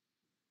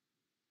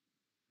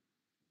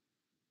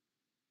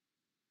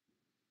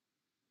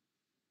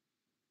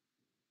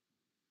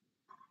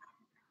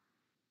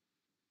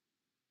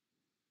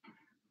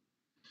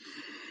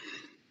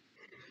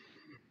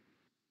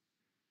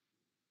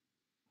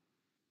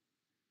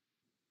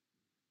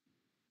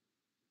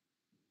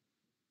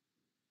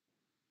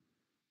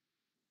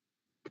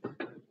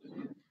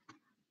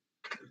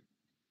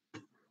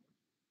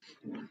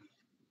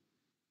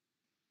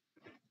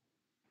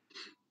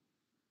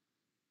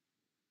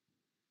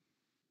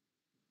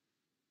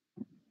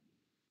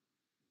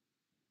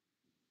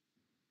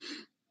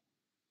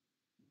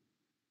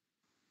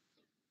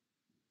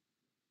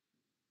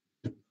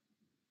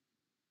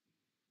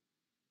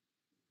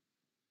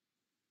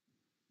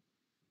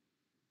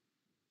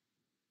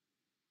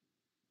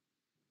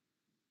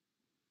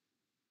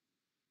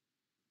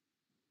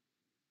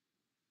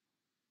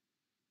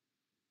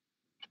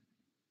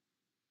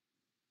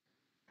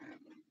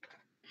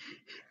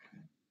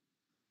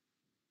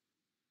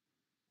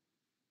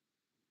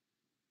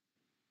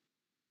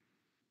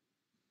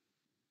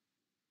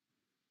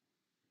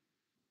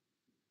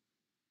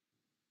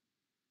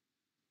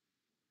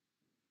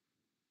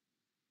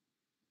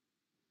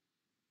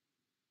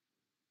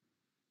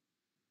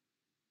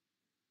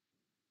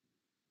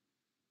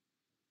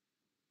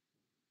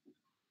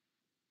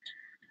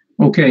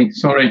 Okay,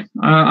 sorry.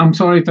 I'm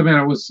sorry, Tamer.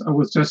 I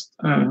was just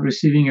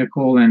receiving a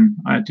call and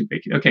I had to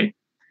pick it. Okay.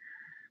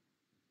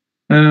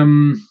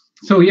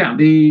 So yeah,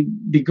 the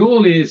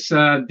goal is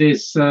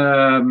this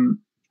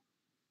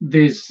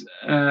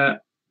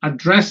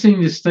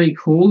addressing the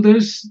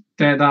stakeholders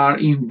that are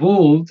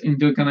involved in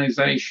the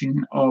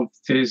organization of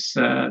this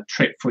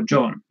trip for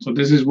John. So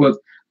this is what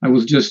I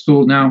was just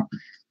told now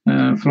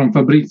from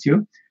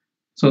Fabrizio.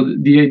 So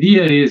the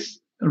idea is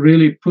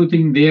really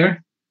putting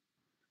there.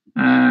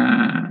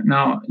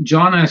 Now,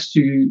 John has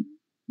to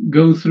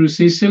go through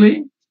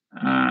Sicily,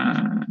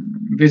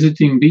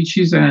 visiting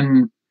beaches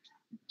and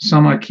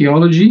some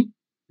archaeology.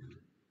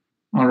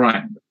 All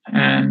right,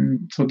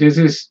 and so this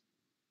is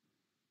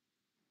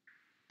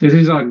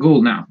our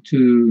goal now,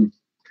 to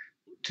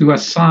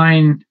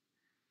assign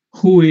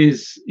who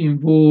is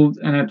involved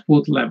and at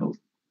what level.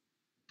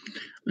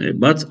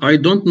 But I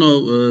don't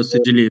know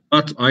Sicily,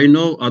 but I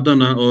know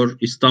Adana or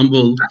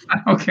Istanbul.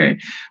 Okay,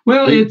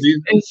 well,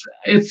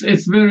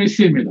 it's very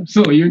similar.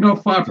 So you're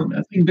not far from it.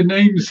 I think the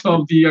names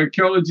of the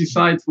archaeology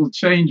sites will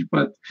change,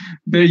 but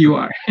there you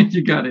are.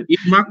 You got it. In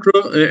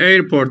macro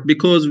airport,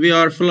 because we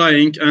are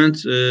flying and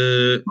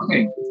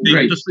okay,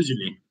 great. to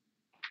Sicily.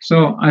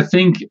 So I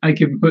think I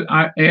can put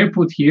our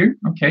airport here.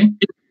 Okay.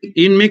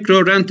 In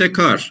micro, rent a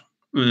car.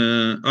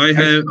 I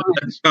have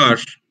a car.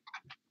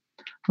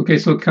 Okay,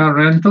 so car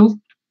rental.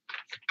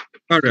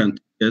 Car rent,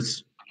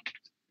 yes.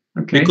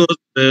 Okay. Because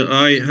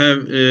I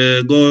have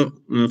go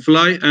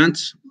fly and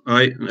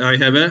I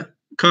have a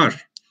car.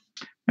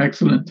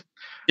 Excellent.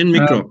 In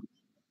micro.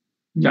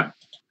 Yeah,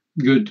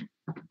 good.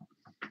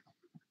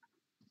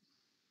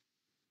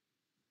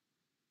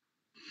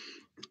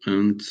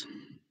 And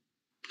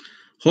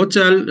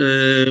hotel,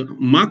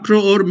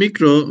 macro or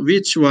micro,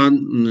 which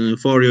one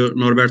for you,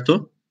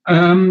 Norberto?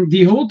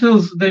 The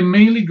hotels, they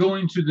mainly go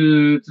into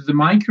the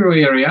micro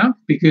area,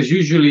 because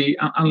usually,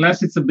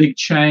 unless it's a big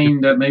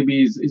chain that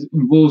maybe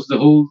involves the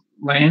whole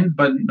land,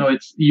 but no,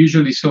 it's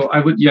usually so.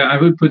 I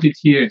would put it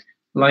here,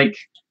 like,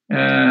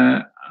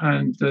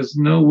 and there's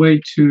no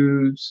way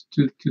to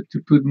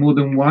put more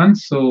than one,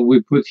 so we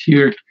put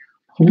here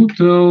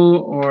hotel,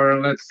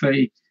 or let's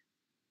say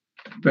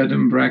bed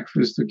and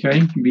breakfast.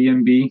 Okay,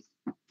 B&B.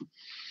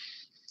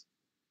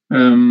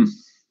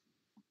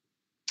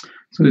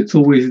 So it's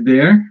always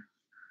there.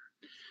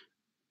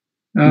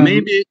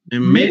 Maybe,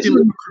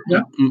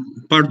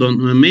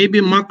 pardon.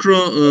 Maybe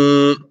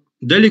macro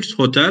deluxe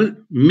hotel,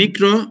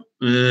 micro,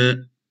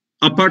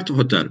 apart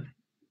hotel.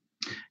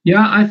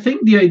 Yeah, I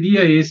think the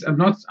idea is I'm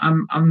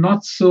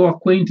not so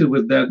acquainted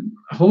with that.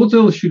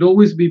 Hotel should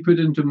always be put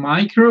into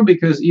micro,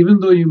 because even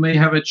though you may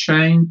have a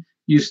chain,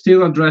 you're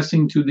still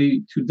addressing to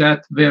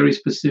that very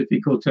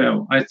specific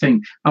hotel. I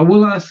think I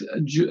will ask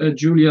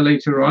Julia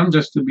later on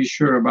just to be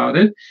sure about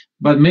it.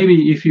 But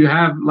maybe if you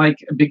have like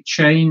a big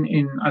chain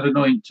in, I don't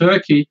know, in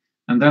Turkey,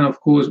 and then of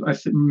course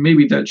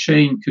maybe that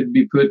chain could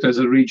be put as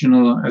a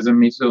regional, as a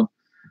meso,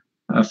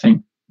 I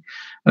think.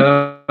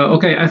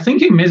 Okay, I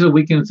think in meso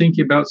we can think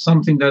about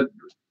something that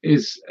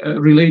is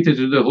related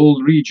to the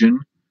whole region.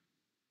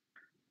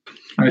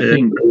 I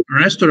think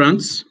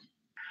restaurants.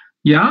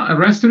 Yeah,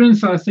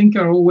 restaurants I think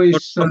are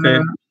always okay.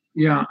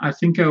 Yeah, I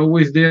think are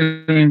always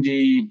there in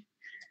the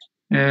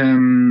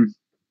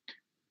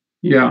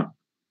yeah.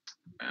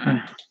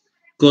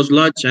 Because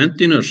lunch and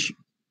dinner.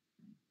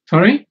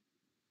 Sorry?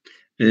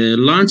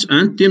 Lunch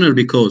and dinner,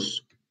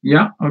 because.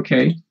 Yeah,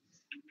 okay.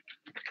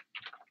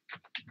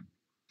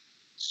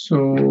 So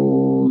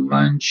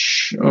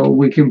lunch,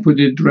 we can put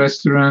it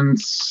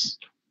restaurants,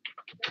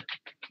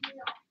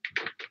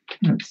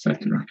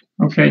 etc.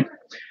 Okay.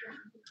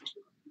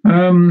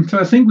 So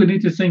I think we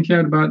need to think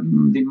out about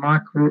the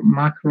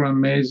macro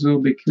and meso,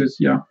 because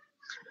yeah.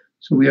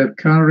 So we have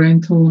car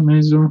rental,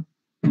 meso,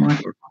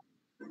 macro.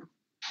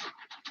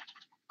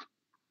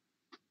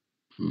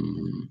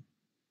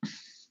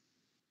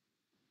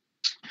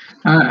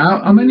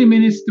 How many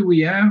minutes do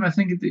we have? I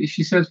think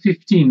she said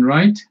 15,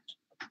 right?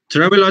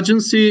 Travel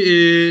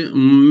agency,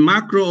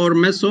 macro or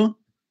meso?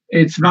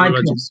 It's travel micro.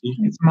 Agency.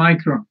 It's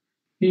micro.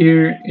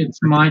 Here it's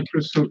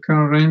micro, so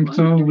car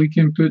rental. We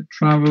can put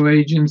travel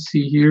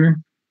agency here.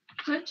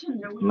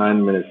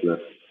 9 minutes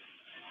left.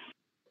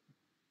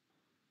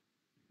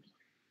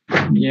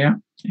 Yeah,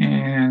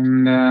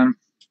 and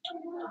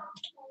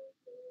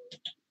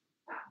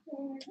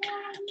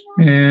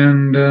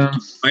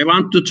I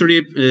want to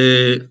trip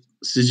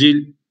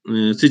Sicily.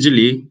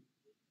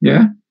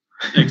 Yeah.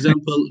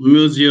 Example,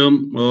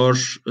 museum or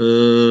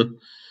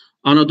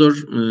another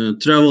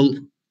travel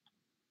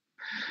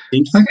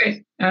things.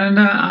 Okay, and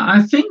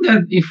I think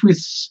that if we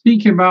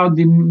speak about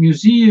the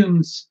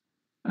museums,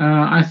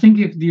 I think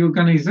if the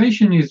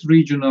organization is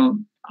regional,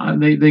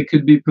 they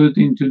could be put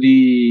into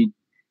the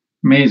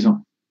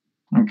meso.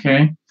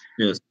 Okay.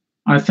 Yes.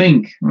 I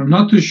think, I'm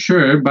not too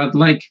sure, but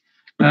like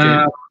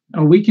okay.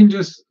 We can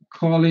just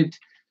call it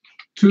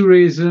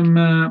tourism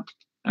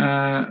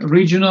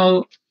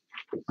regional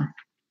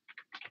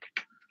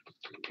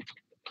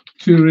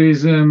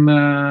tourism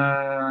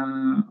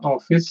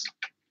office.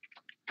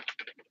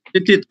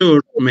 City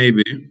tour,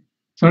 maybe.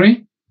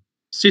 Sorry?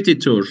 City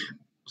tour.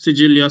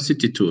 Sicilia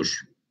city tour.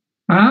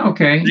 Ah,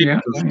 okay. Trip, yeah.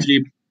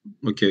 Trip.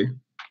 Okay.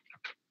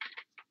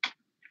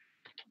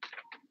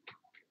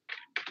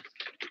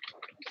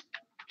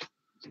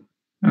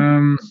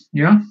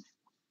 Yeah.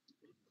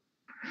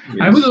 Yes.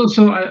 I would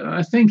also,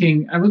 I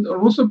would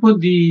also put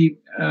the,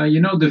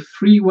 the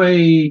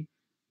freeway,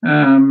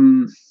 how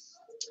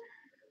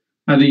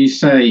do you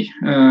say,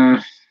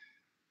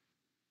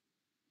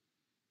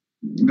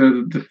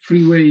 the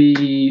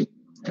freeway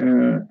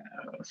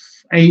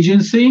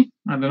agency.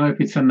 I don't know if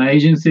it's an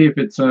agency, if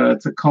it's a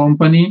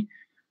company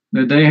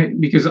that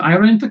because I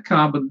rent a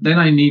car, but then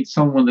I need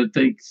someone that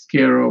takes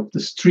care of the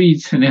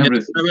streets and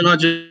everything.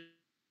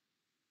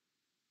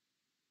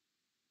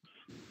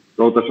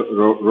 Road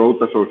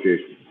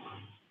Association.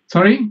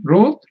 Sorry,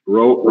 road?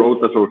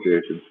 Road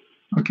Association.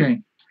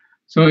 Okay,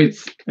 so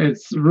it's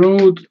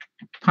road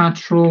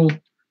patrol.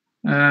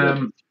 Yes.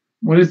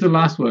 What is the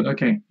last word?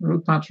 Okay,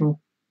 road patrol.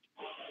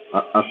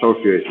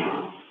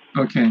 Association.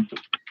 Okay.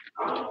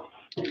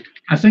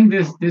 I think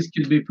this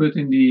could be put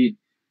in the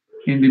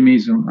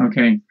meso.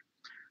 Okay.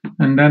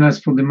 And then as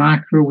for the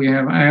macro, we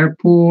have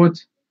airport.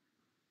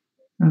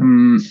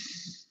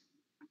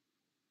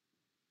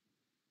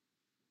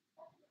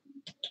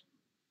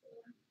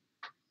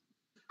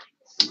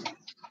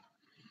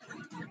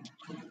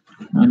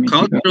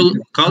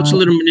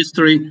 Cultural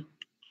ministry.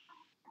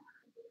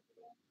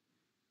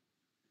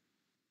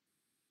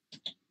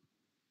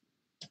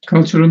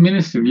 Cultural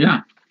ministry,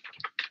 yeah.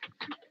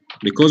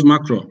 Because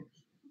macro.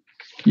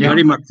 Yeah.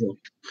 Very macro.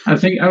 I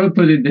think I will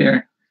put it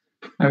there.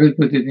 I will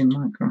put it in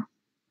macro.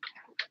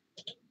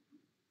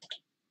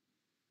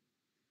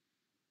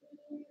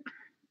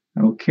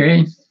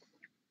 Okay.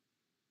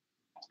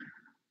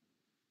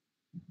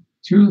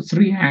 2,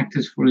 3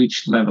 actors for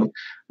each level.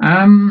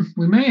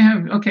 We may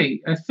have,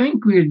 okay, I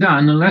think we're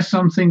done, unless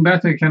something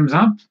better comes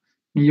up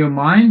in your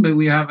mind, but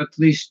we have at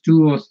least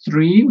 2 or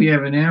 3. We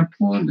have an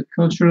airport, the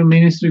cultural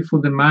ministry for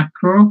the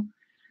macro,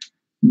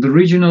 the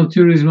regional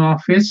tourism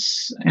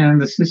office,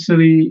 and the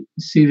Sicily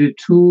City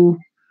 2,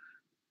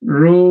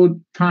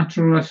 road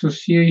patrol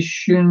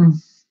association,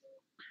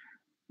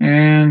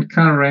 and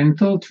car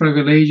rental,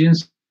 travel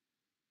agents.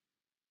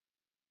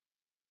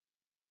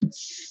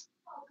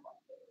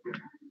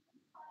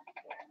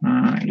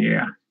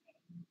 Yeah.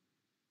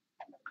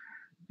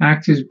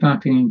 Actors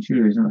mapping in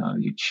tourism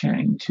value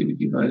chain to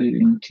divided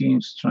in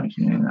teams,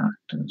 striking and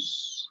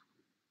actors.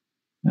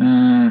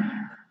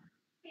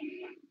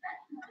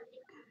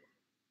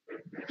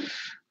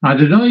 I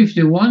don't know if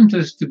they want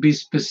us to be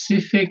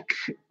specific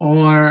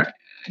or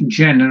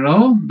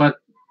general, but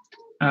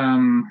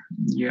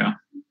yeah.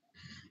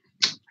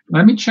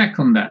 Let me check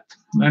on that.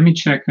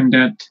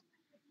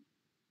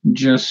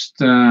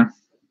 Just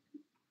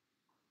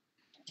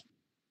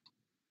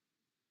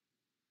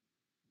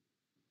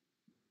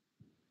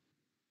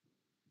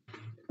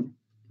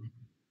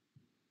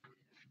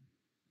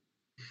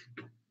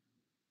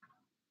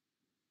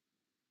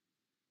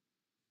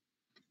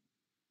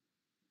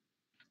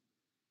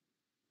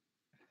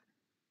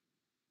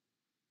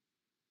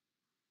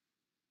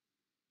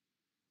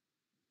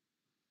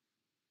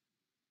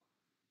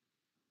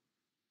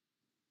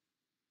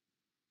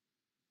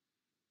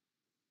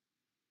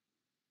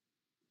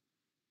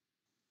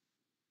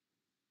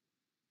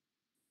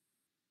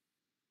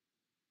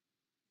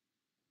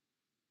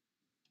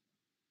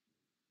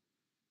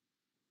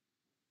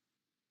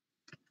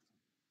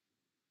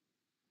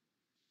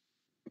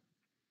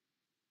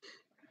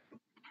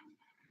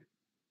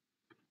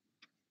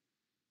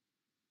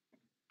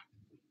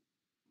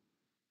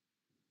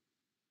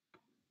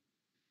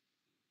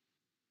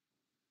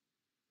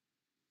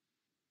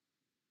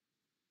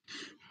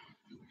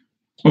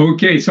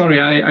okay,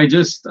 sorry,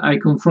 I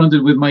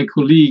confronted with my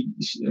colleague.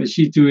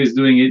 She too is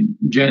doing it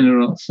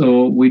general,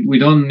 so we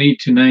don't need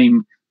to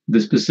name the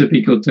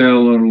specific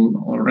hotel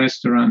or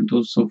restaurant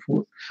or so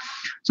forth.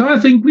 So I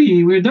think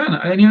we're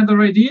done. Any other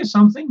idea?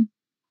 Something?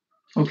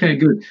 Okay,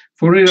 good.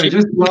 For real, I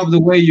just love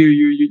the way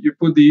you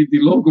put the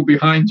logo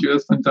behind you.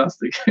 That's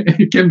fantastic.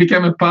 It can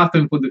become a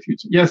pattern for the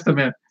future. Yes,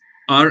 Tamer.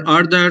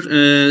 Are there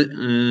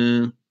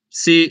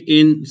sea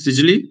in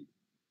Sicily?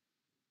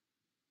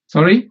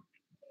 Sorry?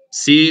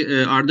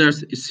 Sea, are there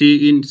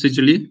sea in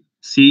Sicily?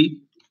 Sea?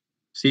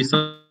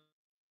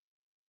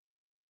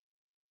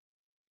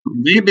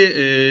 Maybe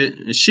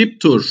a ship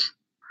tour.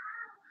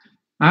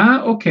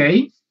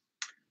 Okay.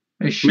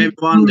 Maybe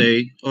 1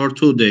 day or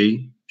 2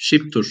 day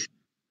ship tour.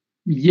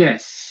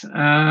 Yes.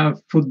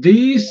 For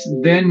this,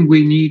 then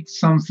we need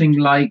something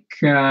like,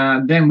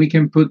 then we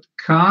can put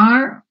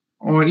car,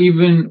 or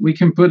even we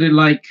can put it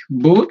like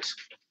boat.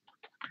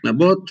 A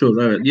boat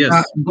tour,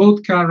 yes.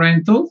 Boat car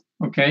rental.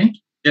 Okay.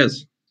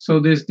 Yes. So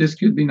this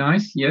could be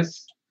nice.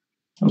 Yes.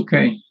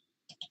 Okay.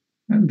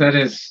 That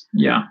is,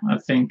 yeah, I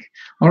think.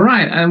 All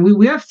right, and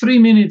we have 3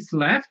 minutes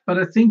left, but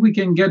I think we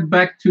can get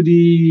back to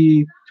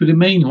the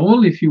main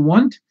hall if you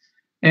want.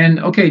 And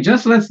okay,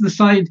 just let's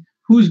decide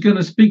who's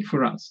gonna speak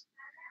for us.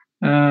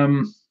 I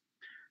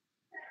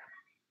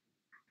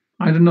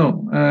don't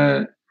know.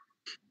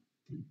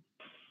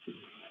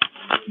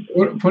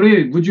 For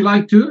it, would you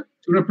like to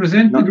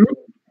represent the group?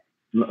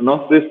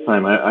 Not this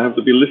time. I have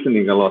to be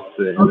listening a lot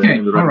in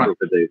the rest of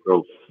the day.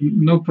 So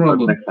no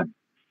problem. Next time.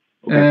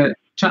 Okay.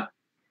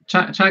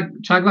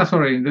 Chagla,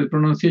 sorry, the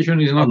pronunciation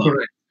is not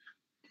correct.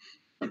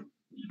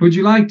 Would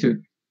you like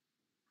to?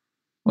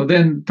 Well,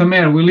 then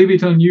Tamer, we'll leave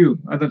it on you.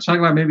 The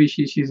Chagla, maybe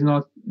she's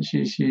not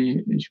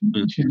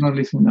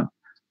listening now.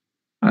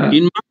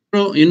 In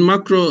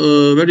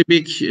macro, very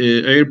big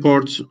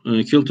airport,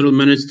 cultural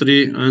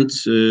ministry, and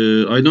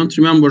I don't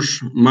remember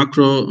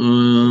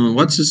macro.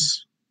 What's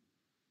this?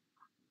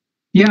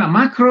 Yeah,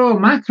 macro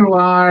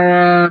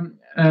are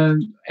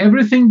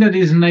everything that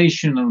is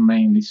national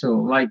mainly. So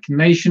like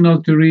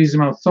national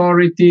tourism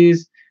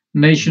authorities,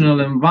 national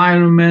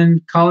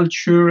environment,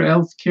 culture,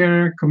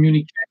 healthcare,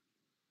 communication.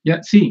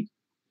 Yeah, see.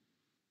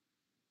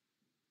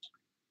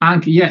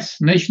 And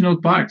yes, national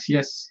parks.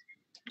 Yes.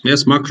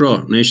 Yes,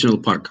 macro national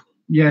park.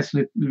 Yes,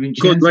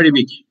 Good, very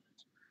big.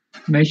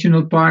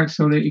 National park,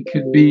 so that it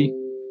could be.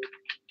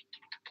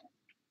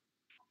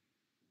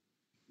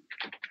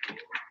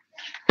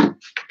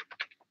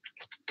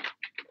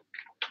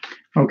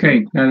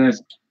 Okay, that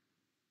is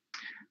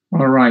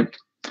all right.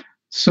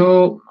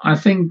 So I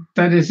think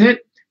that is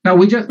it.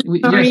 Now yes.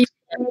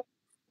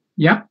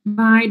 Yeah.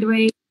 By the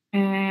way,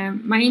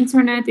 my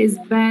internet is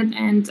bad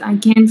and I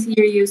can't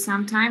hear you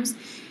sometimes.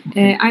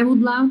 I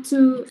would love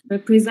to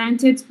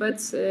present it,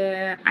 but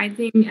I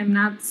think I'm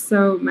not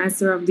so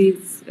master of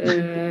these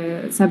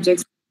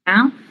subjects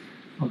now.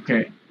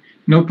 Okay,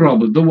 no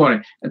problem. Don't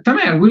worry.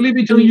 Tamer, we'll leave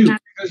it on you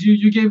because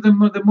you gave them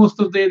the most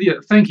of the idea.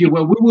 Thank you.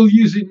 Well, we will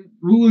use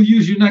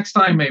you next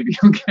time maybe.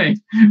 Okay.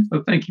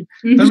 So thank you,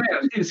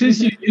 Tamer.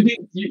 Since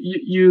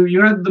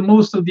you had the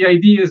most of the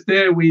ideas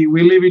there, we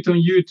leave it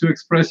on you to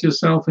express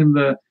yourself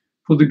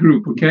for the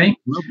group. Okay.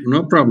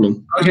 No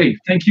problem. Okay.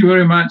 Thank you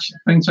very much.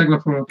 Thanks,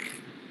 Chagla, for.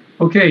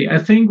 Okay, I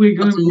think we're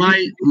going.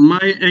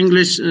 My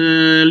English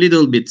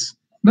little bit.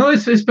 No,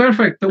 it's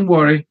perfect. Don't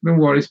worry.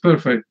 It's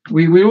perfect.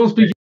 We all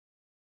speak.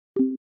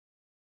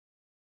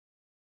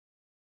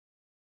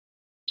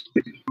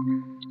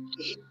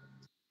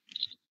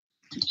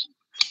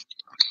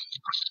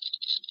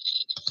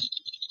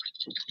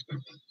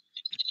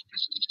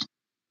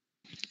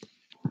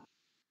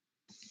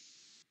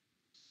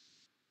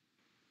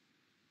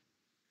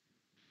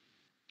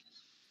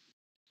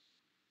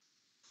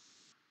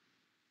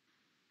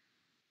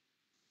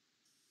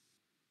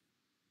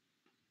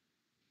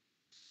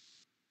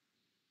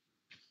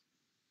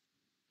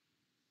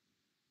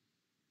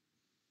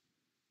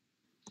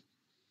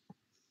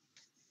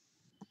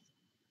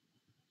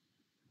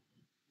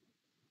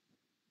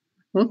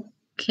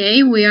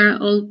 Okay, we are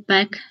all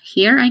back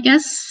here, I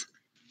guess.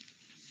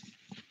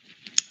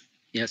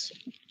 Yes.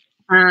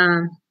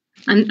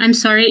 I'm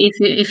sorry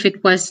if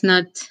it was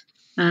not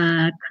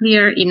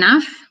clear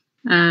enough,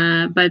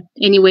 but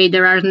anyway,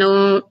 there are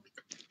no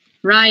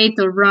right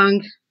or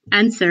wrong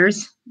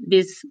answers.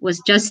 This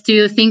was just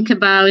to think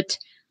about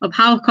of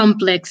how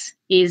complex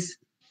is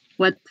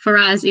what for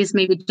us is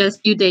maybe just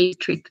a few days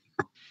trip.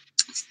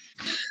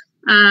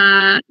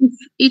 If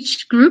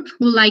each group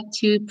would like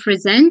to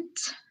present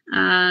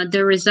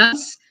the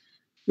results,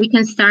 we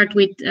can start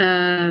with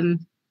I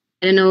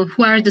don't know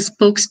who are the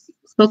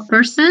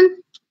spokesperson.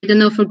 I don't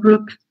know for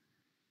group,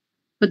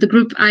 but the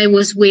group I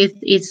was with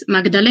is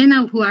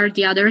Magdalena. Who are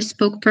the other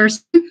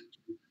spokesperson?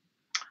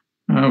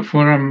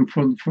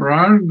 For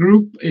our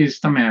group is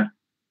Tamer.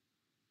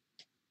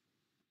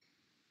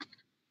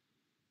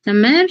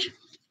 Tamer.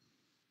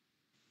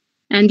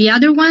 And the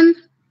other one?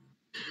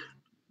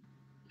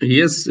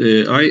 Yes,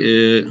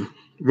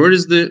 where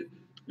is the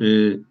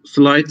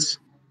slides?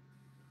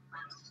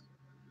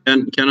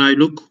 And can I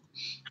look?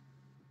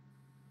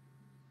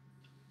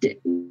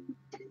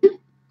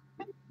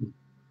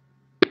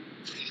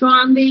 Şu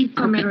an değil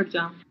Tamer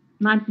hocam.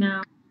 Not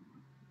now.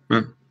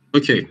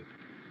 Okay.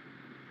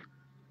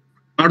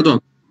 Pardon.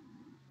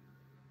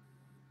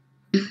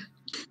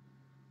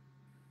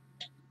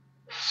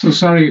 So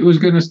sorry, who's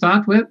going to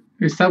start with?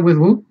 We start with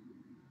who?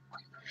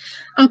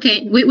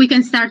 Okay, we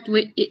can start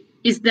with,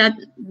 is that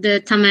the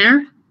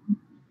Tamer?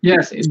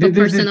 Yes, the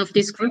person of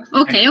this group.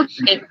 Okay,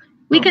 okay.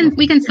 We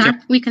can start.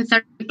 We can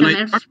start with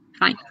Tamer.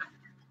 Fine.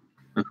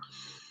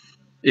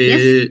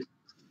 Yes.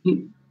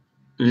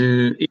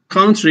 In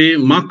country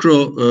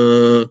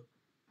macro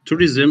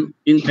tourism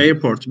in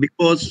airport,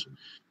 because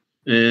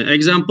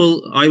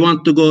example, I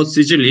want to go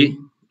Sicily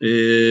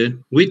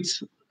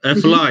with a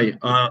fly.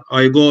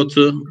 I go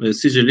to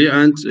Sicily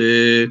and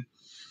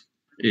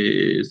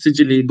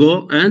Sicily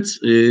go and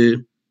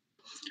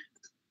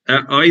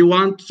I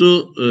want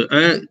to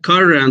a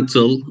car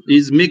rental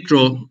is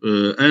micro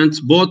and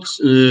boat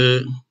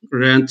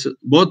rent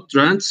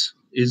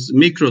is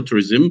micro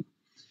tourism.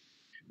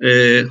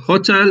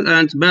 Hotel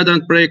and bed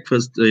and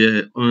breakfast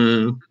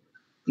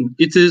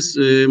it is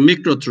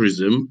micro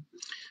tourism,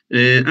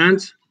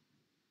 and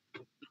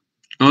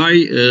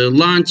I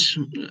lunch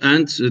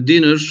and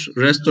dinner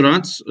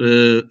restaurants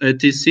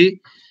etc.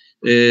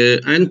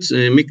 And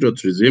micro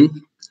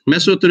tourism.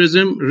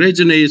 Mesotourism,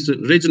 regional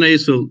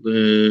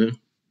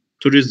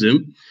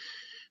tourism,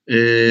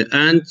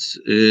 and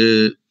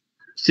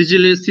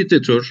Sicily city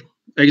tour.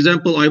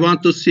 Example, I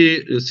want to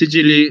see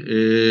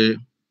Sicily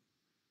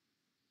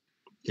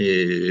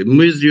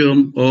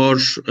museum or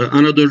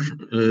another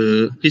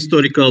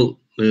historical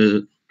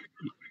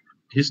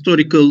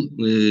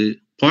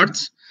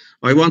parts.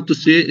 I want to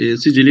see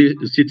Sicily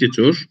city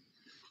tour.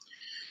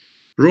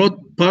 Road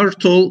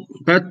patrol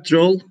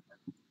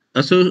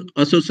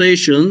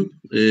association,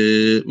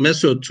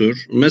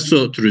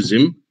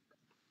 mesotourism,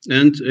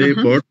 and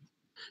airport.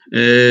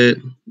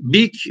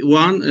 Big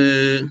one,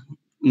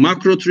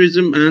 macro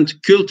tourism and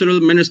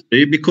cultural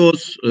ministry,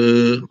 because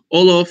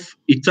all of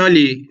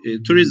Italy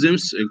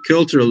tourism's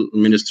cultural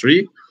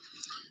ministry,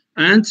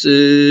 and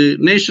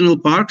national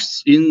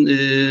parks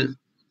in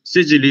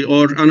Sicily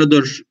or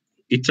another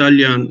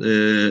Italian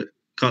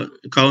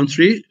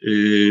country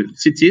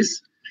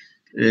cities.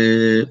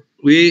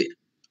 We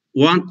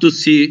want to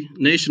see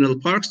national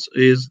parks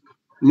is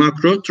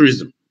macro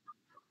tourism.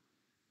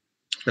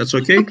 That's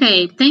okay?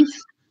 Okay, thanks.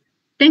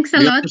 Thanks a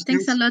lot.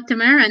 Thanks a lot,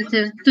 Tamer, and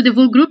to the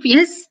whole group.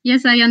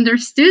 Yes, I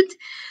understood.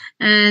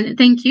 And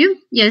thank you.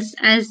 Yes,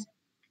 as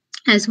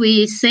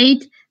we said,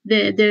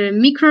 the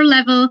micro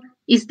level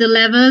is the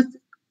level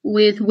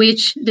with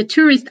which the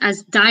tourist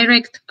has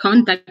direct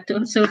contact.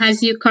 So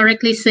as you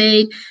correctly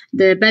say,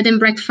 the bed and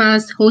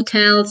breakfast,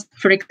 hotels,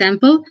 for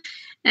example.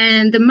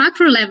 And the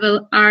macro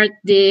level are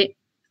the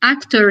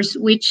actors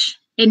which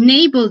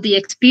enable the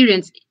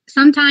experience,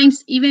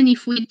 sometimes even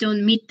if we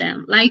don't meet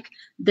them, like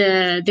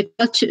the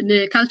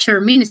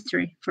culture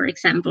ministry, for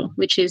example,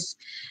 which is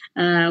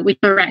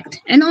correct.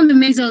 And on the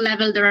meso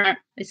level, there are,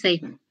 let's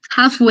say,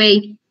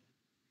 halfway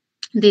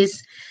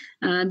this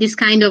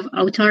kind of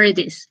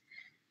authorities.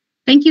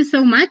 Thank you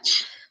so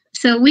much.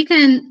 So we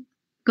can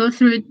go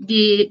through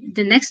the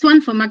next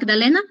one for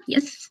Magdalena.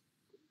 Yes.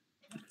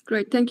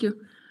 Great, thank you.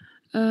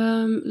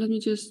 Let me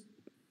just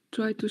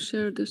try to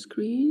share the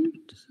screen.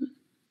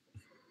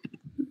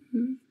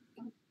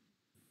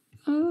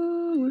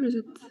 Oh, where is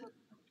it?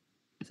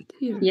 Is it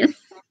here? Yes.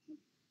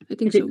 I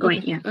think so. Is it going?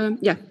 Okay. Yeah.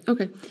 Yeah.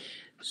 Okay.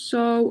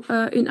 So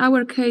in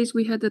our case,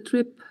 we had a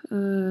trip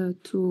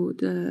to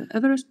the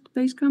Everest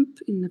base camp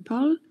in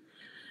Nepal.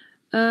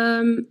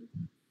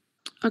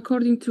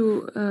 According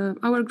to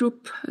our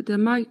group, the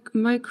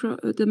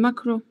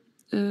macro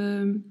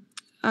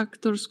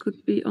actors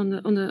could be on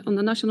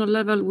the national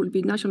level, would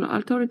be national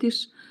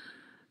authorities,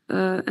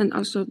 and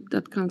also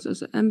that counts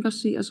as an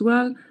embassy as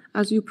well.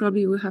 As you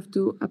probably will have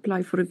to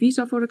apply for a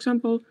visa, for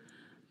example,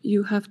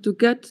 you have to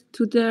get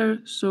to there.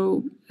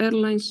 So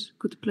airlines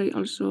could play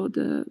also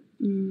the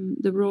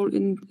the role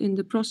in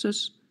the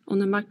process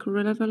on a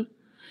macro level.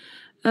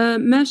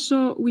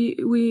 Meso,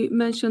 we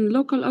mentioned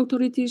local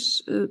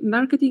authorities,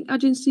 marketing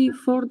agency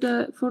for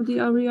the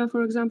area,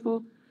 for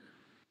example,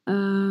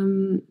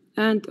 and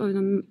on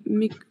a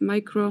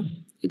micro,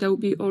 that would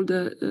be all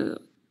the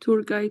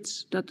tour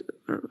guides that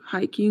are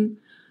hiking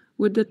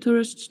with the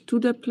tourists to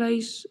the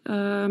place,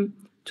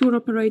 tour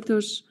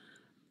operators,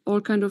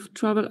 all kind of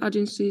travel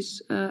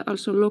agencies,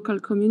 also local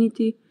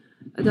community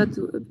that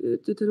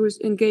the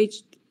tourists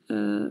engaged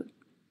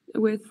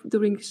with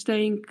during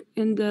staying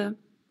in the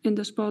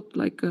spot,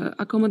 like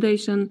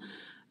accommodation,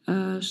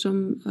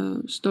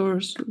 some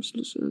stores,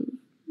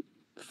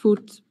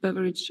 food,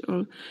 beverage,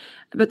 or.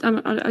 But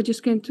I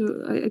just came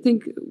to. I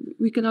think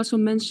we can also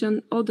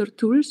mention other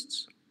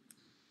tourists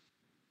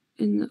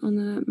on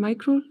a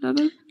micro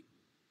level.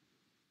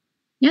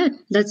 Yeah,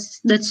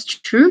 that's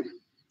true.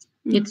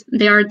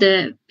 They are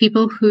the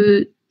people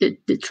who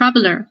the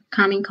traveler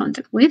come in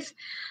contact with.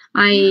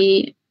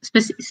 I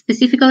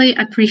specifically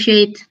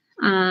appreciate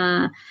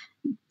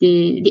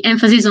the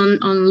emphasis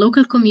on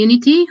local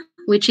community,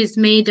 which is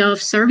made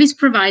of service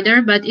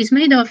provider, but is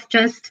made of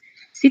just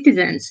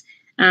citizens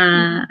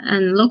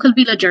and local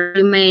villagers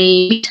you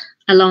may meet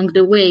along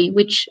the way,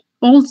 which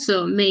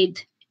also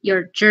made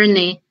your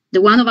journey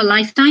the one of a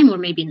lifetime, or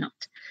maybe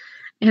not.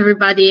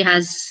 Everybody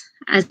has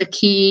a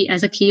key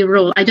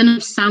role. I don't know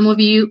if some of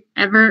you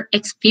ever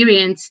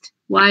experienced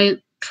while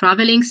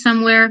traveling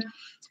somewhere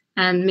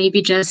and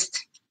maybe just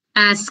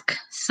ask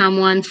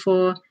someone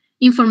for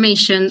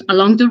information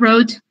along the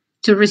road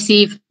to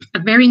receive a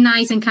very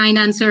nice and kind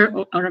answer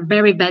or a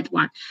very bad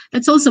one.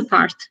 That's also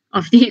part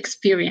of the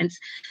experience.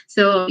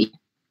 So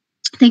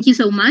thank you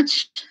so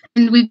much.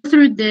 And we go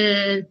through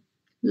the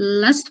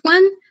last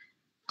one.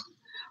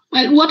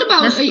 Well, what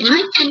about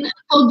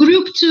for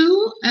group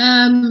 2?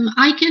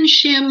 I can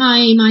share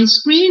my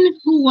screen.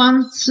 Who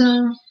wants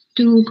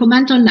to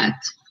comment on that?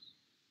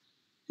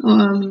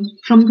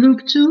 From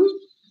group 2,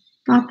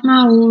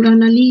 Fatma or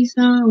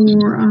Annalisa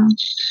or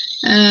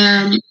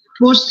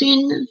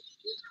Borsin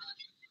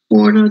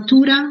or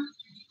Tura.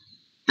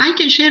 I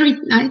can share it.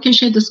 I can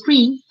share the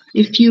screen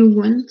if you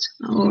want.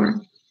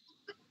 Or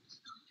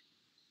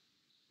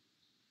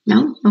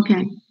no?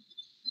 Okay.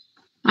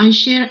 I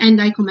share and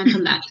I comment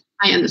on that.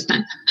 I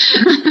understand.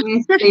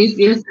 Yes, please,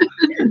 yes.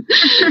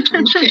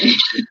 Okay.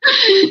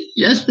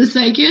 Just a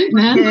second,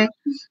 ma'am. Okay.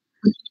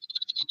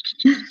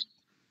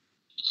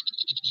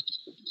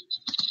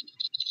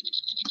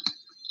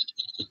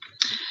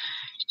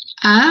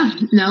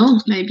 No,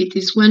 maybe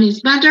this one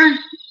is better.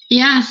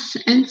 Yes,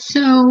 and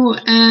so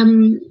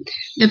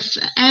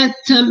at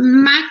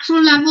macro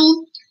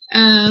level,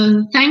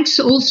 thanks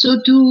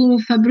also to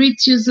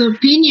Fabrizio's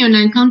opinion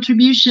and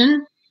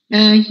contribution.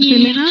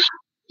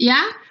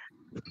 Yeah.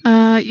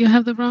 You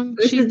have the wrong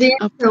This sheet. is the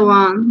Inter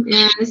one.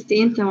 Yeah, it's the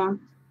Inter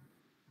one.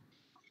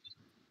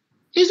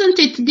 Isn't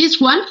it this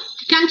one?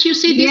 Can't you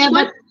see this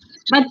one?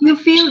 But you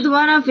filled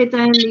one of it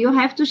and you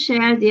have to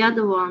share the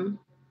other one.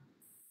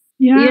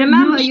 Yeah. You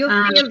remember you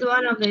filled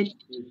one of it.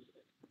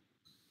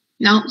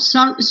 No,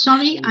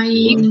 sorry.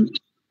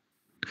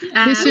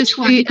 This is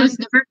because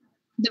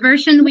the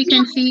version we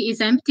can see is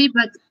empty.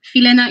 But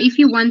Filena, if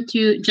you want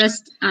to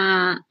just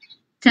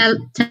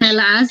tell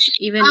us,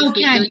 even if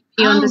we don't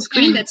see on the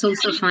screen, that's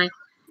also fine.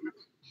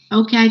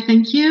 Okay,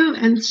 thank you.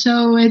 And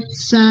so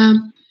it's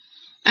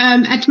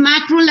at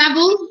macro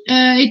level,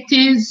 it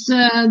is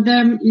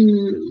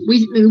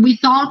we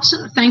thought,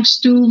 thanks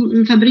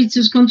to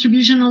Fabrizio's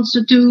contribution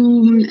also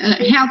to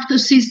health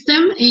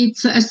system,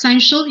 it's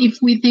essential if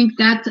we think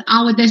that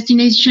our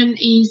destination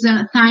is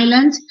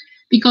Thailand,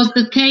 because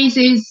the case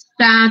is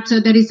that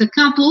there is a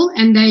couple,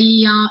 and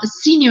they are a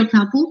senior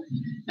couple,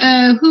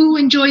 who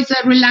enjoys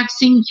a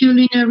relaxing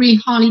culinary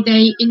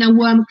holiday in a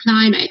warm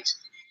climate.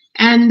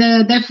 And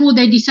therefore,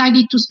 they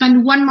decided to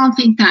spend 1 month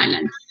in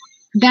Thailand.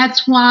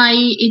 That's why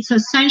it's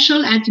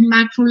essential at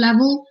macro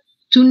level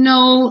to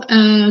know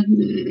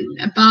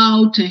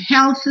about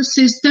health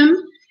system,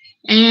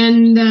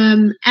 and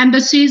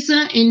embassies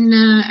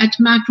at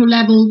macro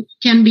level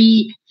can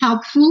be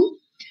helpful,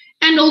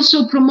 and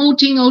also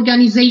promoting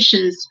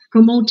organizations,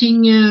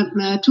 promoting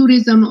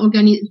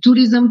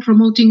tourism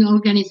promoting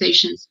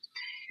organizations.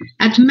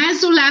 At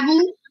meso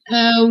level,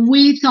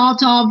 we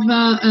thought of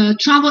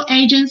travel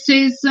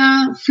agencies,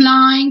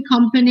 flying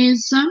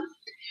companies,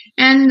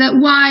 and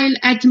while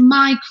at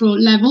micro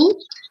level,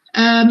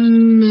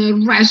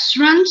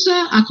 restaurants,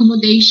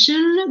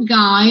 accommodation,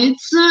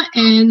 guides,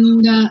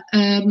 and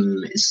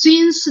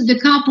since the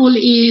couple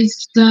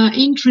is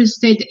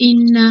interested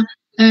in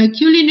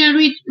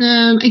culinary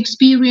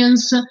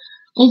experience,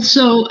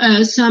 also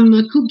some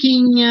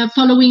cooking,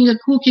 following a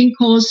cooking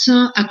course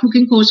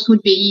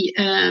could be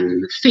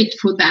fit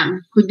for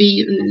them, could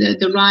be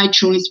the right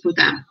choice for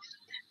them.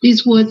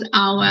 This was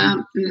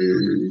our,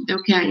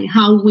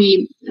 how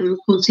we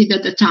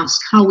considered the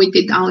task, how we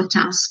did our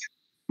task.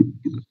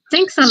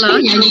 Thanks a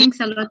lot. Thanks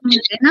a lot,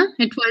 Milena.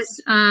 It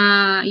was,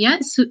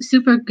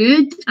 super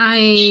good.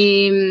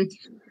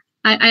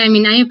 I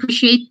mean, I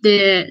appreciate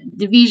the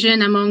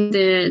division among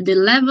the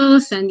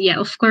levels, and yeah,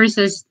 of course,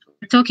 as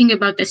we're talking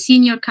about a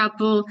senior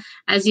couple,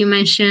 as you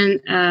mentioned,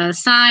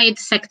 side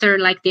sector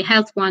like the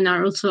health one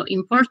are also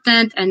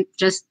important, and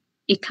just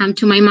it come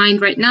to my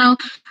mind right now.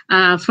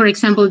 For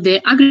example,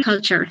 the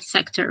agriculture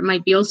sector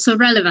might be also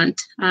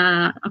relevant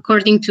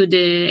according to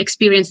the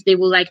experience they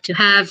would like to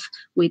have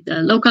with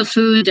local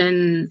food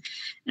and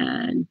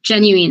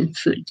genuine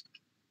food.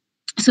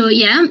 So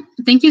yeah,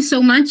 thank you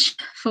so much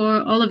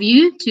for all of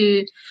you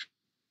to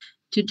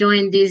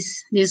join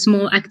this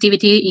small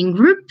activity in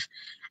group,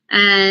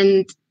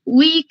 and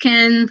we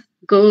can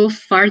go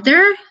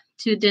further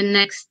to the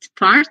next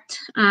part.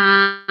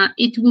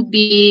 It will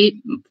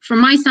be, from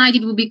my side,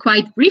 it will be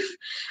quite brief,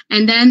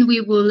 and then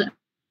we will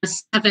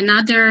have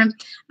another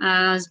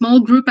small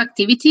group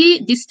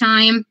activity. This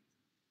time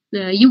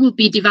you will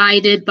be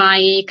divided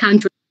by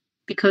country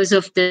because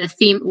of the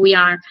theme we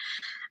are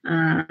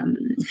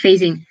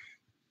facing.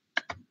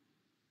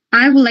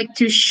 I would like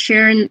to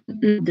share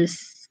the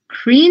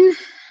screen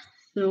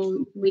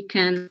so we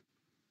can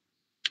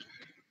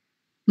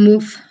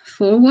move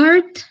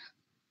forward.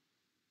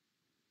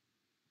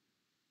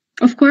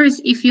 Of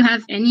course, if you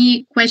have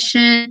any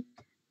question,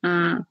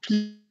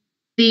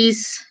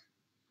 please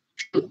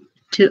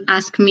to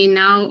ask me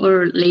now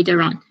or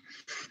later on.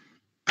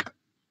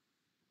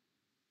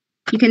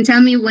 You can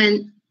tell me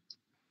when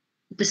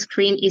the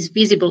screen is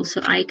visible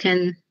so I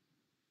can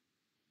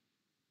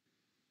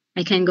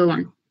go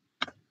on.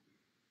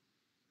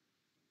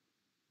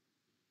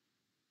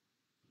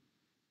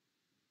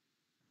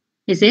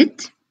 Is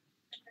it?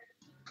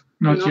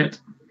 Not yet.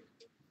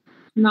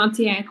 Not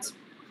yet.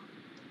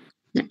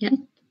 Not yet.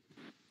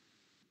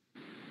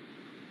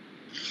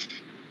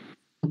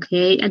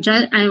 Okay,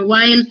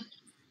 while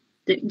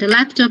the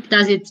laptop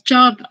does its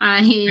job,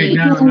 I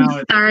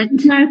will start.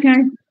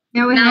 Okay.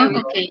 Now,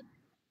 okay.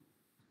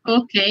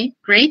 Okay,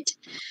 great.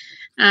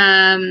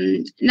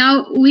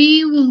 Now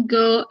we will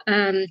go.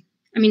 I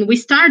mean, we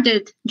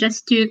started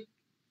just to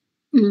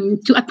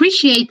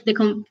appreciate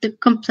the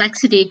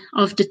complexity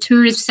of the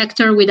tourist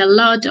sector with a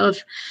lot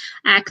of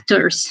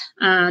actors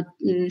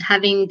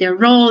having their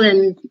role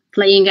and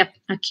playing a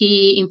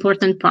key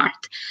important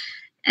part.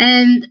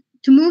 And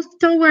to move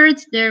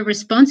towards the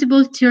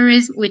responsible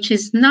tourism, which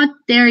is not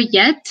there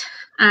yet,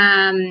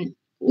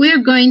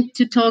 we're going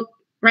to talk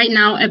right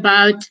now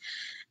about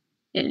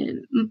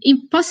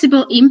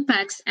possible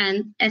impacts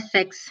and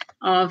effects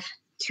of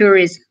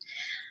tourism.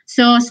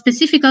 So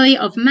specifically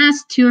of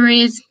mass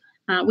tourism,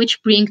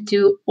 which bring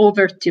to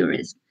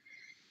over-tourism.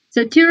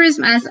 So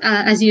tourism,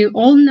 as you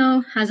all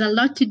know, has a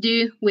lot to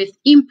do with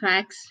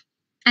impacts,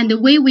 and the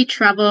way we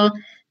travel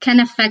can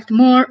affect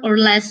more or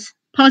less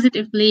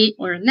positively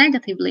or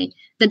negatively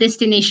the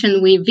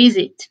destination we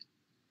visit.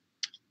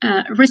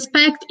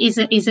 Respect is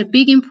a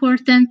big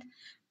important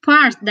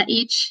part that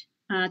each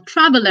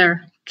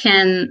traveler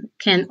can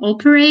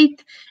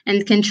operate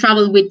and can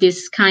travel with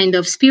this kind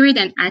of spirit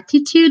and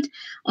attitude.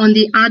 On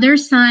the other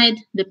side,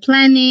 the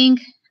planning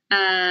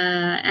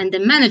and the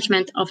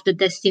management of the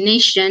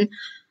destination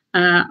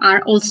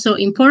are also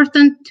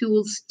important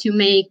tools to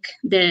make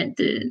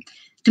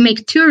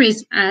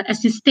tourism a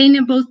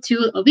sustainable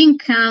tool of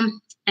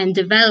income and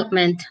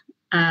development,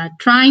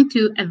 trying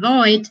to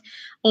avoid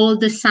all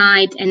the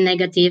side and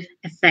negative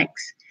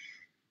effects.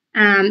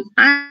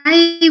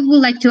 I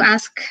would like to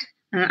ask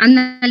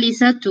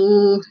Annalisa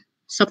to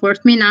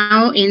support me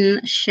now in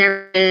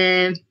sharing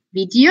the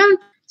video.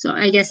 So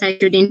I guess I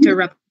should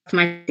interrupt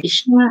my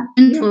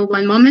presentation for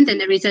one moment, and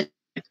there is a...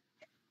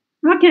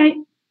 Okay.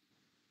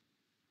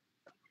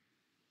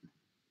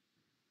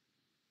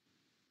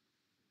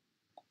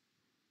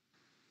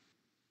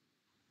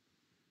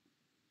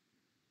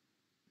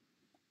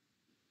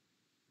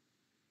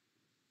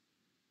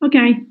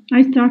 Okay,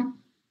 I start.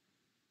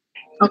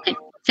 Okay,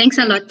 thanks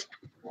a lot.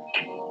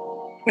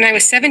 When I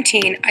was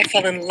 17, I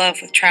fell in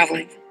love with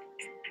traveling.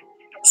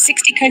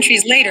 60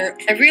 countries later,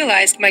 I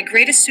realized my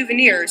greatest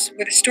souvenirs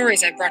were the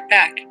stories I brought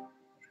back.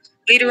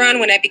 Later on,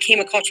 when I became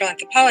a cultural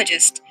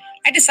anthropologist,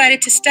 I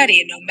decided to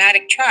study a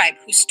nomadic tribe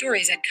whose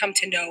stories I'd come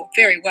to know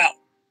very well.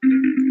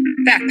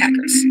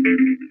 Backpackers.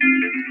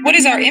 What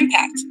is our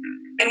impact?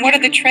 And what are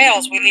the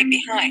trails we leave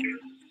behind?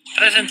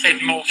 Presently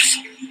it moves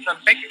from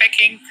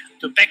backpacking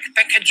to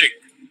backpackaging.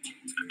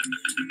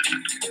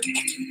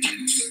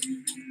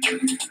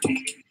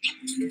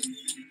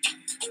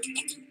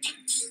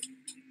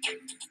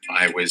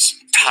 I was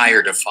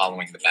tired of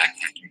following the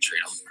backpacking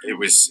trail. It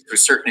was, to a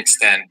certain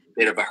extent, a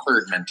bit of a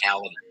herd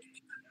mentality.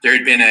 There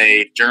had been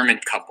a German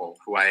couple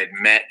who I had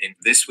met, and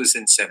this was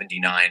in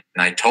 '79,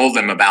 and I told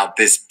them about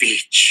this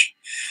beach,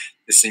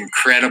 this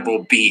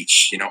incredible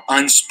beach, you know,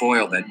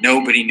 unspoiled, that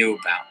nobody knew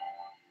about,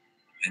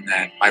 and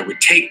that I would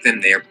take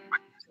them there.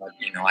 But,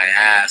 you know, I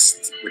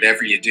asked,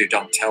 whatever you do,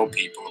 don't tell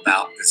people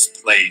about this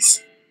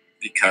place,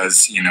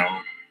 because, you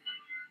know,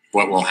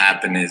 what will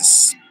happen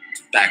is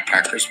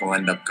backpackers will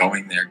end up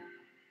going there.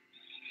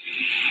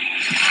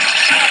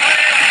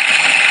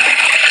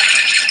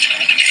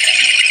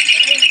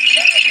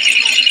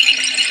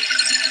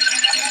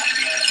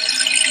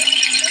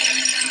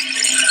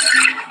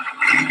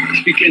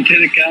 speak into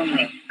the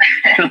camera.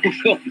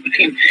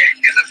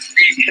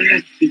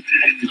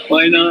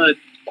 Why not?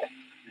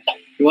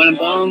 You want a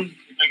bomb?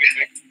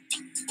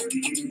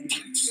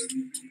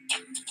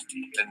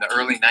 In the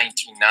early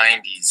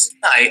 1990s,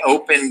 I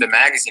opened a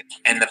magazine,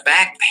 and the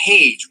back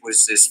page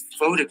was this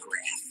photograph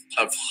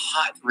of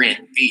Hot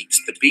Rin Beach,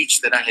 the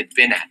beach that I had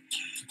been at,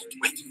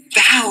 with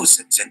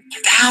thousands and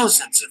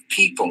thousands of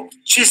people.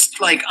 Just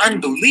like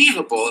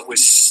unbelievable. It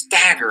was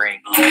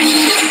staggering.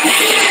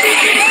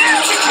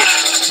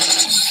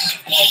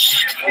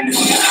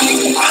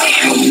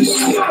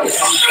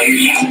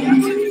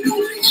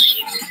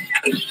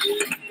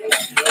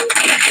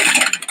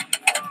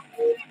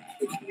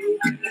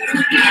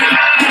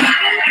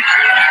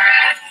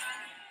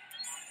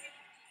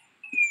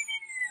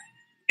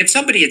 And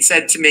somebody had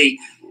said to me,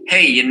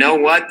 hey, you know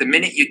what? The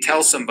minute you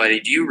tell somebody,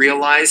 do you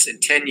realize in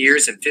 10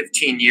 years and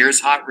 15 years,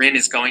 Hot Rin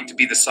is going to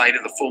be the site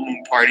of the full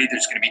moon party?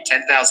 There's going to be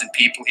 10,000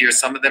 people here.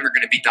 Some of them are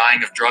going to be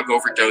dying of drug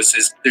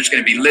overdoses. There's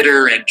going to be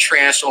litter and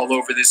trash all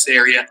over this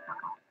area.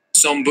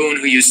 Somboon,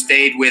 who you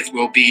stayed with,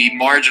 will be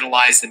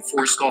marginalized and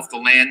forced off the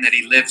land that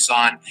he lives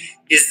on.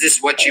 Is this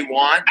what you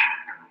want?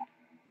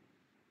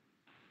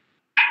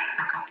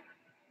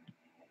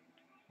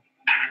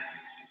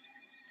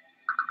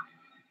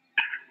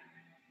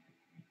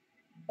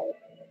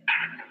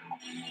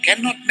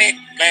 Cannot make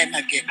plan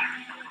again.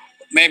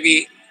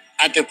 Maybe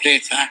other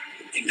place, huh?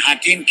 In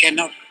Hatin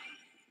cannot.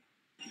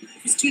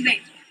 It's too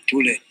late.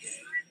 Too late.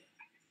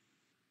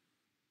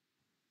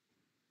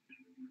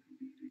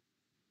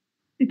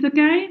 It's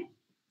okay?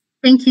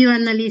 Thank you,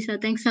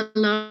 Annalisa. Thanks a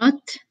lot.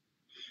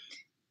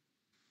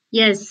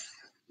 Yes,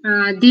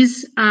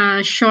 this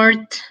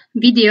short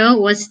video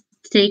was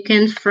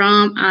taken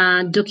from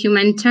a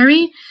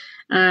documentary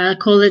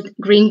called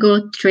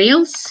Gringo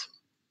Trails,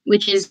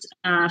 which is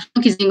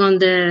focusing on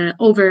the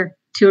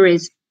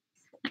over-tourism,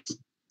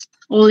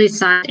 all its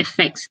side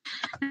effects.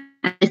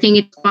 I think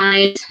it's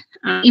quite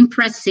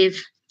impressive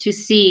to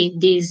see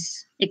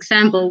this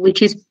example,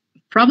 which is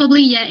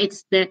probably, yeah,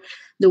 it's the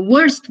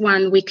worst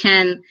one we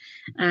can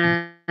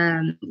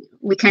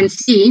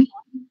see,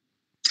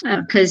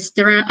 because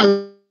there are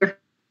a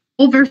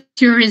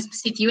over-tourism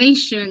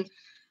situation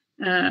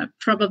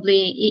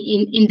probably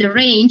in the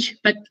range,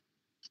 but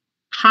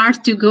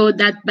hard to go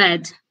that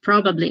bad,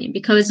 probably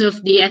because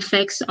of the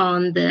effects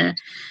on the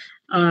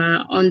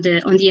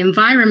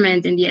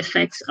environment and the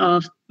effects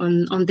on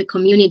the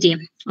community,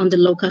 on the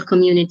local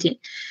community.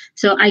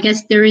 So I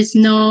guess there is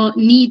no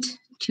need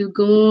to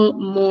go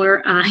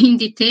more in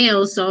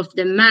details of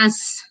the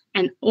mass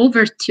and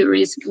over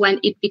tourism when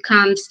it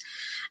becomes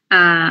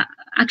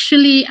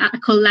actually a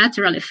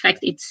collateral effect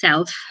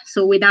itself.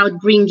 So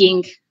without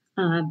bringing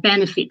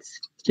benefits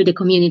to the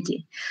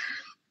community.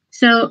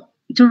 So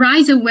to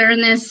raise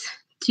awareness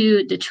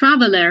to the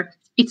traveler,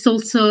 it's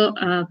also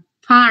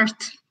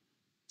part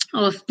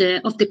of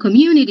the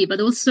community, but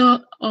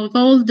also of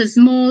all the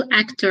small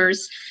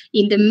actors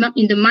in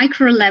the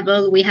micro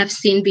level we have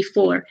seen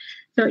before.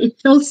 So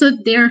it's also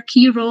their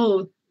key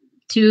role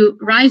to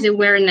raise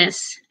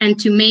awareness and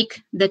to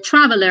make the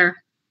traveler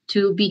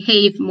to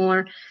behave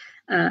more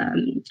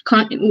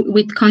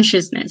with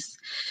consciousness.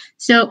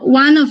 So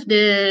one of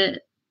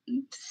the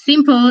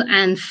simple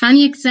and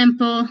funny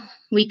example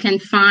we can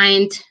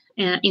find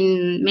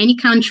in many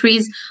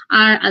countries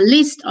are a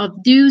list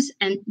of do's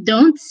and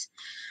don'ts,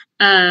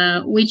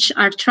 which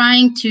are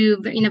trying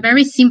to, in a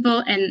very simple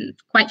and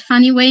quite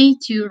funny way,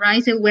 to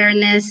raise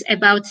awareness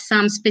about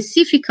some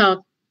specific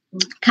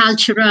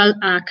cultural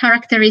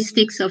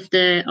characteristics of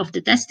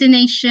the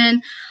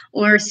destination,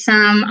 or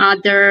some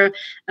other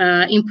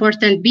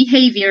important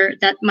behavior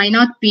that might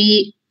not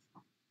be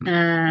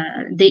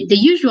the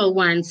usual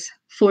ones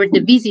for the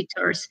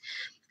visitors,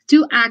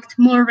 to act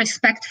more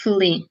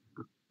respectfully,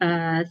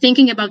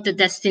 thinking about the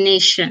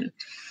destination.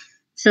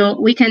 So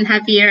we can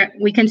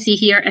see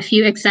here a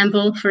few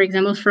examples, for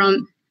example,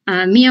 from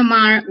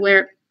Myanmar,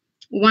 where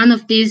one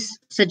of these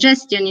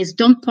suggestions is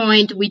don't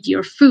point with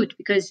your foot,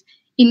 because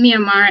in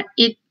Myanmar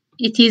it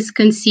is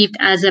conceived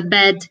as a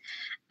bad,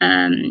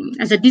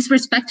 as a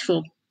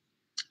disrespectful,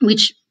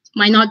 which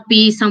might not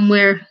be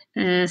somewhere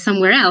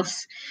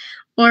else.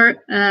 Or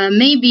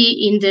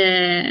maybe in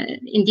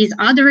these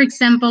other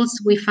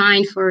examples we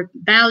find for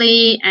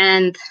Bali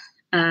and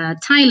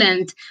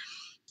Thailand,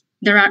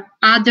 there are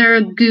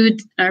other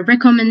good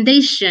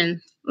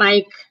recommendations,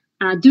 like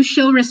do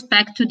show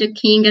respect to the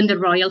king and the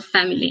royal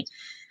family.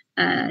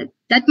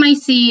 That might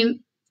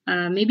seem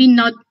maybe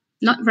not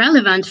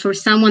relevant for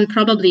someone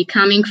probably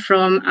coming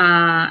from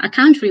a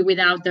country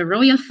without the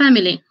royal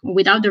family,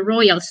 without the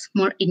royals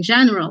more in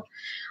general,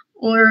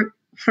 or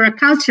for a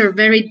culture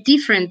very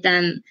different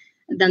than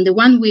the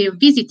one we're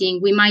visiting.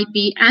 We might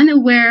be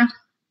unaware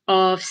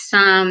of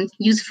some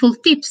useful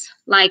tips,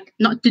 like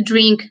not to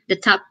drink the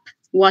tap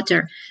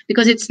water,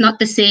 because it's not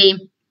the same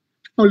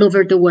all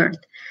over the world.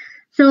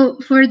 So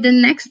for the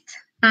next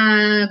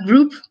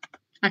group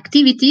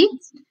activity,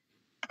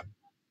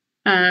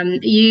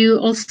 you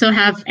also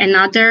have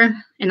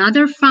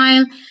another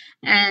file,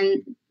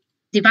 and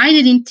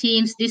divided in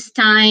teams, this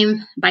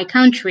time by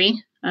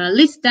country.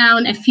 List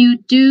down a few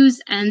do's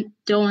and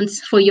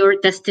don'ts for your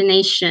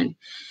destination.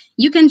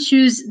 You can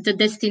choose the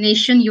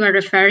destination you are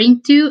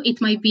referring to. It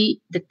might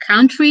be the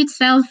country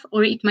itself,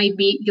 or it might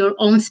be your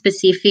own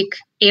specific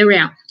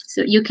area.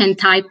 So you can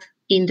type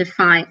in the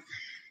file.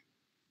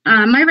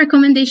 My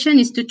recommendation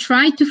is to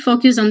try to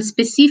focus on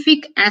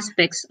specific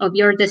aspects of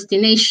your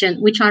destination,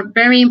 which are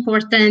very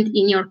important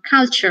in your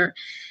culture,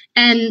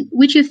 and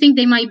which you think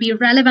they might be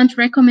relevant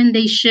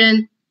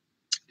recommendation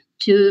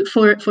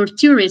for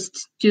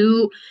tourists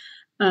to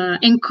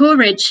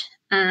encourage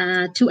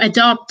to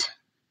adopt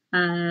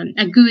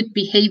a good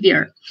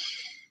behavior.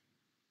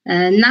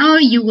 Now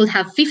you will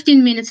have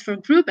 15 minutes for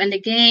group, and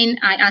again,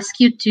 I ask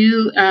you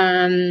to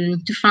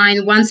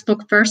find one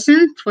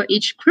spokesperson for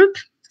each group,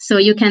 so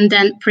you can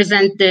then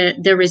present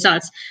the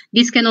results.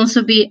 This can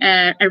also be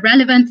a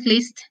relevant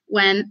list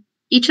when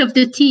each of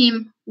the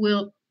team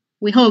will,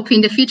 we hope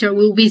in the future,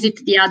 will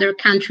visit the other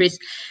countries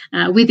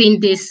within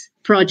this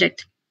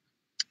project.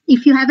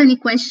 If you have any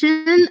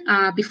question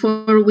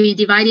before we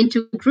divide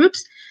into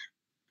groups,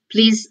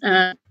 please.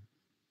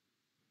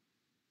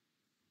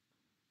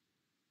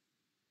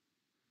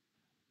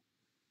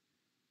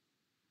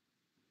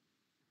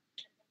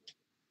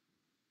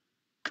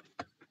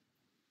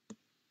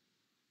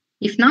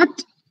 If not,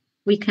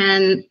 we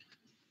can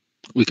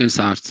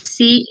start.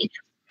 See.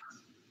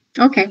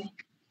 Okay.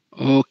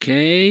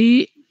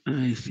 Okay.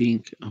 I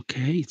think,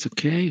 okay, it's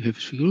okay. We have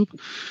a group.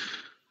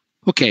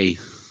 Okay,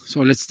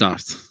 so let's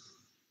start.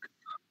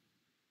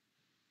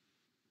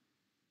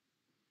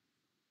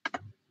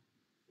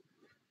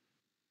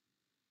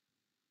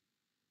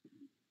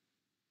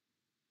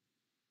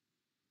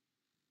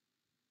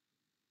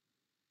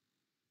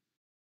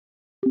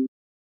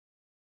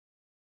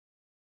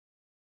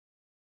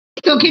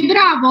 Che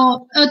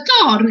bravo,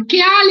 Thor,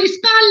 che ha alle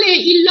spalle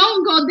il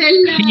logo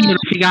del... Sì, una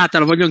figata,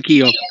 lo voglio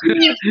anch'io.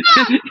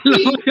 Lo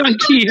voglio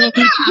anch'io.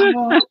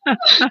 Bravo,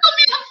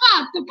 come l'ha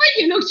fatto? Poi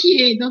glielo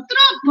chiedo,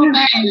 troppo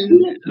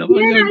bello.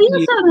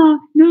 Io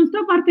non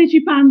sto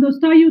partecipando,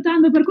 sto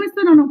aiutando, per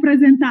questo non ho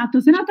presentato,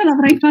 se no te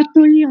l'avrei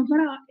fatto io,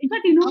 però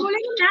infatti non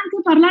volevo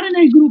neanche parlare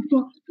nel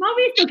gruppo, ma ho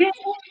visto che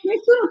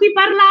nessuno ti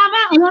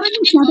parlava, allora ho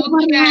iniziato a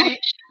parlare.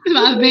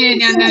 Va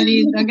bene,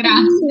 Annalisa,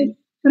 grazie.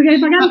 Perché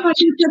magari poi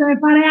deve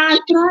fare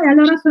altro e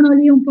allora sono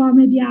lì un po' a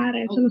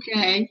mediare. Ok.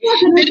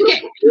 Perché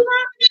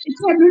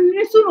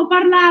nessuno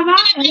parlava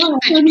e allora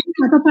ho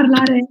iniziato a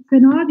parlare, se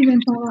no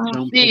diventava...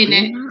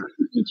 Bene,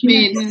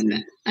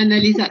 bene,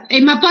 Annalisa.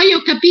 Ma poi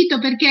ho capito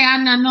perché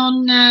Anna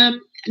non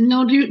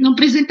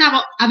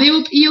presentavo,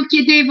 io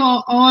chiedevo,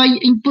 ho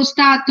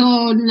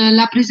impostato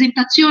la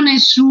presentazione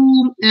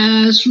su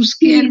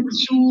schermo,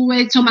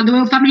 insomma,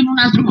 dovevo farlo in un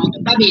altro modo.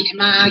 Va bene,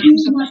 ma...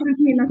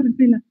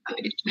 Tranquilla.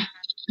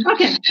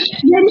 Ok,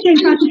 ieri che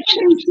infatti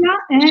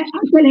Patrizia è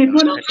al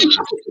telefono.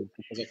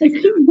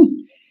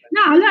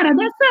 No, allora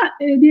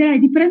adesso direi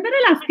di prendere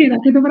la scheda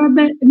che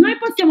dovrebbe, noi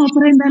possiamo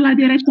prenderla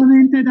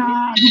direttamente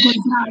da Google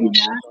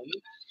Drive,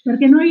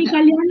 perché noi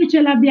italiani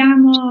ce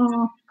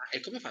l'abbiamo. E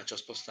come faccio a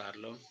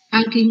spostarlo?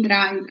 Anche in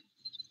Drive.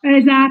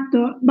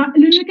 Esatto, ma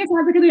l'unica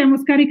cosa è che dobbiamo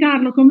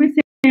scaricarlo come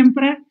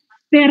sempre,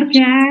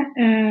 perché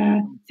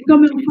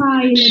siccome è un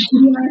file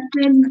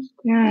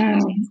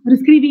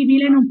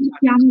riscrivibile non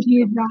possiamo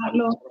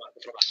utilizzarlo.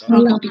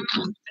 Allora,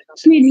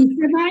 quindi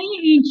se vai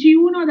in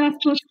C1 da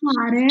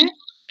spostare,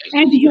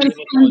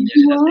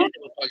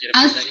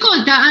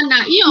 ascolta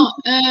Anna,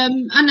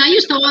 io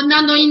stavo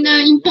andando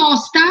in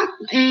posta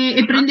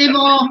e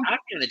prendevo...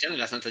 non è già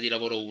nella stanza di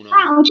lavoro 1.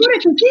 Oppure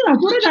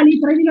da lì,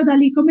 prendilo da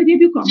lì, come ti è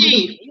più comodo.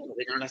 Sì. Io lo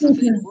vedo nella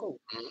stanza di lavoro 1.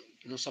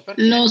 Non so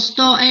perché.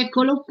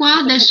 Eccolo qua,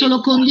 adesso lo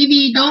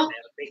condivido.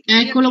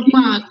 Eccolo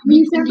qua,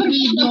 mi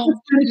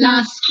condivido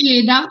la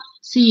scheda.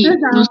 Sì,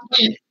 esatto.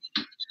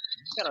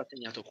 L'ho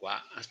segnato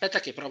qua. Aspetta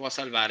che provo a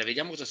salvare,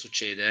 vediamo cosa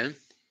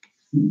succede.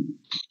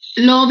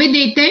 Lo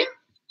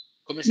vedete?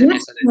 Come si è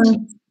messa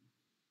adesso?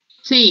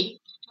 Sì,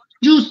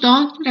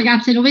 giusto?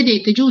 Ragazzi, lo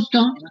vedete,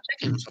 giusto?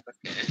 Non so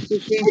perché.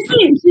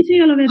 Sì,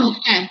 io lo vedo.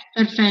 Ok,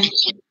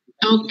 perfetto.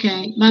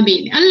 Ok, va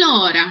bene.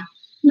 Allora,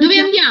 dove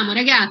andiamo,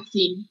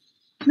 ragazzi?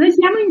 Noi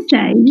siamo in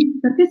 6,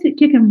 perché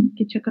chi è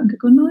che c'è anche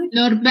con noi?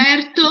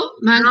 Norberto,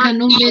 manca,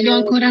 non vedo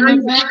ancora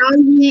Norberto.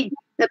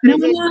 Non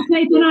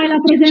sei tu, noi la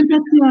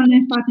presentazione,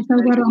 infatti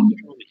stavo guardando.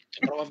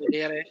 Provo a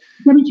vedere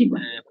cosa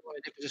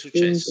è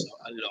successo.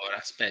 Allora,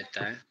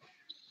 aspetta.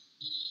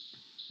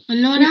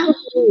 Allora?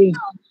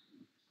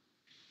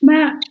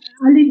 Ma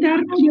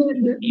all'interno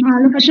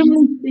lo facciamo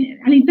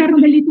all'interno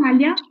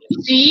dell'Italia?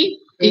 Sì,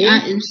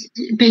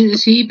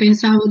 sì,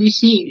 pensavo di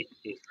sì.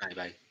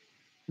 Vai.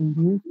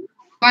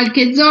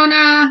 Qualche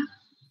zona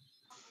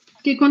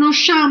che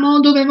conosciamo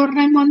dove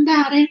vorremmo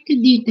andare? Che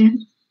dite?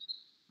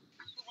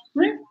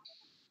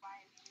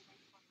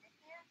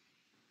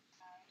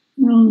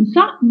 Non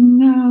so,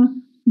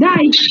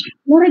 dai,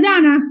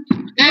 Loredana.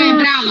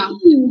 Brava.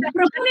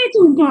 Proponi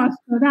tu un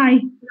posto,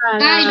 dai.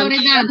 Dai,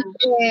 Loredana.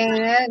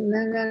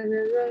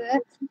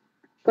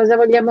 Cosa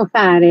vogliamo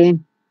fare?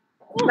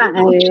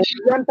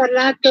 Abbiamo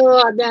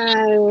parlato,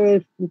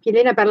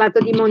 Filena ha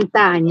parlato di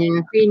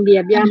montagna, quindi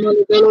abbiamo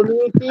le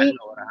Dolomiti,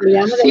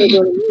 parliamo delle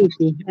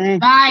Dolomiti.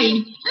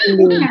 Vai!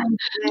 Quindi,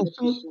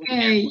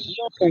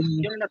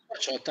 Io nella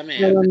Ciotta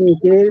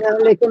Dolomiti,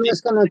 le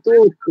conoscono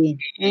tutti.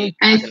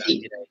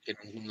 direi che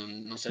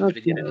non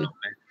serve dire il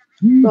nome.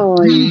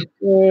 Poi,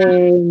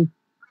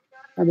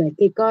 vabbè,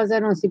 che cosa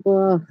non si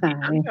può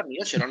fare?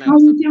 Io ce l'ho nella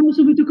Iniziamo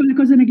subito con le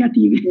cose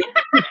negative.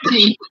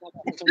 Sì.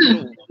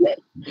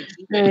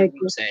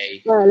 Ecco.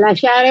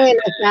 Lasciare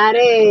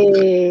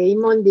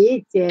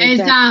immondizie,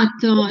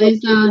 esatto,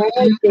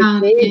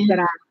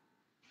 eccetera.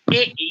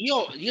 E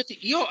io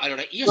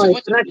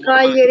Poi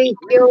raccogliere i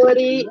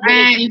fiori.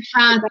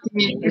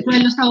 Infatti,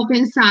 quello stavo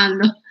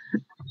pensando.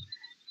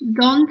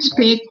 Don't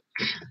pick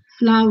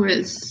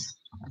flowers.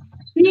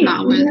 Sì, in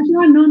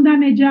realtà non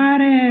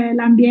danneggiare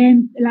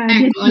l'ambiente.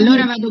 Ecco,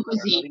 allora vado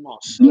così.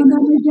 Non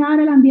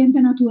danneggiare l'ambiente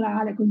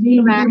naturale, così.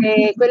 Ma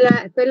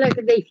quella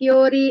dei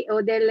fiori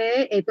o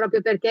delle è proprio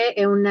perché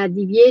è un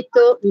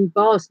divieto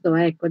imposto,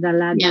 ecco,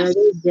 dalla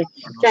legge.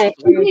 Cioè,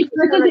 io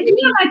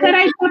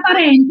metterei tra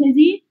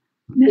parentesi.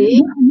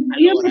 Io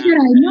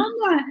metterei non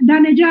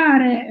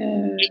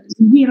danneggiare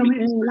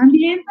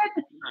l'ambiente,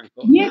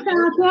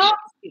 vietato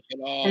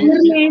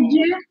per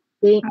legge,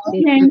 ad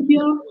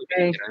esempio.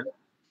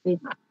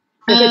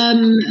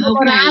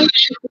 Morale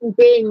si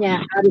impegna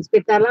a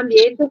rispettare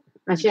l'ambiente,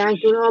 ma c'è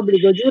anche un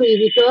obbligo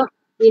giuridico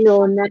di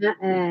non. No,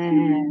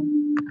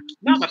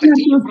 ma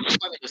perché io proprio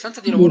qua vedo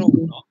stanza di lavoro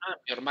 1,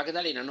 Ampior,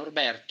 Magdalena,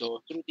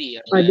 Norberto,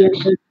 Trudir.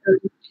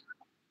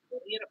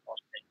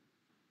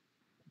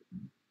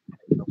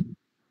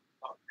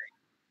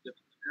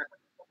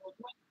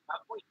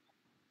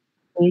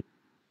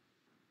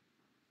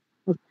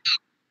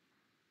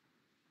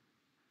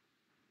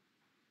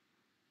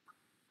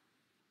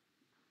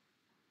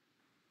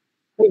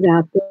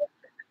 Esatto.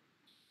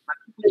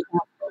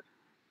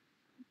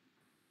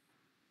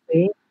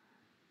 Sì.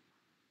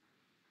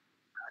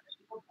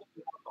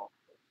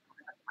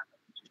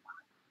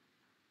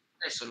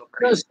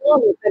 Non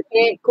solo,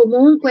 perché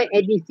comunque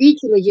è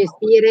difficile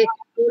gestire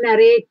una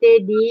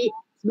rete di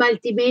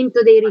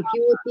smaltimento dei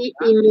rifiuti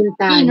in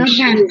montagna.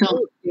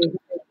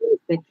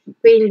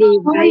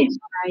 Quindi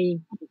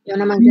è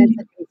una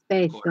mancanza di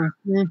rispetto.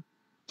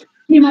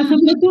 Sì, ma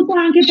soprattutto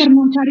anche per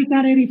non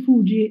caricare i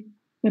rifugi.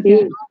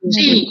 Perché,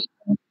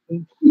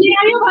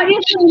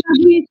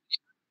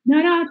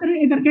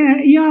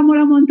 perché io amo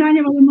la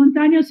montagna, vado in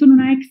montagna, sono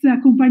una ex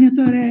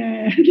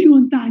accompagnatore di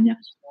montagna.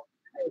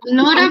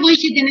 Allora voi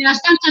siete nella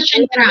stanza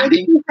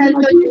centrale.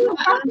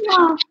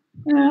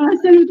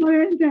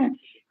 Assolutamente.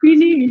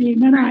 Quindi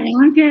è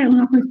anche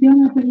una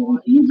questione per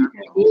i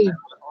rifugi.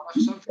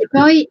 E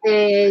poi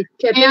è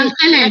al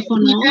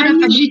telefono, ora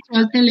Fabrizio è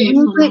al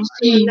telefono,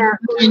 sì,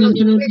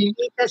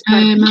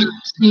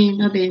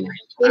 va bene.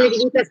 Stile di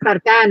vita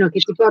spartano che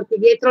ti porti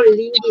dietro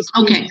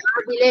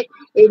l'indispensabile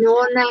e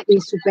non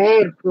il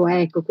superfluo,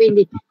 ecco,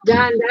 quindi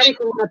già andare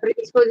con una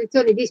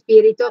predisposizione di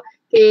spirito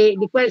che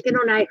di quel che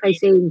non hai fai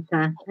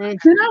senza.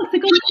 Però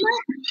secondo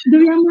me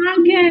dobbiamo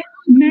anche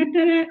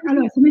mettere,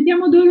 allora se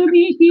mettiamo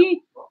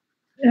Dolomiti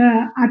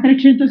a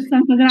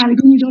 360 gradi,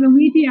 quindi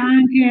Dolomiti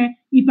anche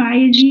i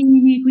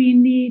paesini,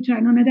 quindi cioè,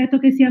 non è detto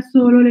che sia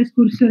solo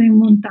l'escursione in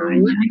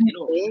montagna.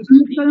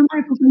 Secondo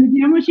me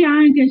focalizziamoci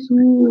anche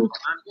su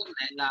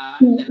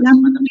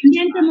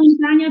l'ambiente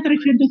montagna a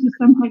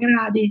 360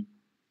 gradi,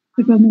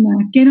 secondo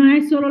me, che non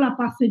è solo la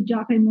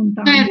passeggiata in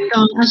montagna.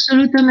 Certo,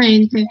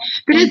 assolutamente.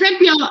 Per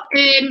esempio,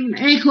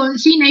 ecco,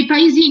 sì, nei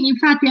paesini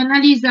infatti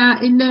analizza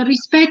il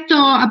rispetto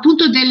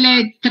appunto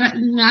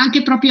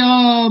anche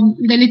proprio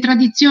delle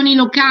tradizioni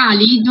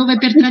locali, dove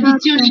per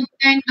tradizioni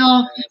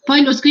intendo,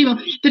 poi lo scrivo,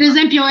 per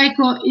esempio,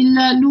 ecco,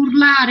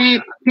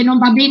 l'urlare che non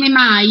va bene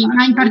mai,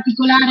 ma in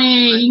particolare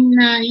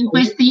in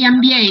questi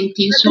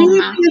ambienti,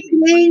 insomma.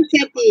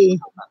 Silenziati.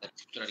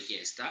 La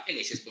richiesta e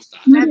lei si è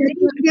spostata.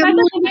 Aspetta,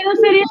 non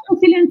se riesco a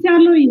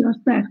silenziarlo io,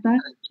 aspetta.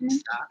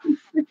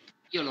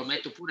 Io lo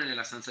metto pure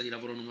nella stanza di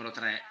lavoro numero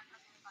 3,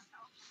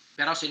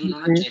 però se lui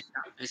non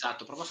accetta,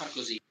 esatto, prova a far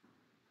così.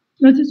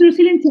 Lo sono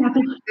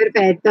silenziato.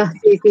 Perfetto,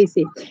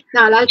 sì.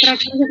 No, l'altra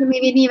cosa che mi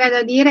veniva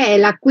da dire è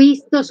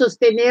l'acquisto,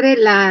 sostenere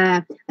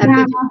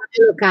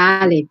l'artigianato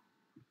locale.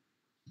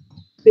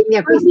 Quindi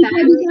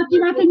acquistare. Ho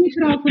attivato il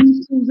microfono,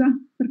 scusa.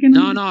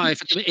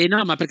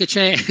 No, ma perché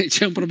c'è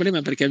un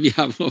problema, perché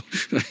abbiamo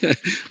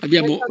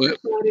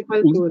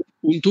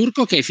un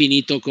turco che è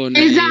finito con.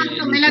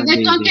 Esatto, me l'ha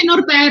detto anche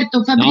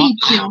Norberto,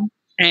 Fabrizio. No,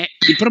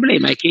 il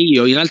problema è che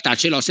io in realtà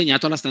ce l'ho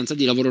assegnato alla stanza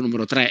di lavoro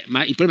numero 3,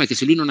 ma il problema è che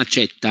se lui non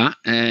accetta,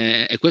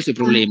 è questo il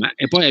problema.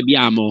 E poi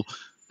abbiamo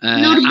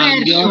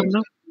Norberto.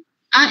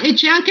 E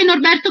c'è anche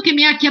Norberto che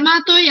mi ha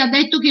chiamato e ha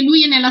detto che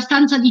lui è nella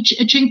stanza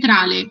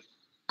centrale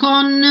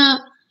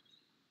con.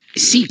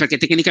 Sì, perché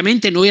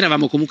tecnicamente noi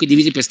eravamo comunque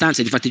divisi per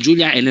stanze, difatti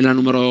Giulia è nella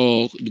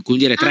numero, come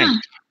dire, 3.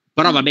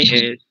 Però vabbè,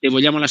 se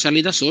vogliamo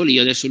lasciarli da soli,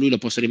 io adesso lui lo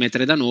posso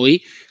rimettere da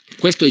noi.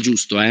 Questo è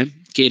giusto,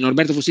 che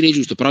Norberto Fossini è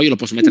giusto, però io lo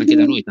posso mettere anche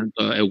da noi,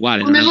 tanto è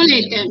uguale. Come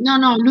volete.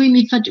 No, lui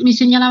mi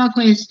segnalava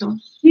questo.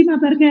 Sì, ma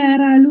perché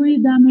era lui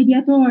da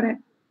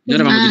mediatore. Noi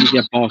eravamo divisi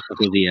apposta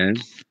così,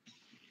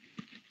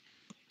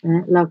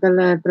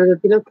 Local,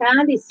 prodotti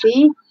locali,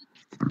 sì.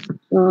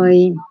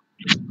 Poi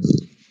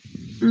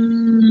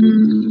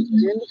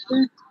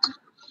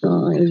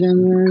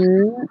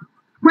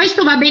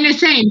questo va bene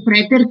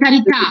sempre, per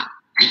carità.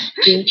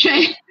 Cioè,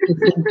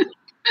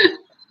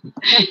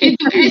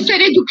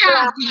 essere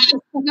educati,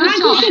 non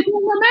so.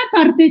 Secondo me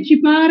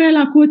partecipare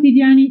alla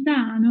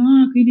quotidianità,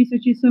 no? Quindi se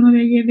ci sono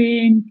degli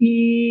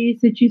eventi,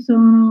 se ci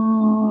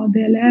sono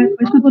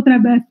questo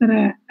potrebbe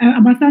essere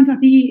abbastanza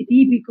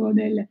tipico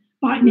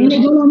poi nelle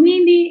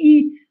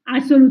Dolomiti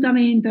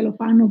assolutamente lo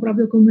fanno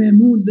proprio come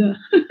mood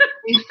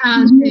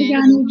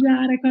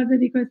organizzare cose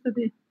di questo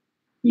tipo.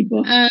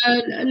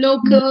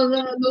 Local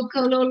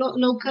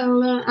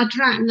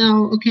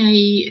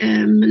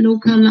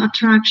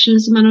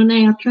attractions, ma non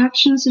è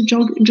attractions,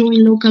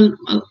 join local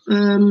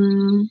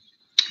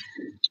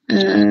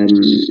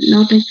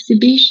not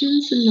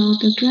exhibitions,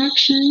 not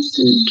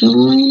attractions,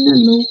 join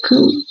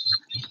local.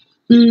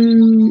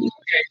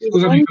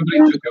 Scusami, ti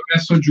ho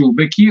messo giù.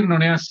 Bekir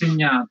non è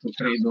assegnato,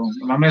 credo,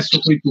 l'ha messo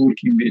coi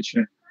turchi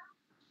invece.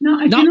 No,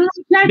 è che non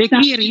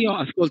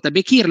accetta.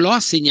 Bekir l'ho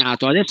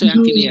assegnato, adesso è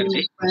anche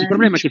verde. Il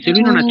problema è che se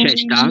lui non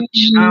accetta... Ah,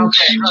 ok,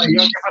 no,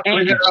 io ho fatto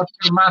vedere la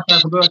schermata,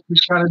 doveva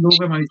cliccare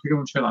dove, ma dice che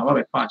non ce l'ha.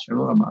 Vabbè, pace,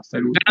 allora basta.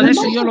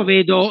 Adesso io lo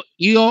vedo,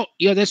 io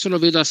adesso lo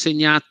vedo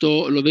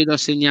assegnato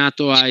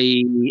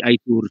ai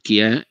turchi,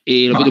 e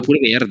lo vedo pure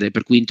verde,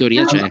 per cui in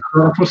teoria c'è.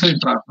 Allora forse è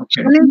entrato, ok.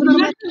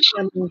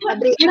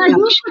 Era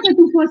giusto che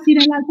tu fossi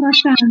nell'altra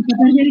stanza,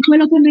 perché eri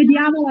quello che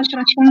mediava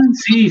l'altra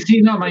stanza. Sì,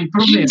 no, ma il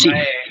problema è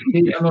che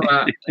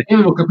allora io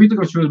avevo capito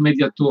che facevo il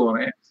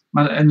mediatore,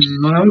 ma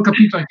non avevo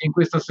capito anche in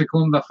questa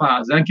seconda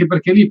fase, anche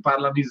perché lì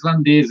parlano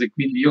islandese,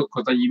 quindi io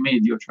cosa gli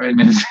medio, cioè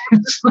nel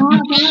senso no,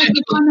 però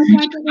ti fanno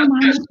qualche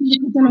domanda,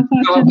 te lo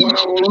faccio. La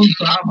buona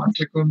volontà, ma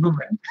secondo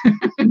me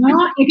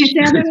no, e che se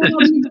avevano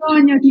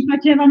bisogno ti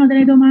facevano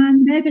delle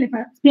domande,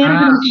 spero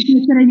che lo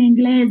facessero in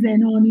inglese,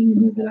 non in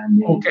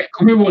islandese. Ok,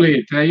 come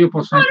volete, io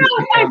posso anche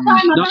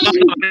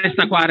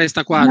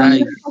resta qua, dai.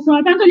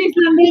 Tanto gli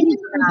islandesi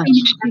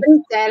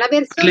è la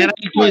versione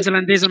il tuo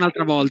islandese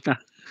un'altra volta.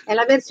 È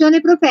la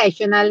versione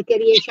professional che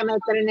riesci a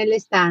mettere nelle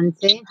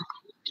stanze?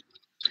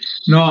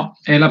 No,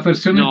 è la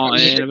versione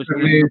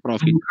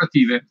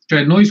educative.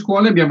 Cioè noi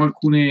scuole abbiamo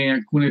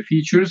alcune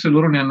features e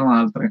loro ne hanno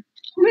altre.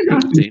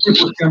 Sì.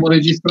 Possiamo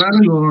registrare,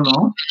 loro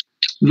no.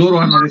 Loro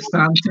hanno le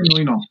stanze,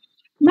 noi no.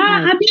 Ma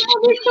abbiamo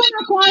visto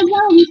una cosa,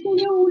 ho visto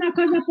io una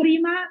cosa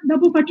prima,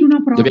 dopo faccio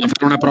una prova. Dobbiamo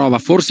fare una prova,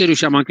 forse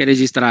riusciamo anche a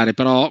registrare,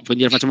 però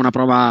facciamo una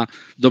prova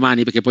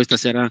domani, perché poi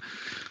stasera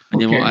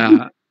andiamo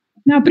a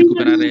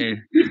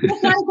recuperare. Devo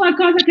fare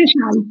qualcosa che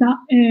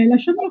salta,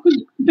 lasciamolo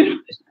così.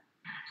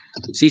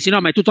 Sì, no,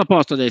 ma è tutto a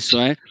posto adesso,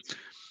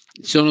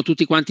 sono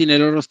tutti quanti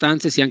nelle loro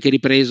stanze, si è anche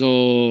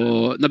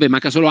ripreso, vabbè,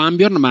 manca solo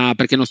Ambjorn, ma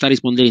perché non sta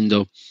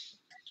rispondendo.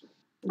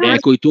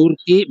 Ecco i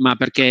turchi, ma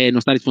perché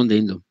non sta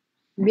rispondendo.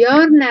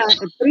 Bjorn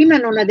prima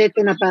non ha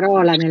detto una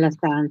parola nella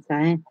stanza,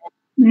 ma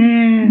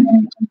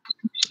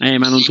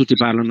non tutti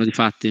parlano,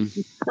 difatti.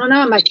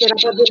 No, ma c'era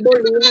proprio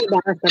Bollino e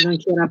basta, non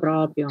c'era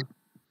proprio.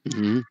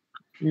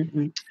 Ok.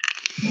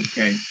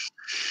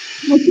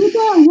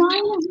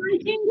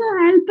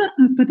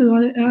 Aspetta, devo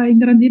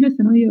ingrandire,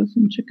 se no io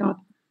sono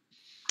ciecato.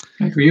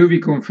 Ecco, io vi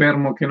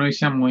confermo che noi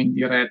siamo in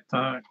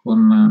diretta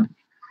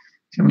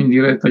siamo in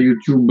diretta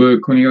YouTube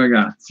con i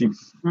ragazzi.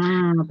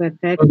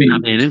 Perfetto. Va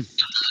bene.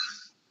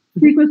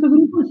 Sì, questo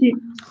gruppo sì.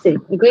 Sì,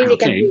 e quindi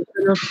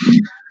capiscono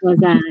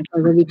cosa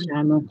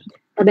diciamo.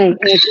 Vabbè,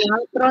 che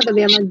altro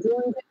dobbiamo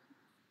aggiungere?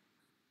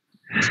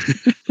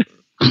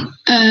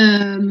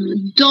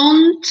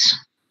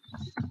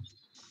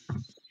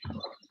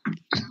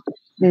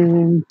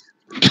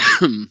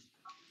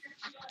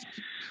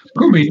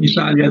 Come in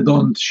Italia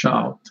don't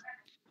shout.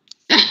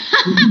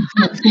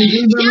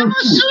 Siamo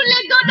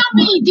sulle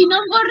Dolomiti,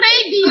 non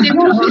vorrei dire,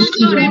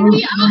 professore,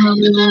 we are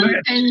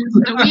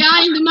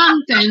in the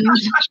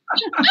mountains.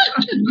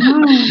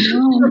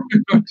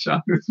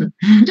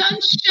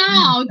 Don't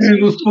shout. È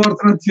lo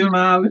sport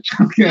nazionale.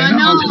 Okay,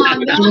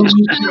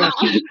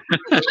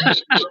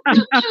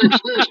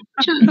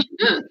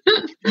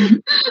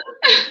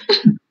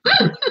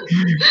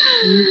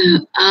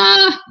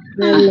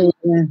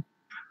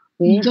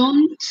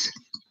 don't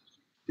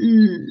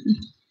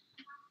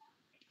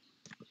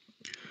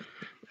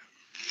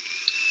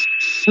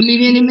non mi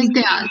viene in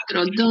mente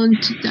altro.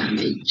 Don't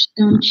damage,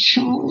 don't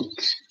shout.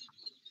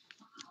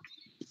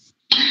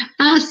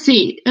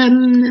 Sì,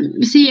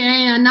 sì,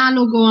 è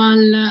analogo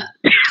al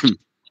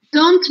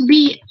don't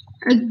be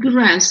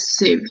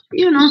aggressive.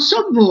 Io non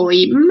so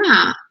voi,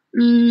 ma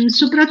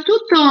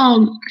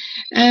soprattutto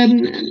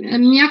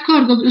mi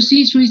accorgo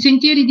sui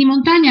sentieri di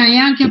montagna e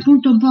anche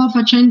appunto un po'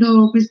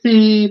 facendo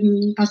queste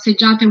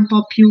passeggiate un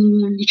po'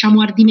 più, diciamo,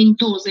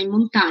 ardimentose in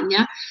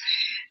montagna,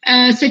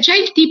 se c'è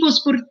il tipo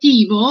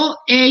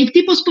sportivo, e il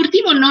tipo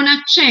sportivo non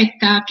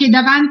accetta che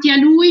davanti a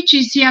lui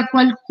ci sia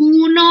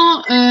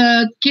qualcuno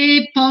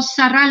che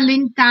possa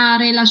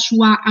rallentare la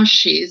sua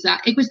ascesa,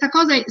 e questa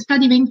cosa sta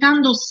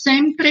diventando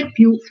sempre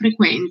più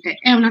frequente.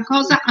 È una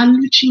cosa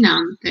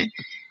allucinante.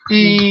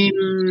 Sì,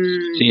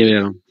 è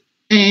vero.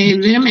 È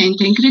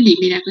veramente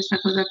incredibile questa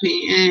cosa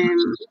qui. È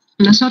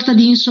una sorta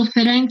di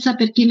insofferenza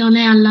per chi non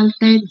è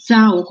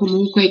all'altezza, o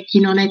comunque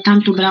chi non è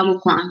tanto bravo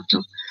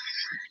quanto.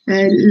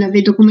 La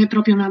vedo come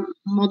proprio una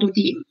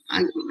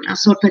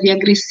sorta di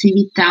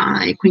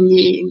aggressività, e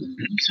quindi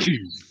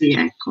sì,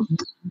 ecco.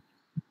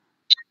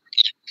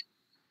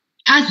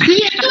 Ah sì,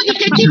 e tu di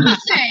che tipo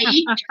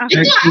sei?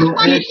 E tu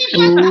quale tipo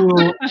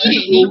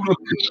tieni? Uno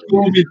che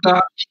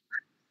vomita.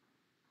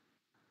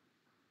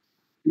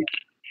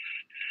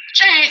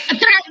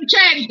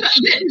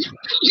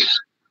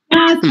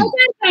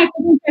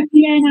 Comunque,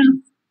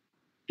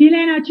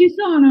 Filena, ci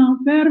sono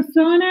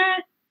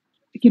persone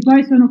che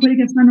poi sono quelli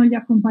che fanno gli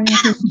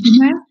accompagnatori di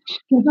me,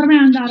 che per me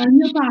andare al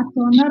mio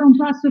passo, andare un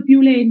passo più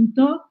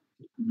lento,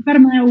 per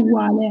me è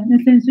uguale,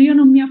 nel senso io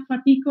non mi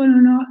affatico, il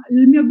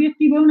mio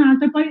obiettivo è un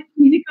altro, e poi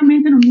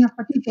fisicamente non mi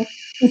affatico,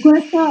 e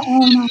questa è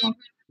una,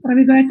 tra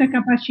virgolette,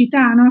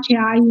 capacità, no, che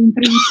hai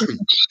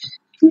intrinseca.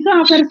 Ci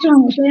sono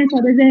persone, penso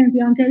ad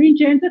esempio anche a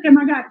Vincenzo, che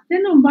magari se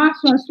non va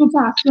al suo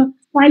passo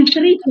fa il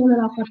triplo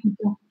della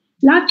fatica.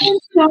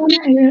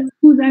 L'attenzione,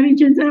 scusa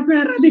Vincenzo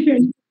per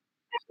difendere.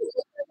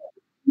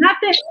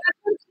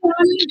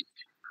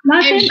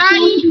 Vai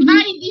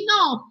di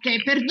notte,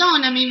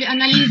 perdonami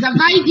Annalisa,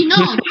 vai di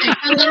notte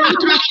quando non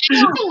trovi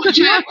la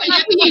luce,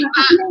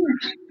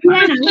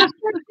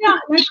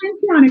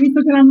 l'attenzione,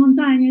 visto che la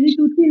montagna è di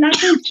tutti,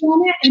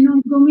 l'attenzione è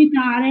non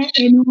gomitare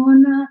e non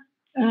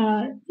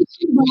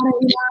visto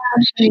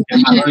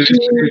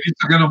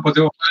che non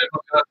potevo fare il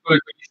moderatore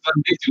con gli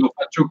islandesi, lo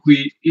faccio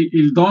qui.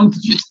 Il don't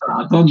ci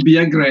sta, don't be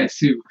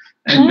aggressive.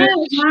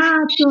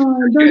 Esatto,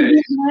 don't be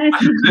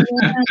aggressive.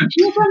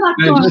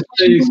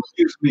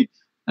 Excuse me.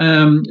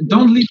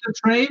 Don't leave the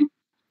train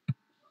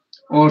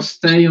or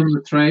stay on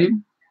the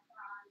train.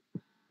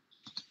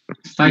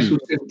 Stai sul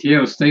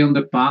sentiero, stay on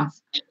the path.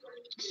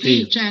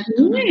 Sì,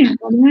 certo.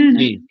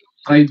 Sì.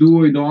 Tra i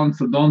due, don't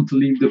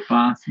leave the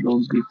path,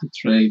 don't leave the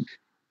train.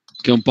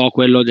 Che è un po'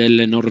 quello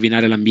del non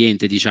rovinare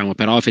l'ambiente, diciamo,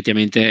 però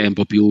effettivamente è un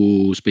po'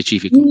 più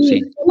specifico. Sì.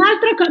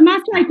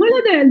 Ma sai, quello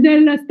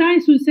del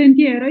stai sul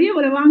sentiero, io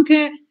volevo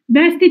anche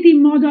vestiti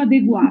in modo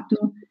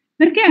adeguato,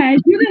 perché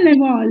il più delle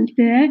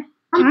volte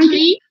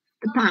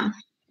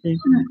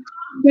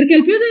perché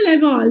il più delle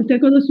volte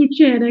cosa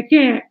succede?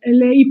 Che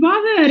i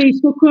poveri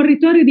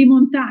soccorritori di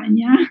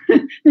montagna,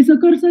 il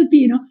soccorso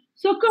alpino,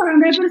 soccorrono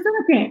delle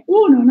persone che,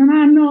 uno, non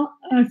hanno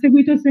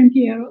seguito il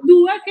sentiero,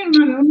 due, che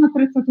non avevano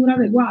un'attrezzatura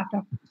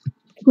adeguata.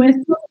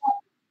 Questo...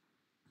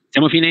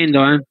 Stiamo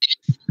finendo, eh?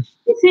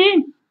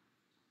 Sì.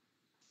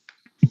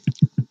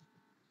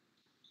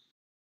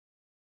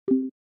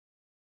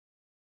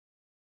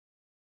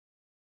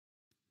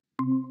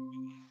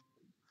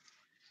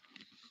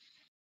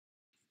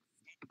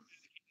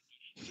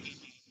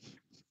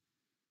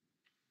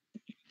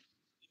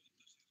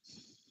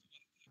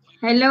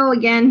 Hello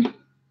again.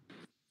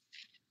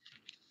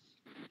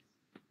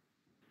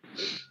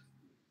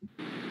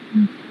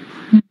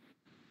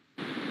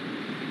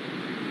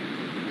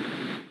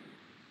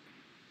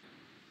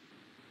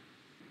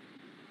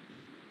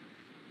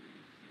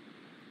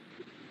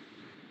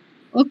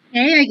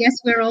 Okay, I guess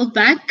we're all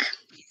back.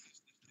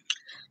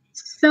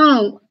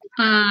 So,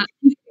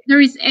 if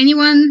there is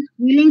anyone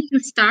willing to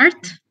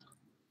start?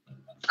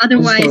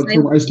 Otherwise, I'll start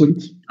from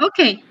Iceland.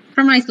 Okay,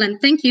 from Iceland.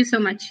 Thank you so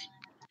much.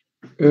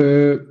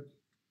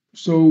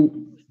 So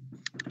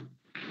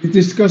we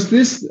discussed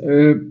this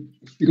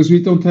because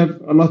we don't have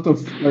a lot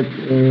of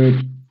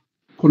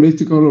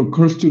political or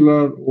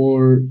cultural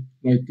or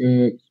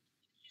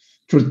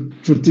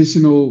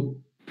traditional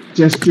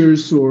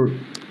gestures or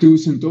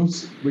do's and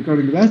don'ts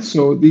regarding that.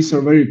 So these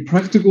are very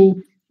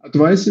practical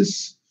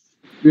advices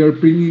we are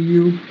bringing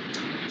you.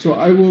 So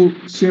I will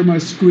share my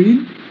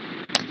screen.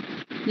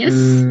 Yes.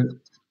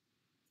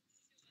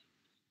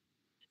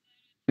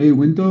 A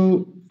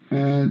window,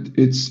 and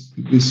it's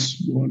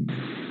this one.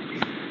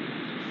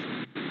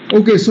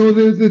 Okay, so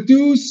the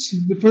do's,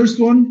 the first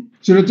one,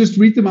 should I just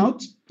read them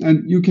out?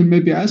 And you can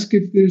maybe ask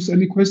if there's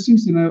any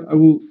questions, and I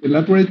will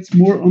elaborate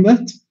more on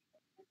that.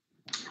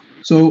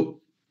 So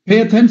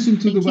pay attention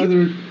to the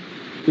weather.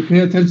 Pay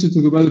attention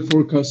to the weather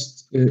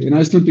forecast in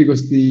Iceland,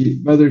 because the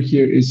weather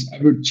here is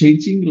ever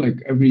changing.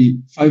 Like every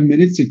 5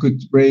 minutes, it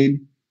could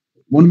rain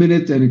 1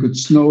 minute and it could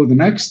snow the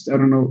next. I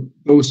don't know,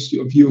 those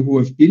of you who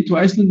have been to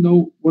Iceland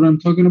know what I'm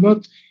talking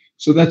about.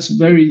 So that's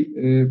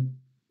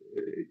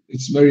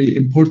it's very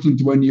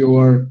important when you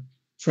are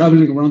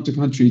traveling around the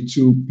country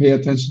to pay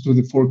attention to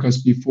the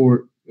forecast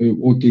before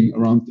walking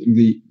around in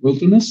the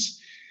wilderness.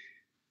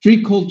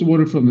 Drink cold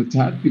water from the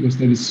tap, because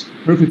that is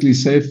perfectly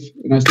safe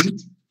in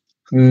Iceland.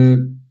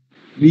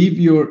 Leave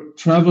your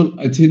travel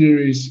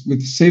itineraries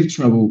with Safe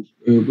Travel,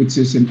 which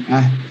is an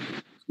app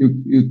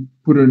you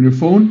put on your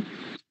phone,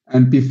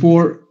 and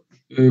before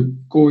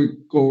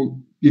go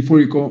before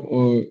you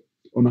go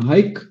on a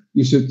hike,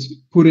 you should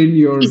put in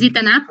your. Is it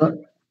an app?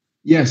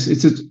 Yes,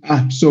 it's an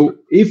app. So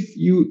if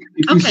you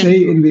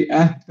say in the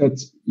app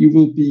that you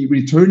will be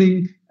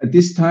returning at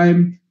this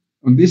time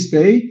on this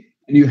day,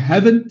 and you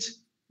haven't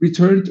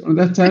returned on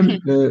that time,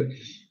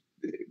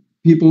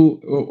 people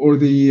or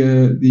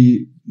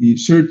the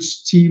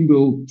search team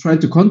will try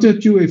to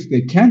contact you. If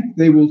they can't,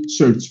 they will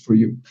search for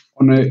you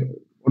on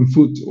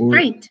foot or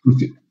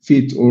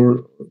feet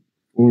or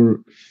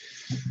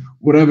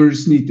whatever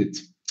is needed.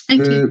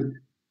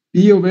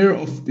 Be aware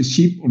of the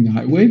sheep on the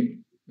highway.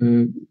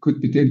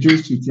 Could be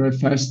dangerous to drive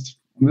fast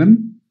on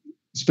them,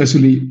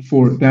 especially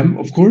for them,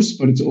 of course,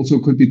 but it also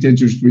could be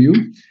dangerous for you.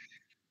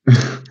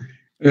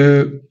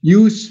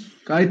 Use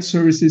guide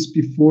services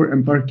before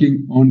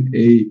embarking on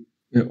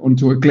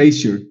onto a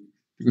glacier,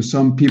 because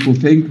some people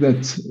think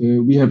that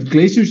we have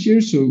glaciers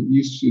here, so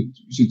you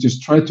should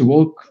just try to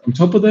walk on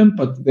top of them,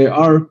 but they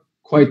are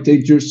quite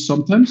dangerous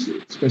sometimes,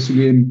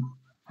 especially in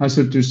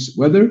hazardous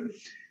weather.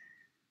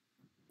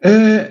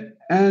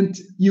 And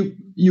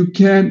you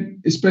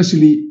can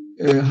especially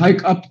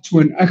hike up to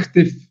an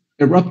active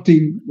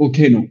erupting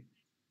volcano,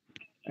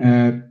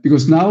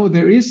 because now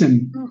there is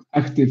an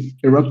active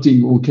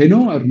erupting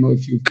volcano. I don't know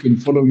if you've been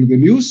following the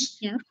news,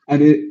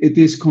 and it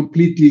is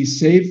completely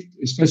safe,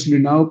 especially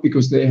now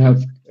because they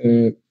have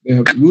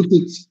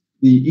routed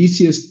the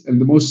easiest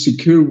and the most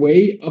secure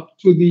way up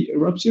to the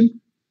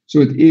eruption. So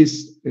it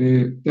is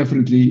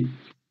definitely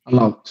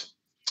allowed.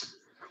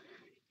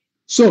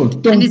 So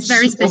and it's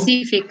very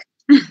specific.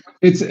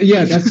 It's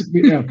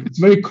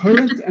very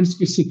current and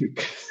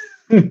specific,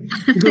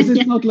 because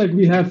it's not like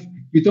we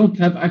don't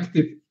have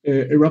active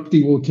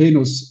erupting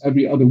volcanoes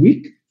every other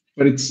week,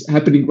 but it's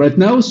happening right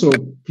now. So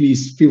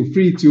please feel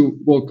free to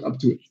walk up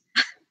to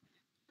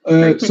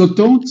it. So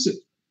don't.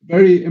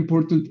 Very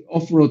important,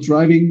 off-road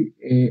driving.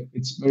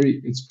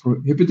 It's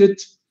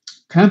prohibited.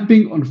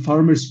 Camping on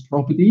farmers'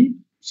 property.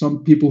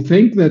 Some people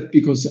think that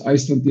because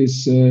Iceland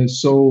is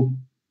there's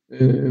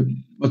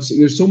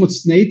so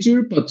much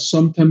nature, but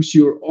sometimes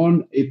you're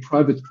on a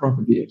private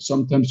property.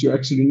 Sometimes you're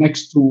actually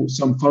next to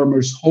some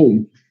farmer's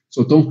home.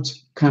 So don't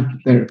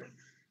camp there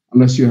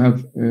unless you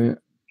have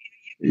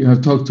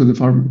talked to the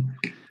farmer.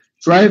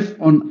 Drive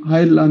on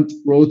highland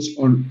roads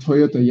on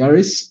Toyota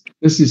Yaris.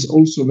 This is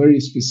also very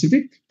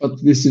specific, but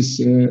this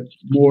is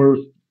more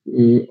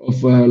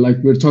of like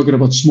we're talking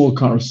about small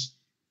cars.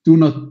 Do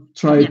not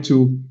try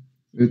to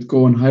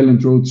go on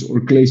highland roads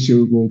or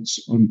glacier roads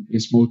on a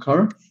small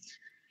car.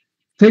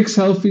 Take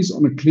selfies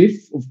on a cliff.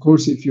 Of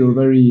course, if you're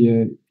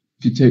very,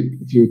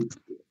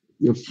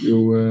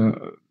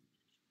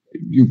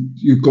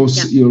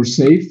 you're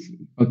safe,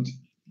 but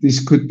this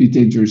could be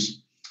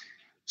dangerous.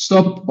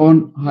 Stop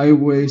on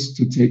highways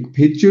to take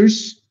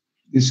pictures.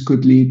 This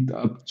could lead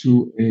up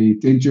to a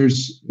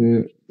dangerous,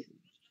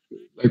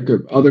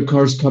 other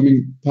cars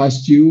coming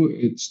past you.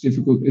 It's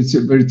difficult. It's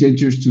very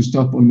dangerous to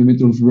stop on the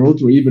middle of the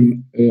road, or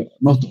even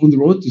not on the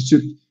road.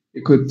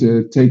 It could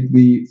take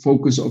the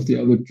focus of the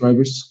other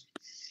drivers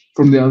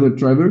from the other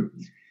driver.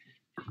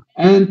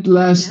 And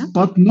last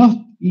but not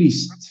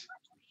least,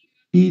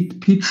 eat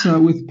pizza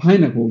with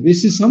pineapple.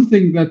 This is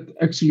something that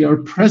actually our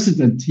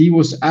president, he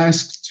was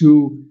asked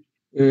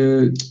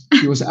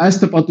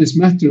about this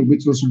matter,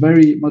 which was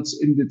very much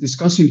in the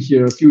discussion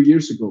here a few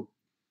years ago.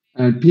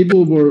 And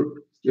people were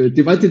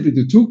divided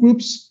into two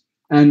groups,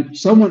 and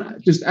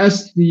someone just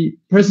asked the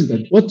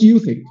president, what do you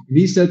think? And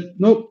he said,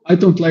 no, I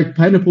don't like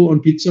pineapple on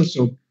pizza,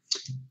 so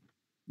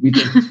we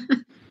don't.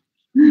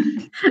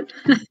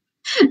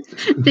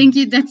 Thank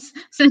you. That's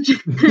such an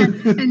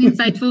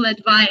insightful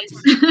advice.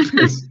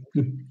 Yes.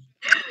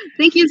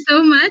 Thank you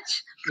so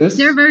much. Yes.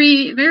 They're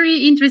very,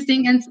 very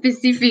interesting and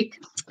specific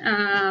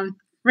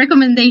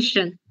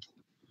recommendation.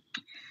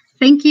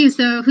 Thank you.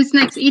 So who's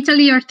next,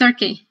 Italy or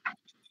Turkey?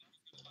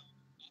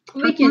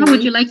 Would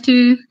you like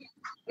to?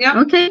 Yeah.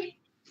 Okay.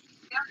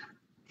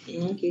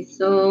 Okay,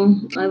 so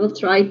I will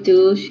try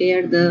to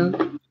share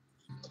the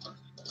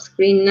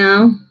screen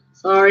now.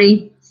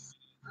 Sorry.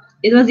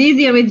 It was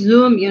easier with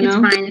Zoom, you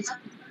know. It's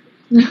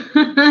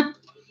fine.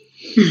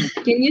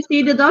 Can you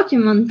see the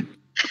document?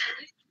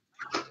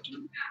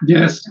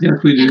 Yes,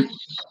 we do.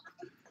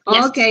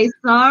 Okay,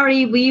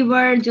 sorry, we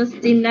were just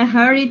in a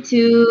hurry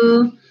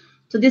to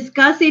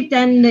discuss it,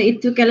 and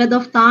it took a lot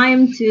of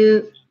time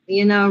to,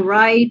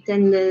 write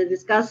and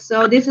discuss.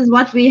 So this is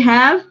what we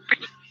have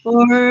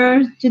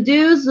for to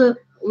do. So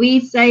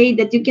we say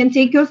that you can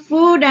take your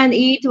food and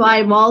eat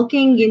while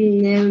walking.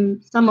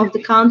 In some of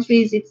the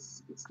countries,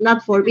 it's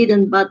not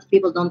forbidden, but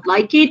people don't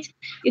like it.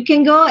 You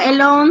can go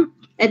alone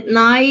at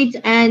night,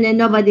 and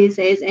nobody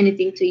says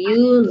anything to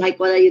you, like,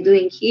 what are you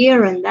doing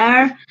here and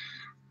there?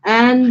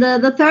 And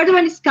the third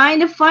one is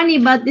kind of funny,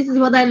 but this is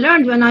what I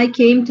learned when I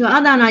came to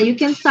Adana. You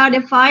can start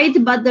a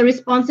fight, but the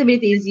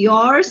responsibility is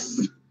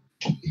yours.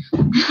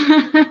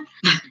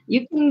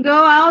 You can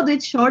go out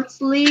with short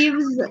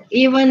sleeves,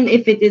 even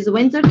if it is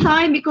winter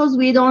time, because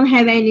we don't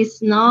have any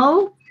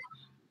snow.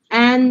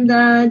 And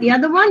the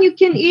other one, you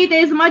can eat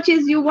as much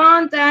as you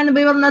want and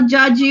we will not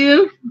judge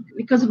you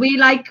because we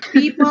like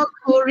people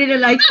who really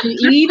like to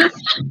eat.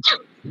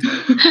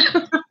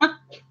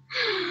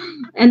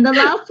 And the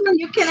last one,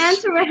 you can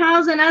enter a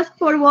house and ask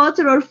for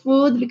water or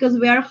food because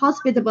we are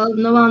hospitable.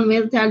 No one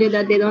will tell you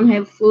that they don't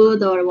have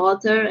food or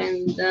water.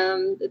 And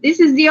this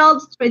is the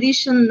old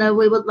tradition that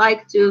we would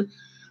like to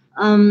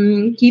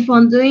keep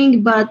on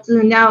doing. But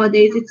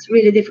nowadays, it's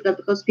really difficult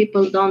because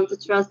people don't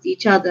trust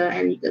each other.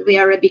 And we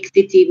are a big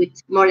city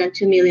with more than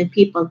 2 million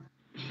people.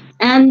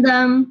 And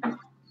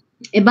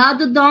about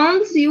the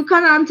don'ts, you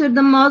can enter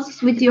the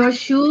mosques with your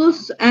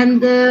shoes,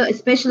 and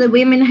especially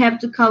women have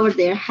to cover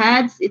their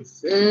heads.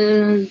 It's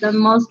the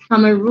most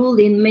common rule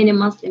in many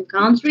Muslim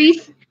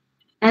countries.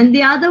 And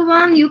the other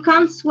one, you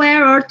can't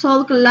swear or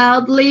talk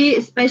loudly,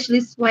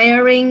 especially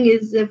swearing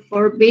is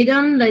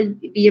forbidden. Like,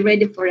 be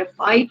ready for a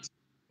fight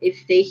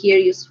if they hear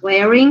you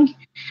swearing.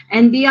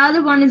 And the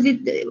other one is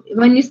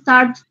when you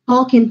start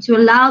talking too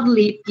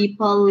loudly,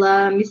 people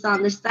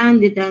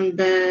misunderstand it and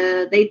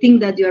they think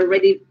that you are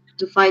ready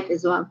to fight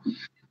as well.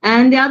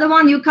 And the other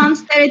one, you can't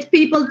stare at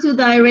people too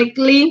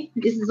directly.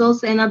 This is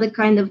also another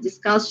kind of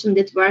discussion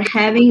that we're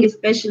having,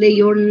 especially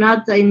you're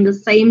not in the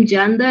same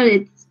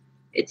gender.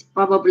 It's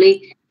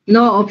probably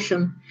no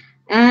option.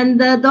 And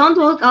don't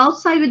walk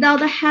outside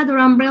without a hat or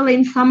umbrella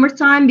in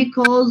summertime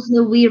because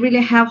we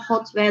really have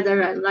hot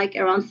weather, like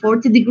around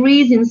 40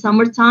 degrees in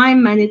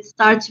summertime, and it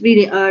starts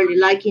really early,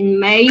 like in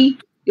May,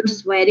 you're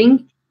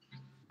sweating.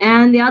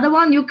 And the other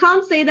one, you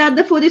can't say that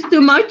the food is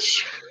too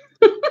much.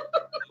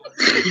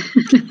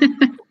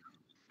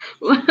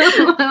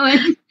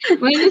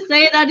 when you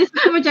say that it's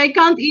too much, I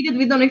can't eat it,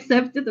 we don't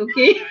accept it,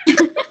 okay?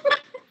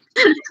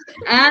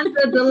 And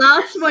the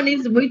last one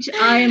is, which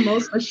I am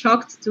also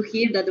shocked to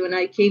hear that when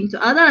I came to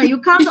Adana,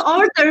 you can't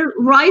order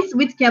rice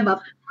with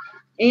kebab.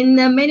 In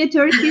many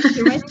Turkish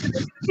restaurants,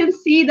 you can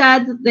see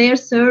that they're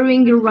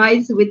serving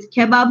rice with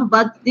kebab,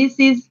 but this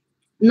is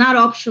not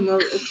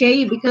optional,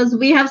 okay? Because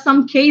we have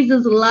some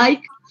cases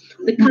like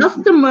the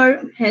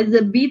customer has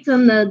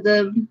beaten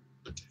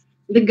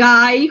the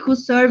guy who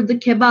served the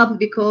kebab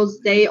because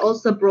they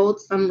also brought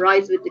some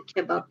rice with the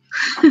kebab.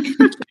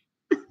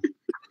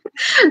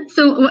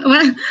 So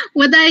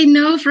what I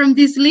know from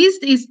this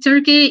list is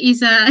Turkey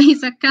is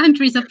a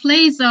country, is a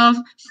place of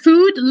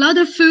food, a lot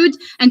of food,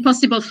 and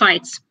possible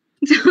fights.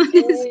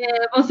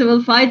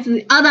 Possible fights.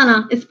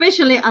 Adana,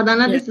 especially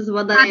Adana. Yeah. This is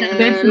what I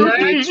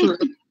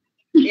learned.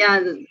 Yeah,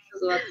 this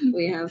is what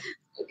we have.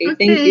 Okay,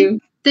 thank you.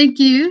 Thank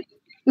you.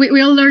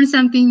 We all learned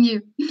something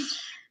new.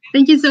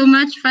 Thank you so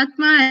much,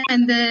 Fatma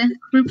and the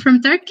group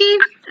from Turkey.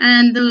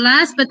 And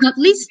last but not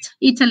least,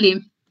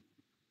 Italy.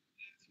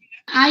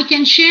 I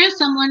can share.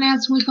 Someone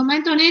else will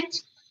comment on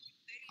it.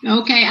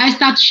 Okay, I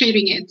start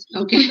sharing it.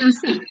 Okay.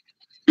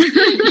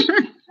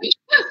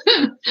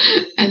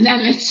 And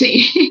then let's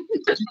see.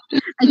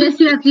 I guess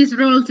you have this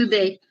role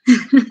today.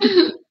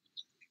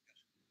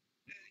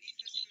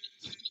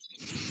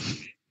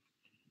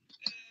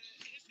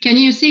 Can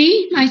you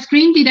see my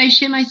screen? Did I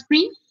share my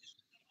screen?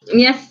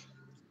 Yes.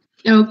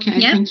 Okay,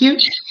 yep. Thank you.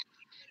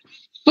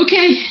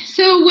 Okay,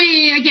 so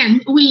we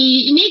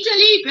in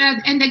Italy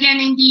and again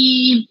in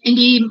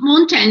the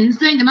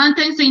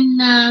mountains in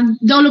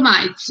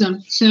Dolomites,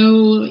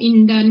 so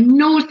in the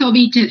north of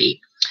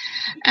Italy.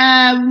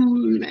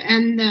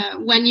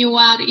 When you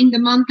are in the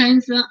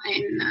mountains,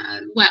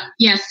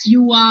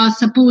 you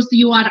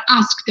are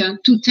asked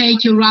to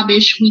take your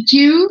rubbish with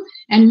you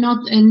and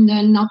not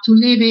to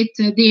leave it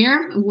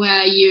there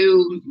where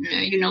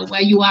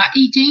where you are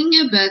eating,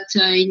 but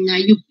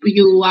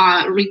you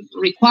are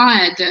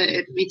required.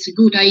 It's a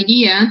good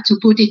idea to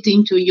put it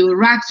into your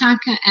rucksack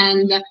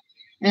and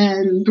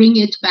bring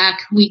it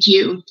back with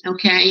you.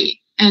 Okay.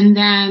 And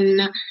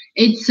then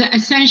it's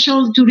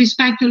essential to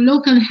respect the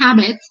local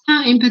habits,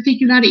 in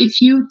particular if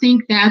you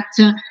think that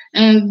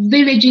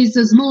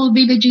small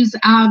villages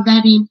are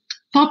very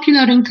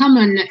popular and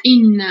common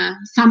in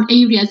some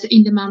areas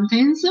in the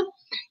mountains.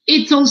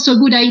 It's also a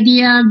good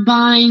idea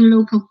buying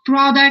local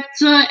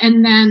products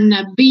and then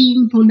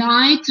being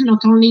polite,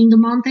 not only in the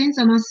mountains,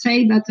 I must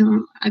say, but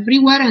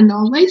everywhere and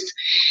always.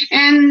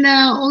 And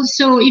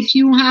also, if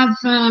you have,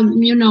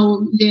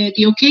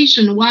 the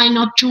occasion, why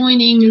not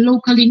joining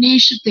local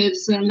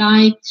initiatives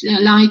like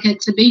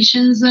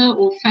exhibitions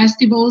or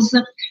festivals,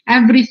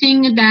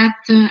 everything that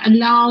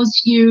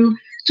allows you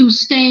to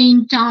stay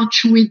in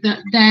touch with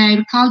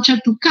their culture,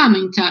 to come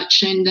in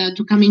touch and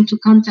to come into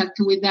contact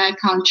with their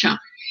culture.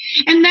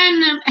 And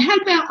then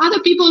help other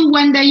people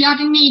when they are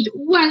in need.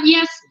 Well,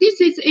 yes, this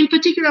is in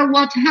particular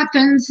what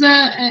happens.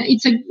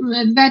 It's a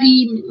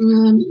very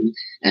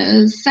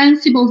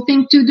sensible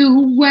thing to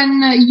do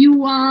when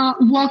you are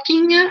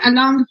walking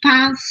along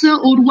paths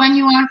or when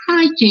you are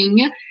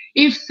hiking.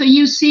 If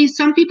you see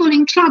some people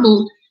in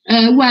trouble,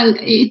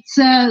 it's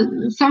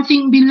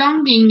something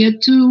belonging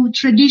to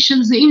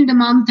traditions in the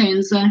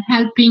mountains,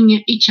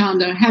 helping each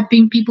other,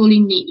 helping people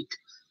in need.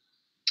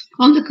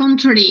 On the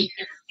contrary,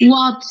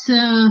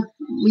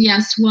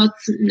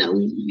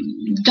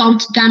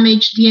 don't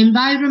damage the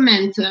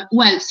environment.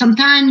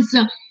 Sometimes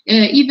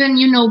even,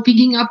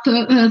 picking up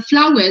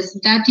flowers,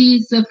 that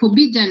is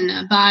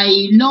forbidden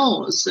by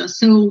laws.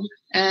 So,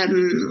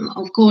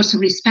 of course,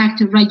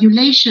 respect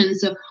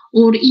regulations,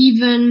 or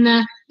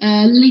even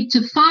lit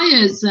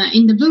fires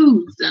in the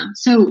booth.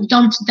 So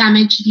don't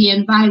damage the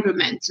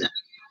environment.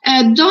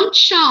 Don't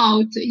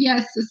shout.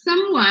 Yes,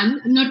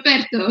 someone,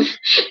 Norberto,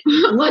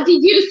 what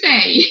did you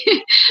say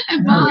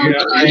about?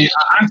 I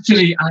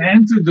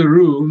entered the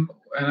room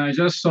and I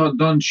just saw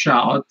 "Don't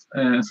shout."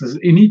 Says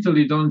in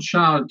Italy, "Don't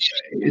shout."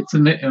 It's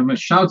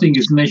shouting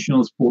is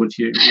national sport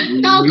here.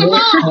 No, come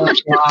on.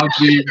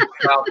 Loudly,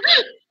 shout.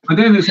 But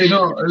then they say,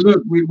 "No,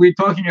 look, we're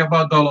talking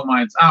about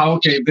Dolomites."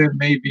 Okay, then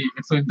maybe.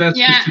 So in that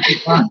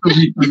specific part of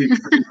Italy,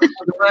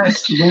 for the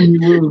rest,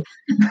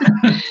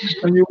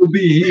 when you will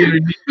be here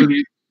in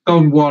Italy,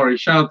 don't worry.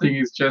 Shouting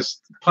is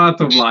just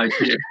part of life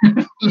here.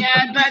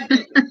 Yeah, but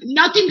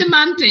not in the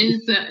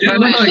mountains. Yeah,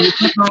 no,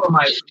 it's not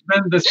Dolomites.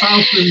 Then the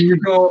south you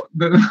go,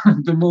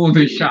 the more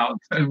they shout,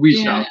 and we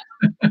shout.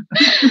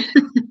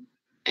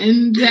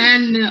 And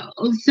then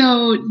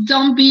also,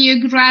 don't be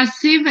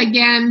aggressive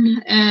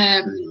again.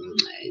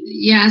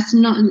 Yes,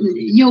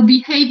 your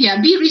behavior.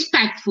 Be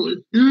respectful.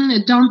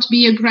 Don't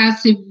be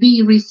aggressive.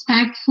 Be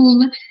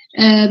respectful.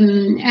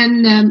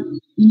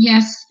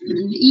 Yes,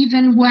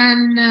 even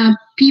when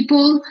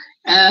people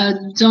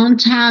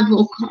don't have,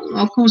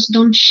 of course,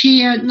 don't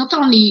share not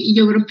only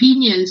your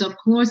opinions, of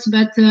course,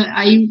 but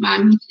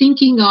I'm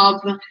thinking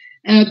of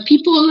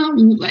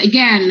people,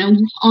 again,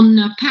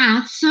 on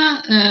paths.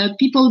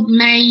 People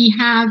may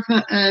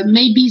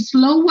be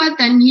slower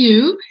than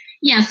you.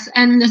 Yes,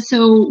 and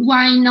so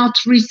why not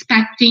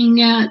respecting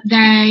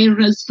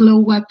their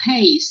slower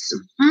pace?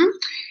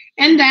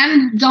 And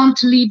then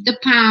don't leave the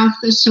path,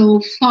 so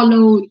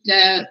follow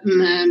the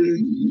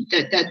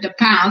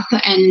path,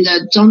 and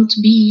don't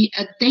be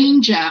a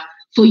danger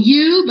for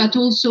you, but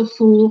also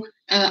for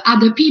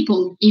other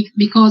people.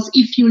 Because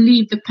if you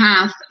leave the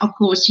path, of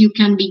course, you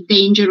can be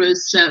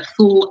dangerous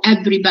for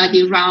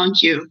everybody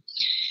around you.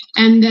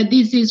 And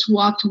this is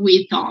what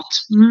we thought,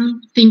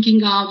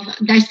 thinking of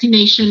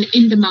destination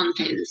in the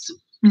mountains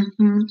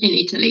in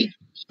Italy.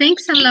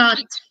 Thanks a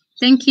lot.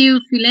 Thank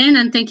you, Philen,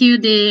 and thank you,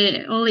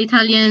 the all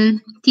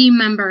Italian team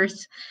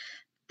members.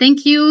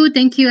 Thank you,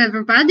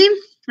 everybody.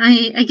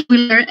 I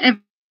will learn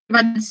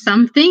everybody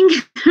something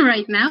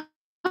right now.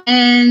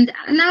 And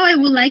now I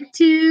would like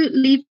to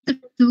leave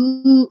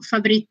to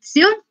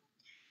Fabrizio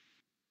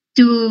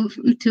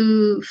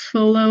to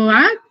follow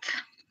up.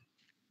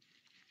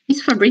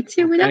 Is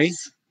Fabrizio with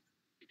us?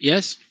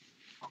 Yes,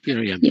 here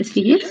I am. Yes,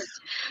 he is.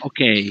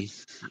 Okay.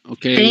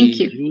 Thank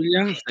you,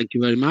 Julia. Thank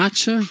you very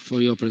much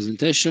for your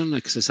presentation,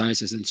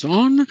 exercises, and so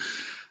on.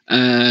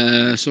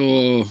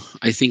 So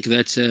I think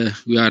that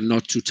we are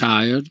not too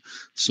tired.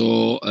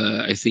 So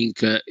I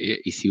think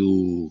if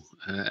you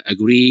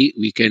agree,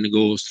 we can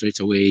go straight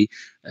away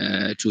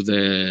to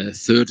the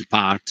third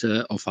part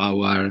of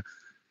our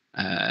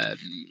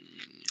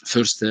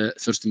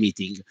first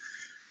meeting.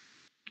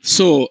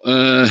 So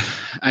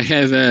I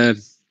have a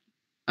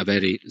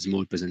very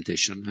small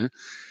presentation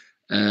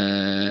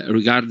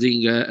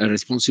regarding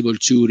responsible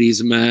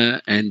tourism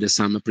and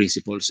some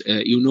principles.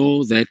 You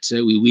know that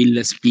we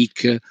will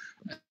speak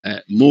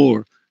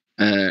more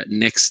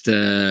next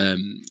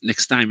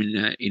time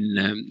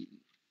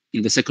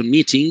in the second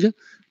meeting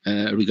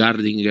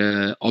regarding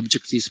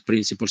objectives,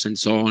 principles, and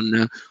so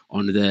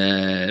on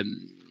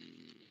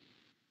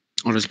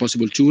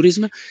responsible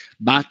tourism.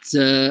 But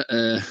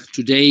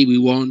today we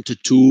want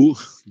to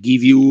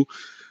give you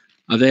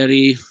a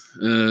very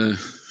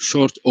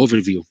short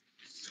overview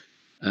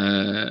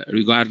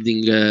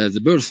regarding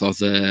the birth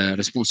of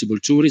responsible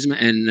tourism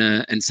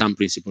and some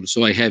principles.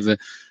 So I have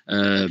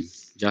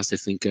just, I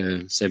think,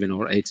 7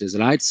 or 8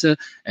 slides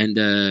and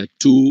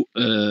 2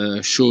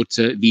 short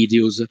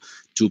videos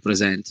to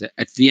present.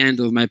 At the end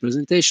of my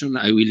presentation,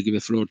 I will give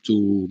the floor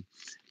to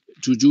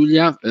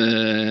Julia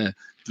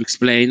to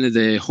explain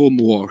the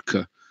homework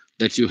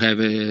that you have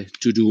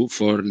to do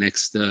for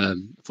next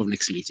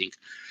meeting.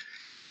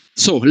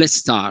 So let's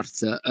start.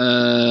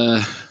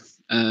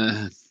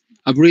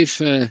 A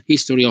brief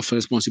history of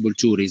responsible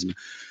tourism.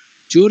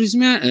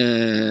 Tourism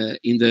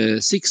in the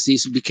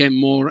 60s became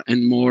more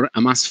and more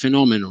a mass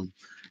phenomenon,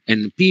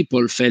 and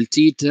people felt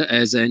it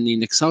as an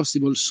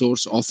inexhaustible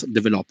source of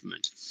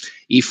development.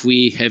 If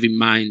we have in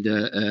mind,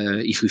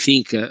 if we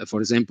think, for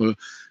example,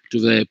 to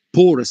the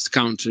poorest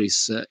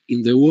countries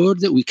in the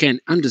world, we can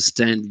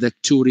understand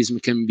that tourism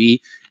can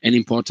be an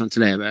important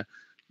lever.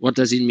 What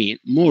does it mean?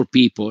 More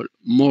people,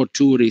 more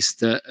tourists,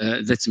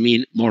 that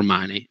means more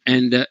money,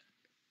 and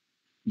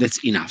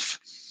that's enough.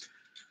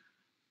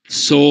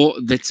 So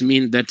that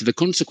means that the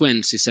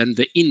consequences and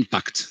the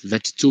impact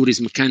that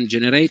tourism can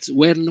generate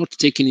were not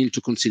taken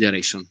into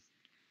consideration.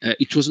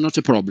 It was not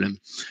a problem.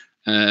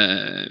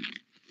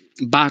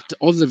 But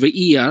over the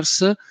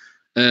years,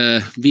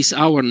 this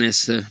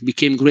awareness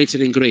became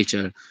greater and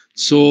greater.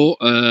 So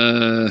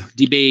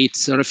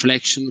debates,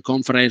 reflection,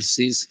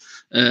 conferences,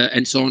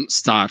 and so on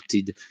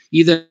started.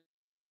 Either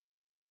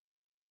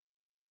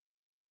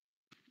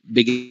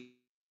began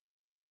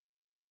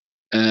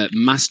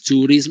mass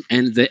tourism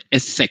and the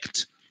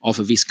effect of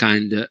this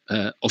kind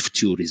of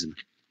tourism.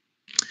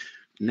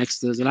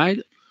 Next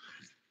slide.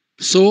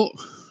 So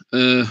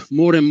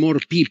more and more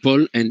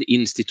people and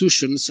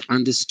institutions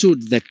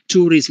understood that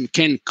tourism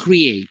can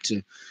create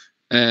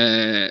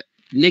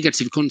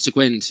negative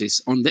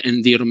consequences on the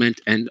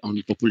environment and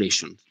on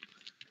population.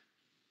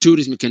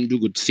 Tourism can do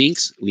good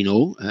things, we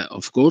know,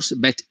 of course,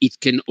 but it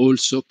can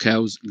also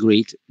cause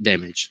great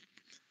damage.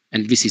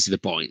 And this is the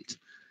point.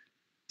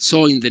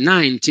 So in the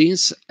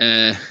 90s,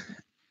 a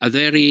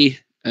very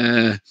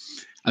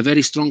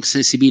strong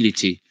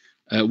sensibility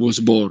was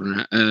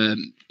born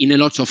in a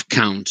lot of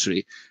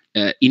countries.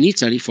 In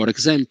Italy, for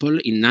example,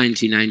 in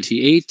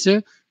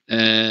 1998,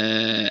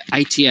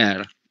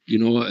 ITR,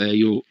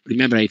 you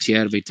remember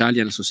ITR, the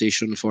Italian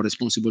Association for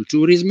Responsible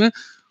Tourism,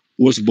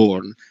 was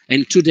born,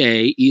 and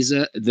today is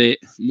the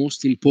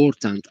most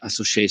important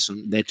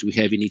association that we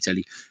have in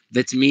Italy.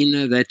 That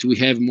means that we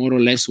have more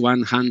or less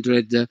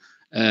 100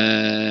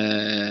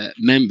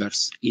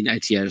 members in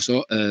ITR.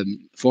 So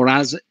for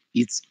us,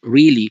 it's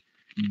really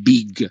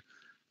big.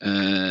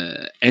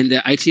 And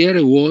the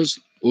ITR was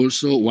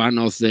also one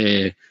of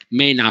the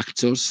main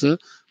actors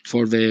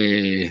for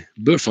the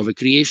birth of the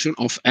creation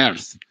of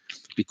R.O.U.T.E.S,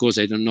 because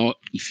I don't know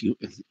if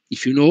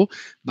you know,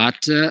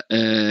 but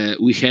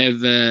we have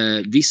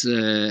this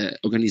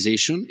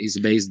organization is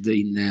based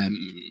in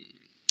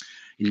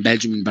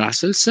Belgium, in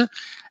Brussels,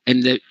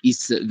 and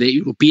it's the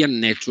European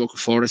Network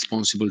for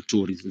Responsible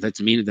Tourism.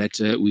 That means that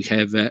we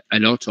have a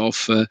lot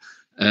of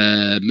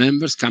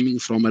members coming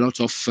from a lot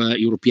of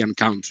European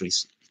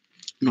countries,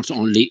 not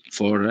only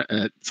from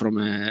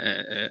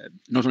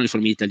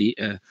Italy.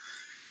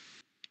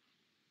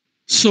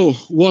 So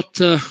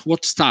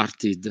what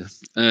started?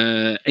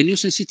 A new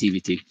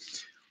sensitivity.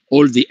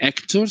 All the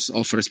actors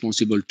of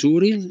responsible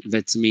tourism,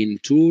 that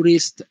means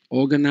tourists,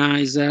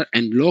 organizer,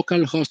 and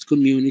local host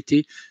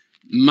community,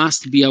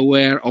 must be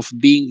aware of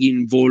being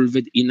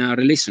involved in a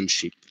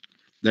relationship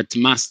that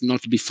must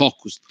not be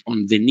focused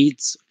on the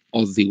needs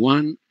of the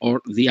one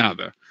or the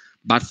other,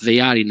 but they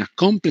are in a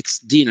complex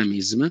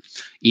dynamism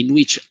in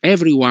which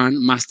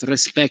everyone must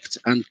respect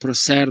and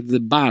preserve the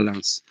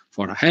balance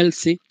for a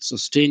healthy,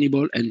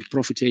 sustainable, and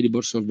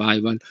profitable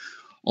survival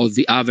of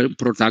the other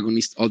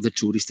protagonists of the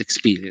tourist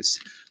experience.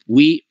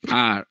 We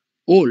are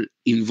all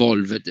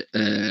involved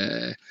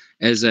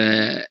as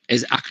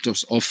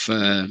actors of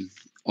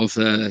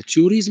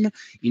tourism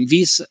in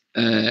this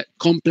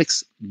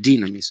complex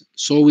dynamism.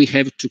 So we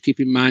have to keep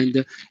in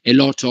mind a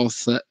lot of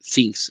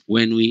things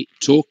when we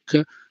talk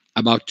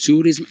about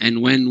tourism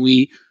and when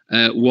we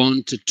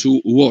want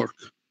to work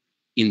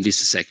in this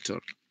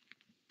sector.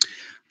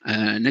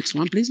 Next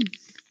one, please.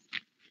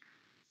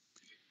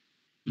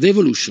 The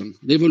evolution.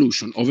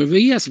 Over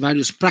the years,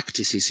 various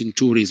practices in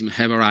tourism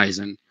have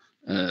arisen.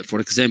 For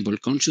example,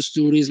 conscious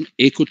tourism,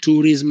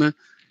 ecotourism,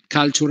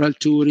 cultural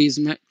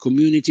tourism,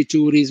 community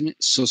tourism,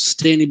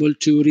 sustainable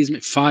tourism,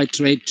 fair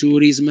trade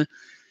tourism.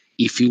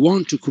 If you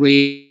want to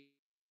create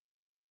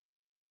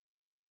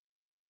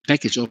a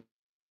package of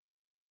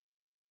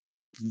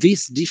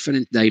these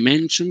different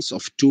dimensions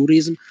of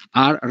tourism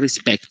are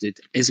respected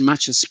as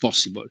much as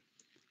possible,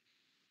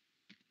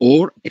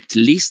 or at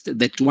least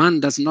that one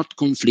does not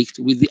conflict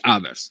with the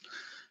others.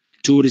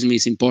 Tourism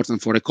is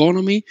important for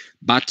economy,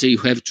 but you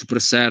have to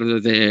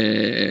preserve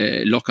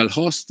the local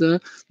host,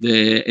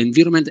 the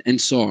environment,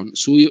 and so on.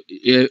 So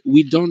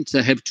we don't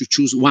have to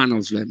choose one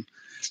of them.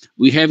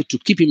 We have to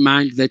keep in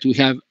mind that we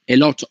have a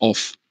lot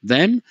of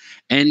them,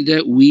 and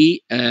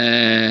we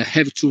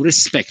have to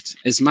respect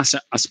as much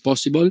as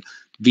possible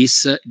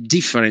this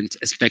different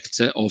aspects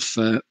of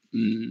the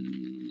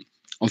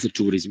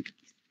tourism.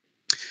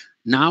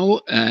 Now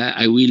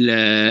I will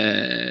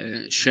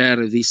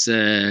share this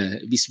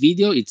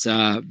video. It's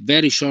a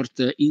very short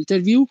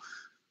interview.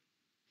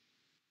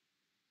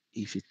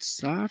 If it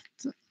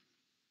starts.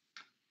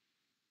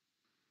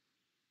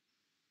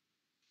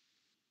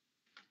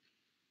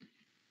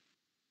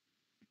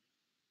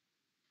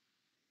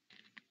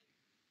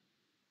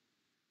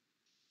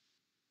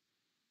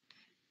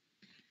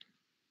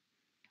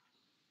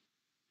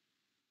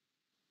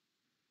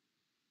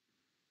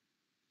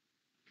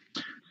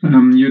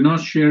 You're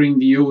not sharing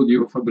the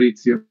audio,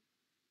 Fabrizio.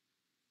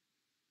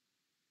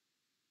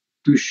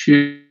 To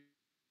share,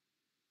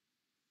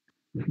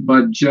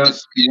 but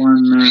just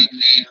one.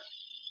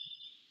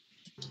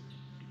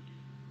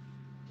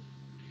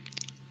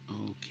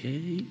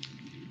 Okay.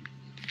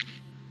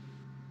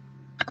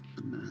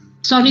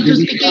 Sorry to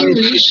speak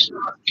English.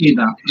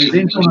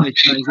 Presenta una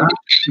scheda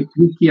e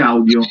clicchi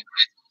audio,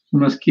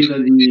 una scheda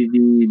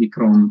di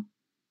Chrome.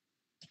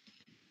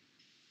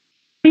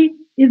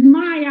 Is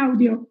my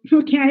audio,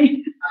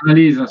 okay?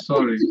 Annalisa,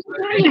 sorry.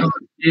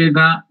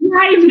 Scheda di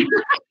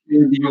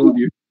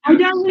audio. I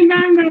don't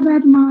remember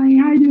that my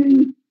audio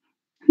is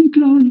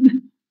closed.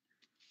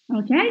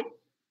 Okay,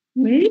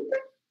 wait.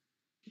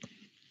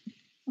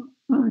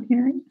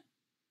 Okay.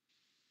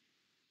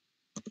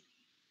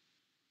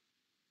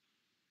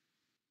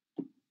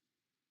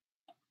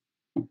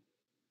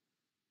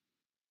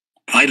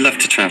 I love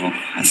to travel.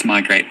 That's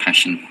my great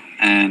passion.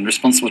 And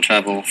responsible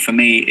travel, for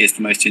me, is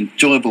the most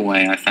enjoyable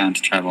way I found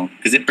to travel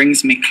because it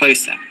brings me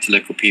closer to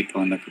local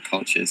people and local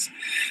cultures.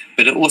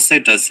 But it also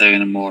does so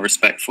in a more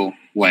respectful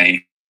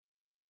way.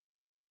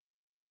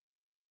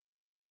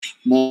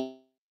 More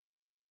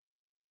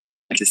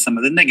to some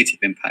of the negative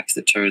impacts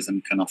that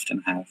tourism can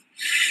often have.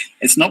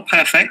 It's not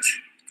perfect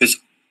because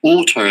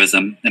all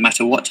tourism, no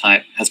matter what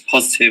type, has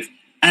positive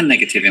and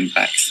negative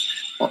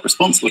impacts. What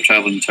responsible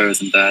travel and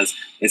tourism does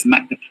is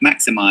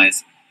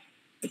maximize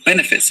the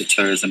benefits of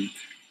tourism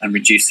and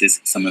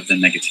reduces some of the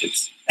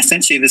negatives.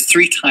 Essentially, there's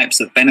three types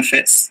of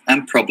benefits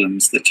and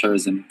problems that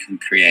tourism can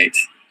create.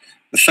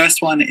 The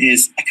first one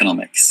is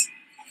economics.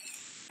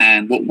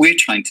 And what we're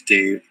trying to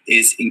do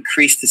is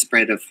increase the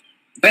spread of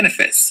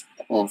benefits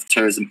of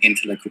tourism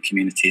into local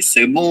communities.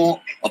 So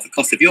more of the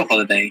cost of your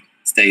holiday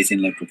stays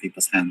in local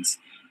people's hands.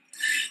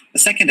 The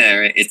second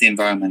area is the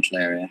environmental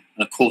area.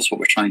 And of course, what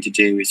we're trying to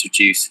do is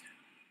reduce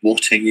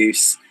water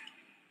use,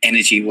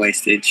 energy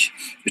wastage.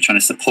 We're trying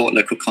to support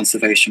local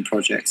conservation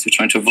projects. We're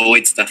trying to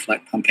avoid stuff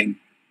like pumping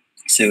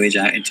sewage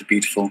out into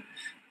beautiful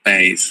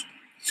bays.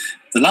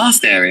 The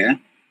last area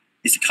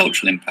is the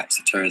cultural impacts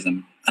of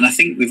tourism. And I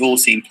think we've all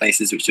seen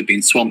places which have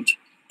been swamped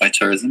by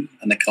tourism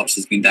and their culture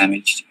has been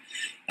damaged,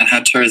 and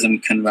how tourism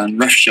can run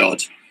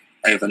roughshod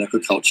over local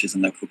cultures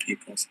and local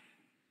peoples.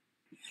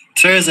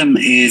 Tourism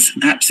is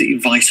absolutely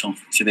vital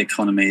to the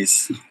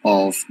economies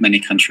of many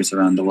countries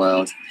around the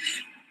world.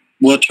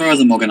 World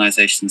Tourism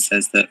Organization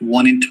says that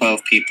 1 in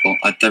 12 people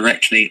are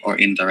directly or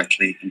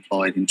indirectly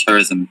employed in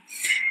tourism.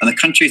 And the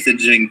countries that are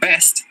doing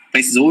best,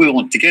 places all we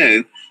want to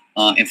go,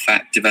 are in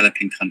fact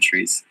developing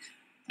countries.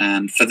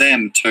 And for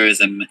them,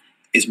 tourism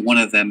is one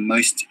of their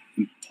most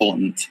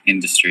important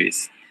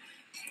industries.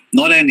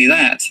 Not only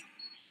that,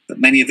 but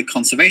many of the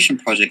conservation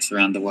projects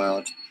around the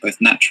world,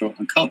 both natural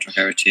and cultural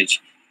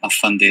heritage, are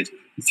funded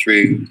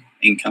through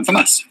income from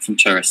us, from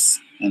tourists,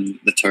 and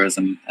the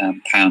tourism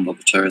pound or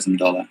the tourism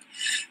dollar.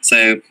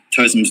 So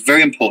tourism is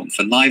very important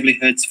for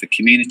livelihoods, for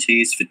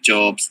communities, for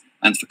jobs,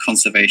 and for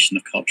conservation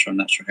of cultural and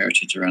natural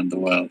heritage around the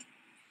world.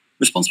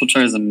 Responsible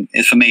tourism,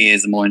 for me,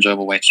 is a more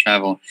enjoyable way to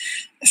travel,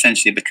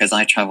 essentially because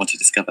I travel to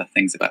discover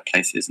things about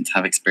places and to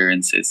have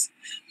experiences.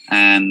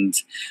 And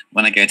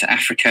when I go to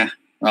Africa,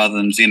 rather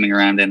than zooming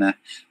around in a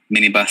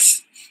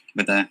minibus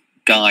with a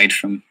guide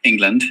from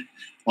England,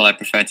 what I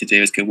prefer to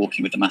do is go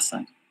walking with the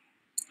Maasai,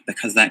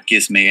 because that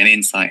gives me an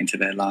insight into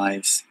their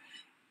lives.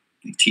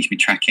 They teach me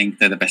tracking.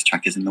 They're the best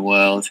trackers in the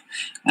world.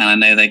 And I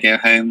know they go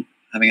home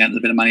having a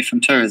little bit of money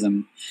from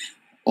tourism.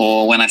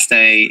 Or when I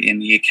stay in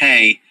the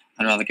UK,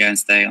 I'd rather go and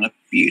stay on a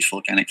beautiful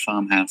organic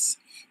farmhouse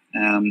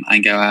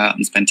and go out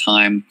and spend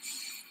time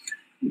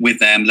with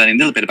them, learning a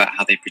little bit about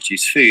how they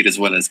produce food, as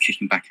well as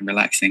kicking back and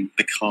relaxing,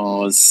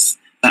 because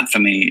that for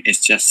me is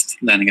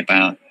just learning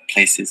about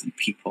places and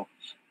people.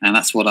 And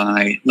that's what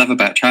I love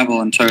about travel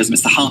and tourism.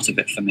 It's the heart of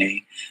it for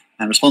me.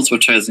 And responsible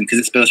tourism, because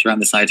it's built around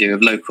this idea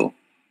of local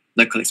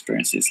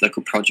experiences,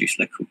 local produce,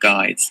 local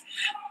guides,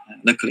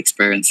 local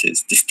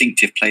experiences,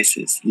 distinctive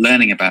places,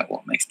 learning about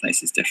what makes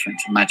places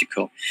different and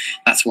magical.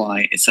 That's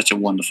why it's such a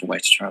wonderful way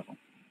to travel.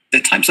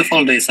 The types of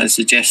holidays I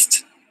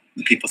suggest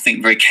that people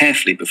think very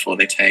carefully before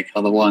they take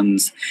are the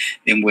ones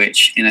in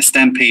which, in a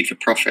stampede for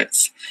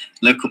profits,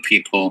 local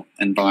people,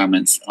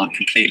 environments are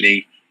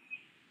completely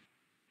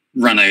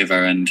run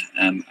over and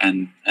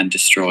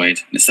destroyed.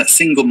 And it's that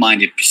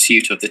single-minded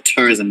pursuit of the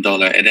tourism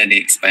dollar at any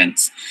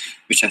expense,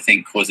 which I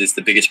think causes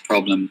the biggest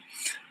problem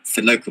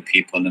for local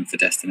people and for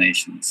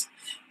destinations.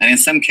 And in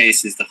some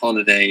cases, the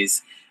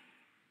holidays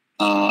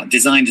are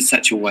designed in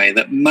such a way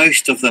that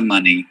most of the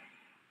money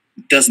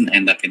doesn't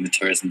end up in the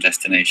tourism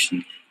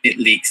destination. It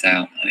leaks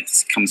out and it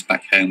comes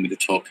back home with the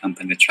tour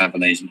company, the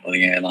travel agent, or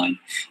the airline.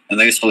 And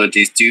those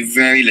holidays do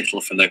very little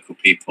for local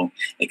people,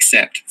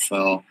 except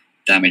for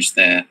damage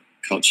their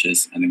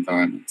cultures and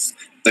environments.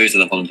 Those are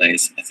the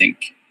holidays, I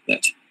think,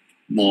 that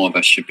more of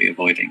us should be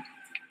avoiding.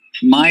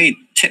 My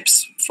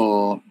tips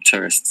for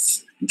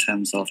tourists in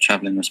terms of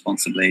traveling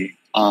responsibly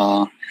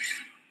are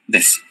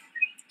this.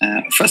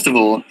 First of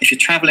all, if you're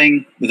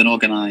traveling with an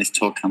organized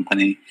tour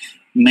company,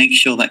 make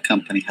sure that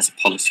company has a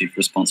policy for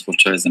responsible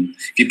tourism.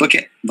 If you book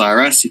it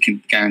via us, you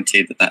can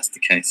guarantee that that's the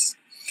case.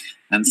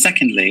 And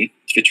secondly,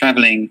 if you're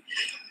traveling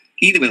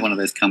either with one of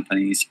those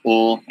companies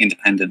or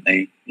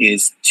independently,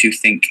 is to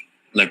think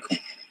local.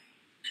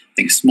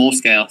 Think small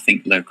scale,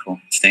 think local.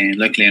 Stay in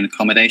locally owned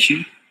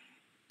accommodation,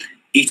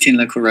 eat in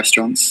local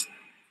restaurants,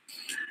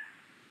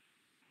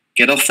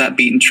 get off that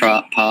beaten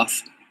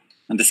path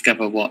and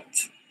discover what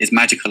is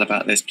magical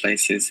about those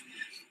places,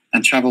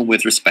 and travel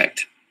with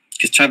respect,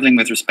 because traveling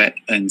with respect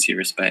earns you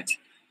respect.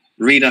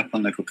 Read up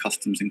on local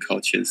customs and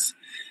cultures.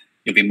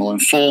 You'll be more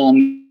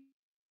informed,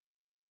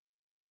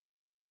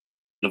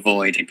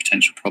 avoid any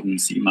potential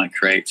problems that you might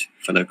create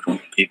for local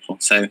people.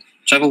 So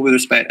travel with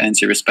respect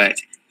earns you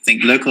respect.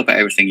 Think local about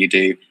everything you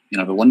do. You'll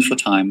have a wonderful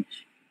time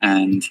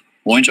and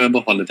more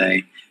enjoyable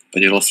holiday,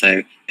 but you'll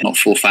also not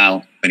fall foul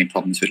of any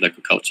problems with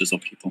local cultures or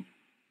people.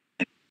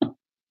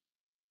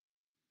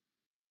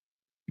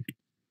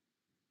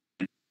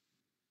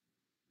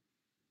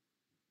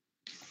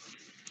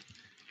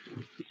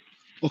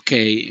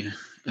 Okay,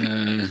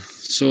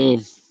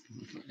 so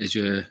as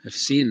you have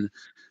seen,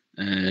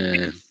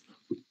 in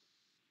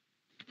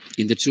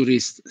the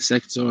tourist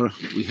sector,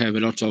 we have a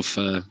lot of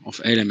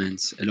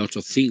elements, a lot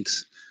of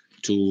things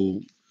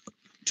to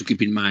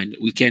keep in mind.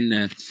 We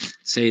can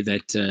say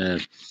that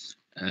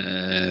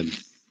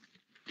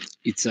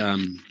it's a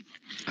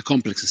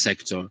complex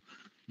sector,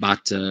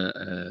 but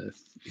in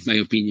my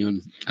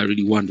opinion, a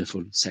really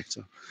wonderful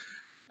sector.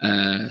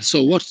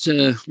 So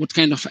what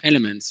kind of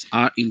elements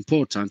are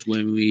important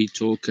when we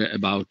talk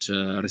about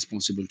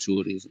responsible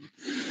tourism?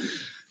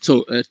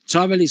 So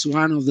travel is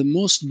one of the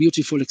most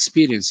beautiful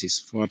experiences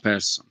for a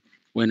person.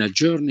 When a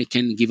journey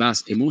can give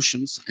us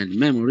emotions and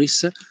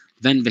memories,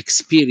 then the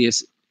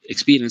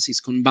experience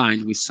is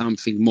combined with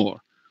something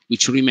more,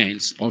 which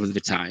remains over the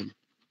time.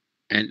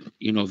 And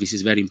this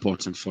is very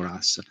important for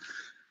us.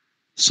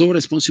 So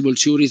responsible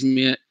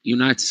tourism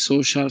unites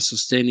social,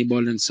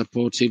 sustainable, and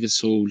supportive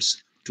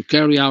souls to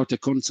carry out a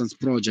constant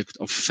project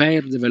of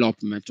fair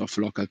development of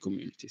local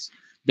communities,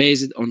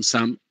 based on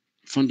some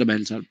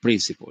fundamental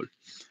principle.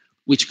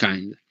 Which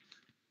kind?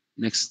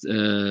 Next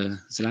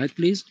slide,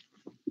 please.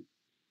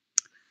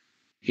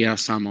 Here are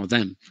some of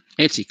them.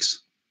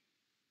 Ethics,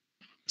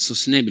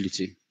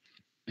 sustainability,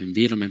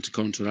 environment,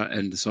 cultural,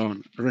 and so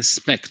on.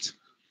 Respect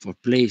for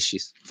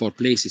places, for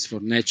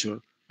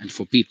nature, and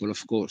for people,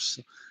 of course.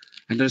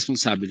 And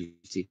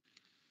responsibility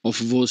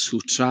of those who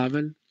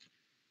travel,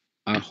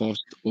 are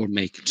host, or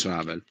make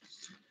travel.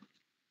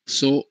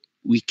 So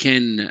we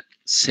can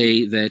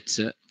say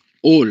that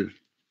all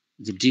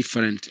the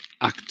different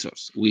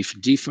actors with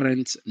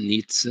different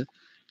needs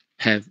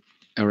have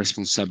a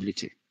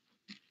responsibility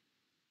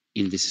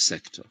in this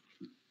sector.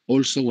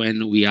 Also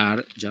when we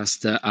are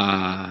just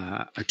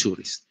a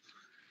tourist.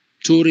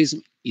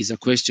 Tourism is a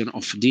question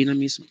of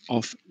dynamism,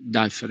 of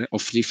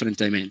different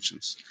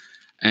dimensions.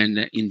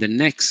 And in the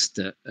next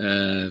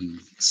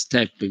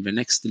step, in the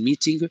next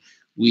meeting,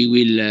 we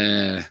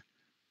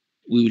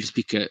will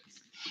speak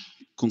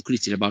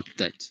concretely about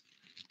that.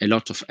 A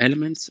lot of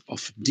elements,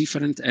 of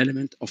different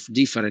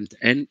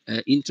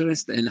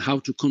interest, and how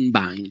to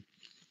combine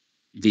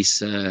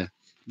this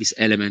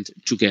element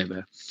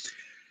together.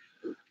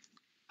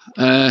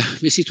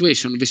 The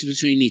situation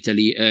in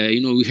Italy,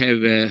 we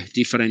have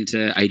different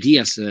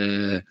ideas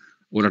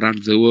all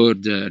around the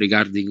world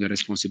regarding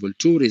responsible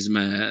tourism,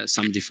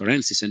 some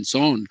differences and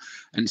so on.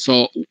 And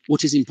so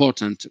what is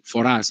important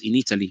for us in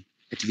Italy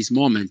at this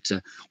moment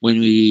when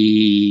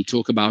we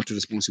talk about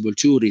responsible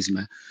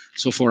tourism?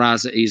 So for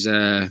us is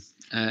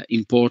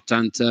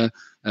important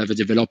the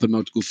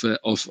development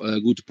of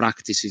good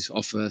practices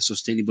of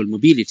sustainable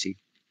mobility.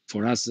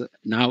 For us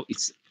now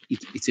it's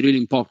really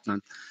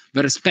important.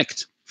 The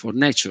respect for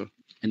nature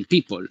and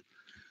people,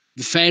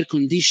 the fair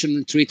condition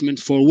and treatment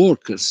for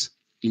workers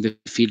in the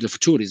field of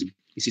tourism.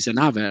 This is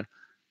another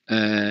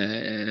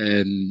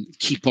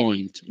key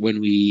point when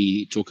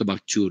we talk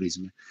about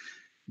tourism.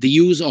 The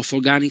use of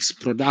organic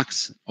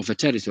products of a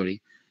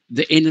territory,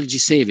 the energy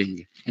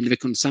saving, and the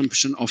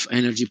consumption of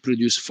energy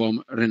produced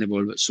from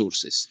renewable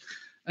sources.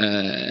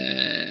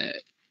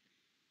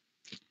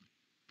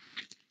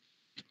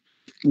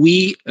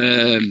 We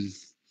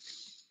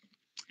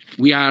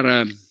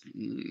are,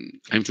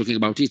 I'm talking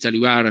about Italy,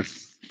 we are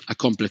a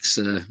complex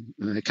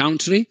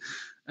country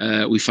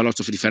with a lot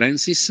of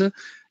differences.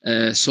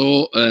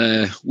 So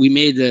we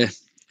made a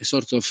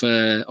sort of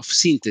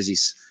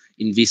synthesis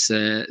in this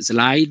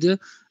slide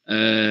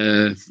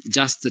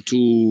just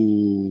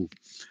to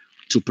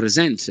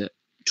present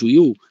to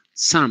you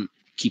some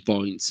key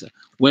points.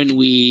 When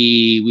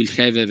we will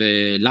have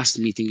the last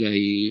meeting,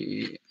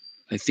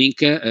 I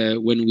think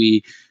when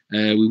we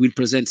will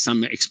present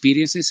some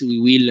experiences, we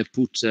will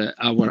put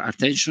our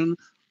attention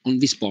on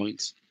these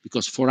points,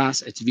 because for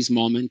us at this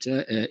moment,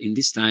 in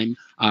this time,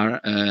 are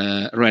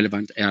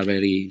relevant, are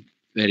very,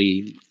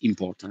 very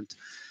important.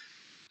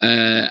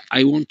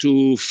 I want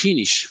to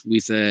finish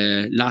with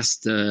a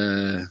last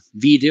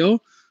video.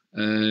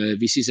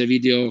 This is a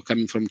video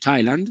coming from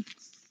Thailand.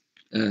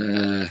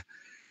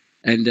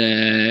 And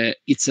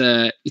it's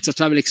a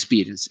travel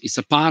experience. It's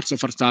a part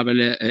of our travel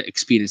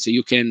experience.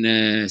 You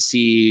can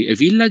see a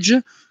village,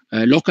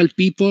 local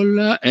people,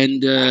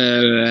 and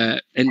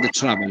the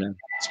traveler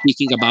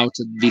speaking about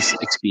this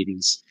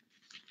experience.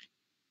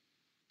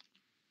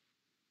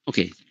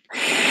 Okay.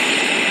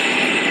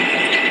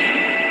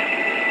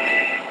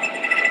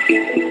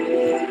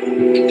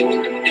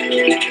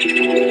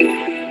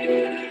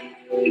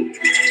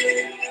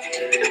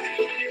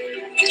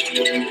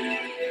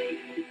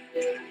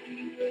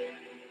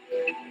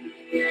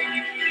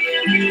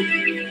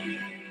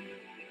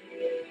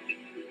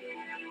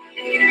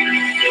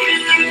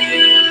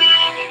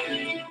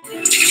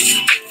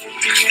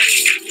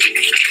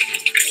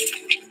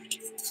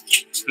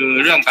คือ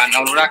เรื่องการอ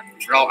นุรักษ์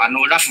เราอ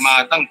นุรักษ์มา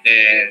ตั้งแต่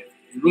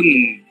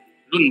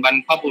รุ่นบรร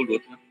พบุรุ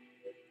ษ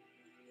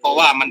เพราะ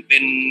ว่ามันเป็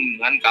นเห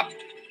มือนกับ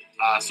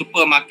ซุปเป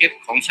อร์มาร์เก็ต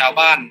ของชาว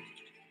บ้าน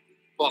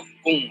พวก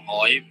กุ้งห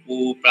อยปู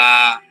ปลา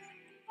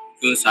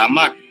คือสาม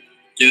ารถ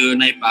เจอ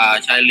ในป่า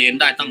ชายเลน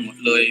ได้ทั้งหมด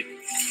เลย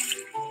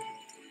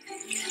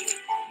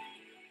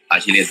ป่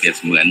าชิเลนเปรียบเ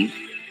สมือน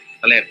เ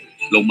ขาเรียก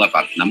ลงมาป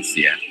รับน้ำเ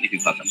สียนี่คื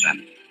อความสำคัญ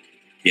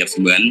เปรียบเส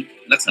มือน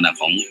ลักษณะ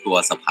ของตัว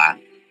สะพาน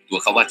ตัว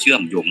เขาว่าเชื่อ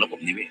มโยงระบบ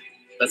นิเวศ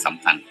ก็ส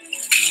ำคัญ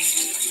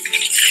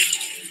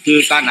คือ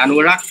การอนุ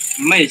รักษ์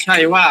ไม่ใช่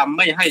ว่าไ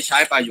ม่ให้ใช้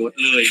ประโยชน์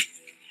เลย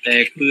แต่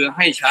คือใ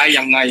ห้ใช้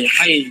ยังไงใ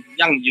ห้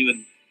ยั่งยืน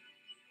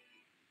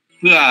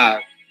เพื่อ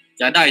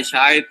จะได้ใ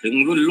ช้ถึง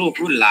รุ่นลูก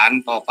รุ่นหลาน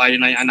ต่อไป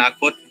ในอนา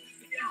คต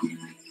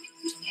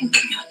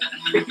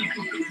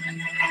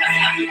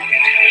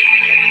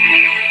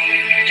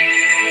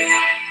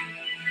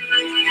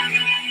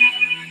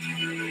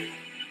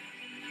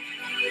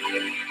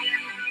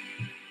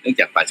เนื่อง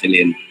จากป่าชายเล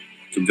น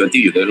ชุมชน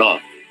ที่อยู่โดยรอบ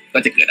ก็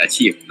จะเกิดอา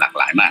ชีพหลาก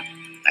หลายมาก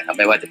นะครับไ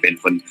ม่ว่าจะเป็น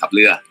คนขับเ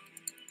รือ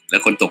และ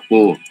คนตก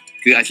ปู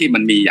คืออาชีพมั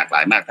นมีหลากหล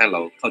ายมากถ้าเร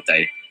าเข้าใจ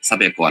ทรั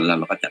พยากรแล้ว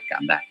เราก็จัดกา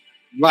รได้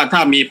ว่าถ้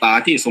ามีป่า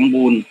ที่สม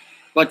บูรณ์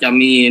ก็จะ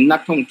มีนั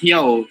กท่องเที่ย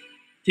ว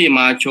ที่ม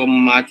าชม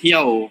มาเที่ย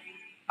ว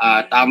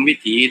ตามวิ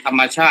ถีธรร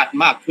มชาติ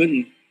มากขึ้น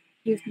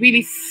You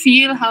really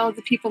feel how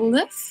the people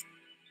live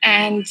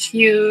and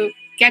you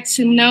get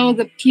to know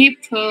the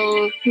people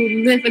who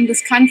live in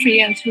this country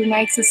and who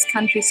makes this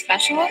country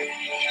special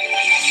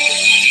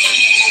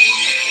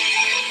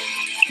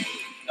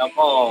แล้ว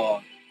ก็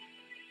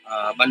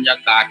บรรยา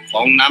กาศข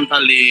องน้ำท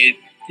ะเล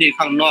ที่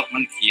ข้างนอกมั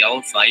นเขียว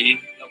ใส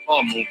แล้วก็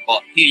หมู่เกา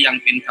ะที่ยัง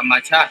เป็นธรรม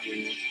ชาติอ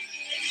ยู่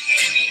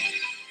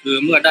คือ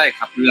เมื่อได้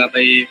ขับเรือ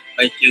ไป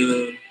เจอ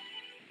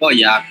ก็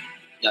อยาก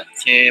จะ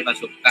แชร์ประ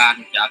สบการ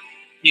ณ์จาก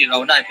ที่เรา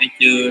ได้ไป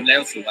เจอแล้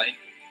วสวย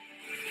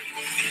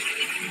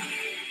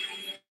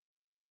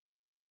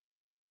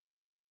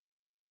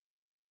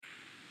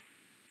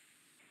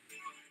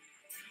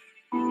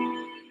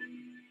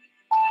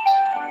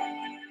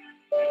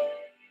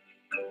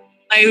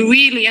I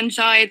really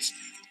enjoyed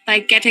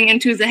like getting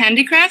into the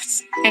handicrafts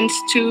and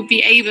to be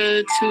able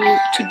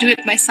to do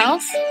it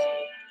myself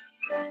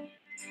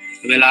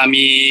เวลา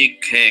มี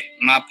แขก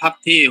มาพัก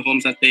ที่โฮม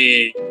สเต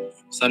ย์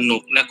สนุ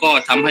กและก็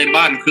ทำให้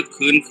บ้านคึก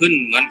คืนขึ้น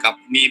เหมือนกับ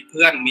มีเ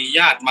พื่อนมีญ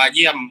าติมาเ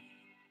ยี่ยม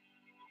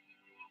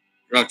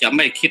เราจะไ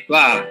ม่คิด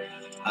ว่า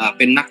เ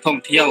ป็นนักท่อง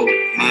เที่ยว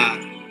มา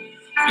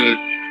คือ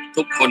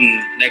ทุกคน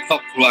ในครอ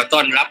บครัวต้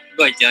อนรับ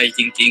ด้วยใจจ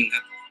ริงๆค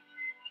รับ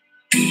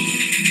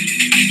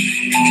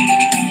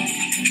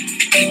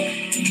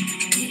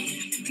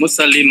มุส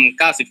ลิม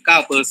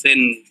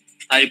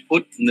 99% ไทยพุท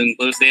ธ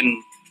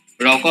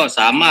 1% เราก็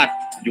สามารถ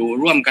อยู่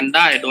ร่วมกันไ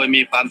ด้โดย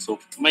มีความสุ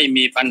ขไม่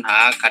มีปัญหา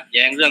ขัดแ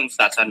ย้งเรื่องศ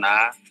าสนา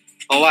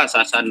เพราะว่าศ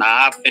าสนา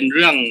เป็นเ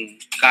รื่อง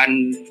การ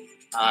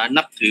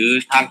นับถือ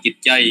ทางจิต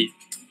ใจ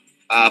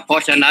เพรา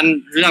ะฉะนั้น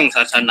เรื่องศ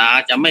าสนา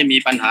จะไม่มี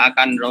ปัญหา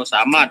กันเราส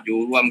ามารถอยู่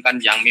รวมกัน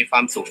อย่างมีคว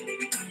ามสุข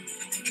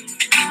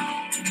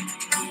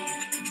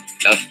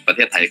แล้วประเท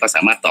ศไทยก็ส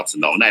ามารถตอบส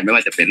นองได้ไม่ว่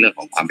าจะเป็นเรื่องข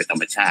องความเป็นธร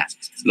รมชาติ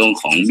เรื่อง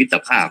ของมิตร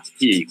ภาพ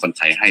ที่คนไ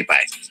ทยให้ไป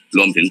ร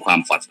วมถึงความ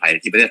ปลอดภัย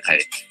ที่ประเทศไทย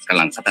กำ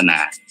ลังพัฒนา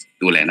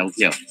ดูแลนักท่องเ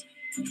ที่ยว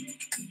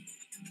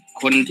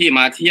คนที่ม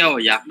าเที่ยว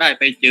อยากได้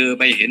ไปเจอ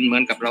ไปเห็นเหมื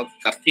อนกับเรา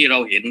กับที่เรา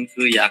เห็น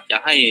คืออยากจะ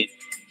ให้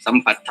สัม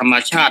ผัสธรรม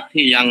ชาติ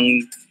ที่ยัง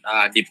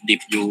ดิ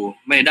บอยู่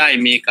ไม่ได้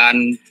มีการ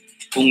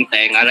ปรุงแ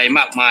ต่งอะไรม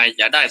ากมาย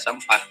จะได้สัม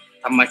ผัส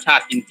ธรรมชา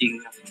ติจริง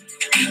ๆครับ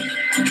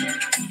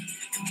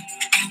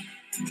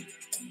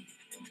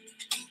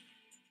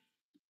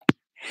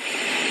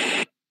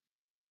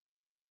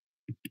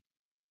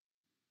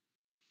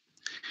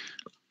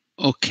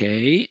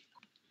Okay,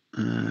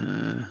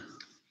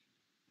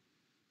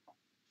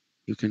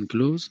 you can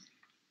close.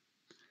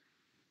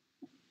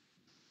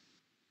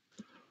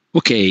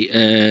 Okay,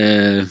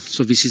 so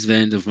this is the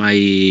end of my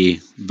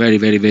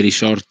very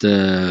short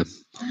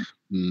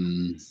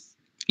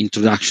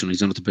introduction.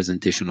 It's not a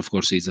presentation, of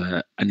course, it's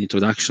an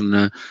introduction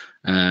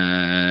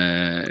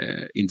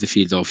in the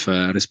field of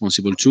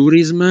responsible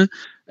tourism.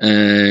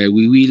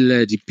 We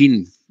will deepen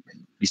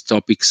these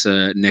topics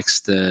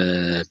next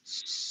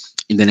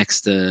in the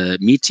next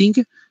meeting.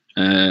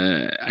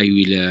 I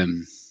will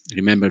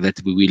remember that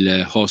we will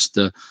host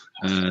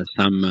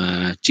some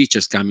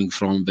teachers coming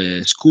from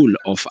the school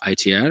of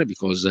ITR,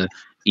 because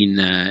in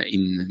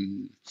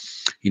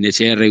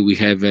ITR we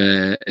have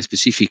a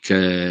specific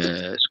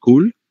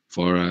school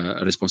for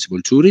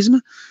responsible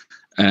tourism.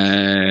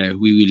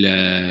 We will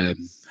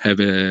have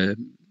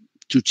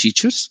 2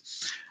 teachers,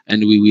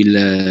 and we will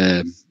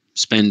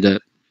spend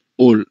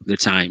all the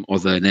time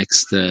of the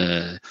next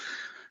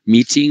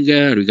meeting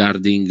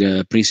regarding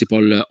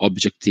principal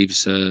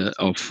objectives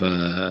of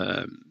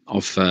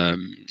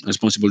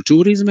responsible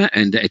tourism,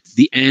 and at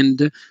the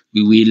end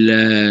we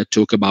will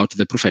talk about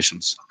the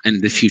professions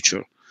and the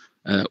future.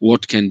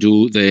 What can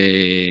do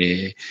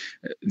the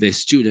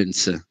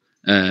students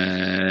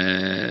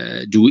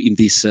do in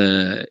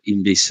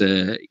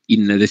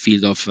the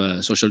field of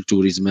social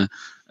tourism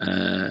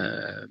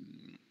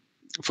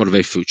for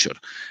their future.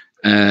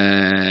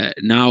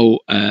 Now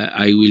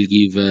I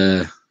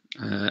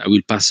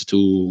will pass to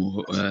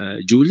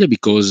Giulia,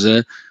 because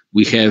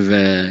we have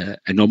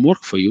an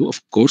homework for you, of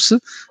course,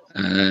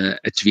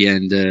 at the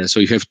end. So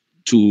you have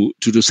to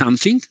do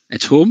something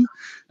at home.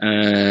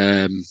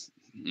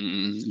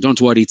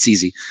 don't worry, it's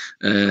easy.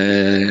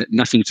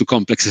 Nothing too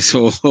complex.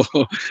 So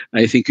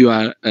I think you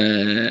are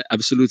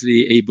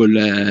absolutely able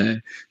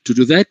to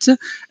do that.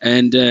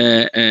 And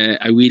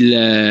I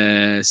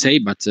will say,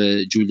 but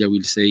Giulia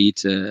will say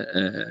it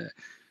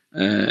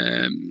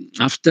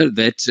after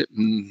that.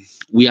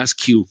 We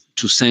ask you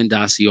to send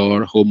us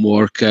your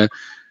homework in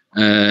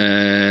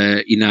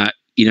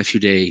a few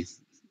days,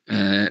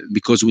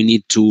 because we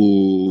need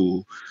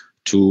to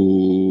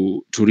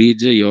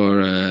read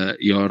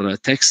your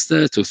text,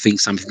 to think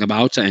something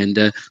about, and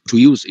to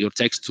use your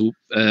text to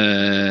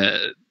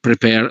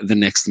prepare the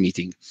next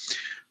meeting.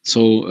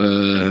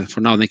 So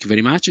for now, thank you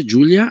very much.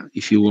 Giulia,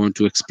 if you want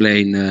to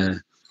explain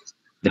the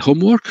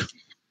homework.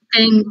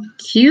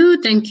 Thank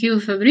you,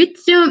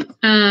 Fabrizio.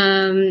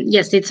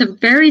 Yes, it's a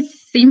very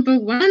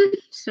simple one,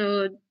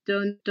 so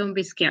don't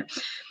be scared.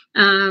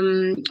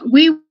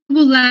 We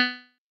would like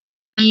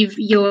to leave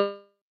your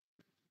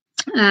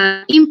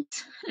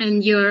input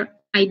and your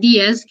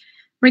ideas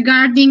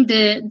regarding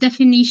the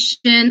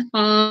definition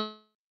of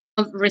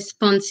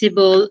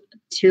responsible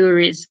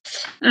tourism.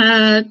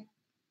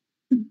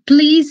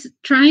 Please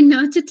try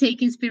not to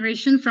take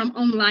inspiration from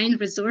online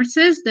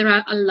resources. There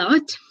are a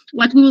lot.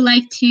 What we would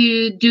like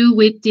to do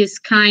with this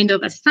kind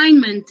of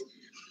assignment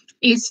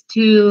is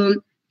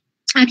to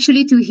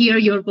actually to hear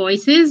your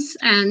voices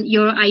and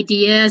your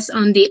ideas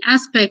on the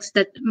aspects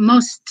that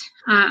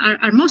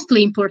are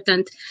mostly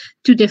important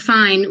to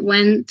define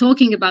when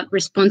talking about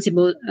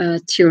responsible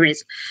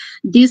tourism.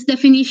 This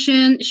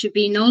definition should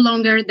be no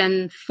longer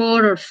than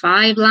 4 or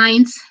 5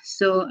 lines,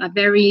 so a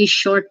very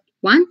short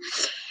one.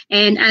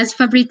 And as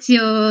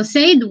Fabrizio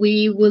said,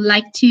 we would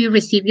like to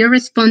receive your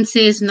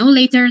responses no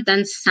later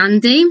than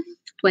Sunday,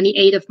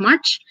 28th of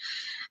March.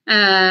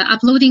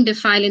 Uploading the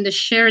file in the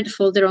shared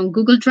folder on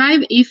Google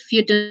Drive. If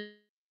you don't,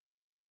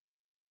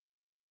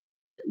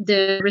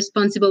 the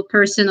responsible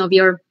person of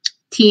your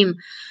team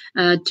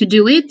to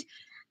do it.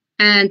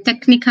 And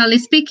technically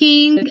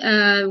speaking,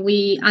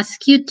 we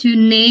ask you to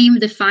name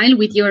the file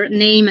with your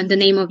name and the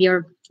name of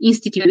your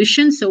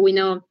institution, so we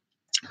know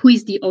who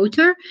is the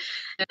author.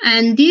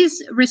 And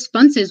these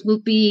responses will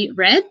be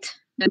read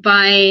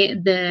by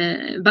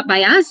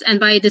us and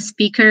by the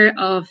speaker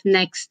of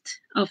next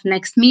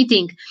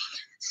meeting.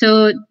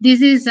 So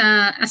this is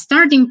a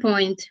starting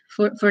point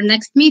for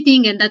next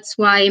meeting, and that's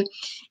why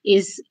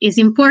is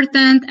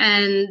important.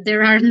 And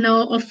there are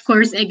no, of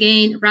course,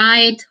 again,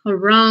 right or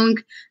wrong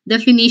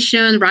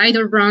definition, right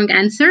or wrong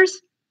answers.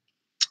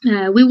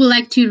 We would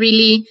like to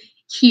really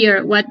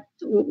hear what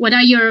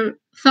are your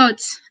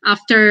thoughts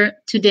after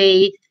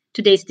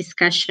today's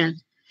discussion.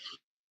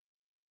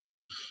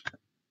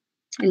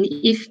 And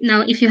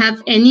if you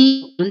have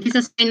any on this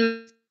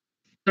assignment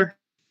or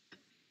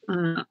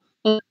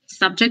all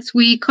subjects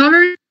we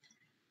covered,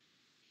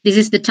 this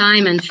is the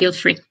time, and feel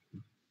free.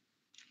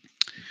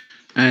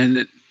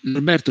 And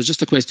Roberto,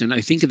 just a question.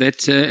 I think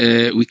that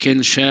we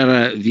can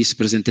share this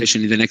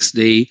presentation in the next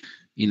day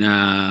in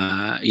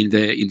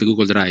the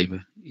Google Drive.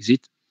 Is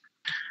it?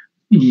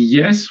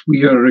 Yes,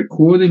 we are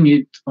recording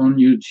it on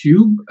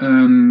YouTube.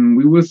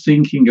 We were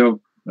thinking of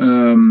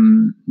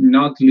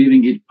not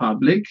leaving it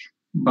public,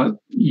 but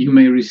you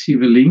may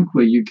receive a link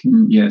where you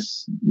can,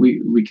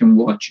 we can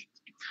watch it.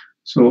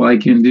 So I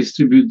can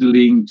distribute the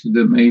link to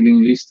the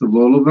mailing list of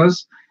all of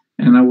us.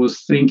 And I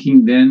was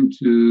thinking then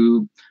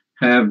to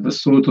have a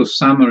sort of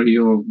summary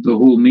of the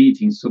whole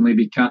meeting. So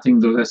maybe cutting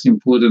the less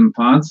important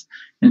parts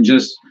and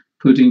just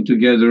putting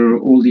together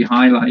all the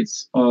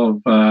highlights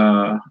of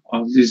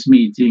this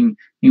meeting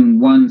in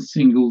one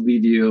single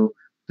video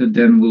that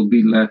then will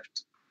be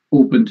left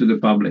open to the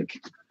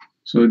public.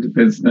 So it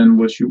depends then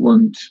what you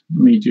want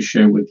me to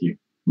share with you.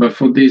 But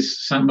for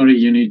this summary,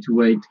 you need to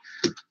wait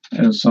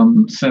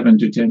some 7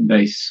 to 10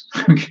 days,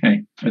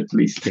 okay, at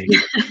least.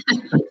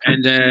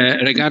 And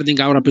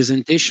regarding our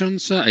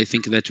presentations, I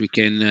think that we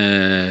can.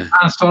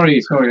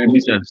 Sorry, I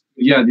missed it.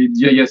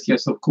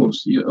 Yes, of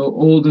course.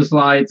 All the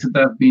slides that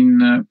have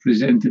been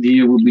presented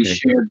here will be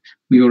shared.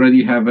 We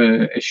already have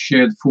a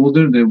shared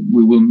folder. That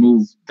we will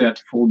move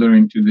that folder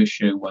into the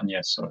shared one.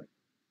 Yes, sorry.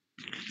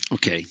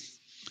 Okay.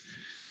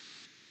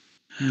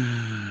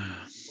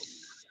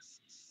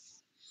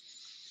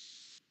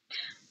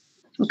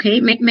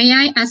 Okay, may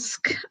I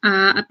ask?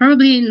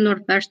 Probably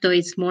Norberto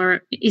is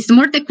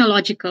more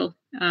technological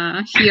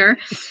here.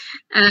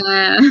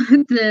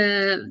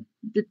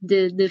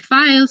 The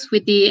files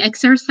with the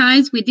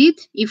exercise we did,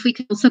 if we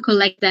can also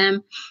collect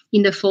them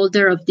in the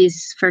folder of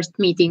this first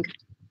meeting.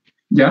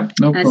 Yeah,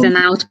 no problem. As an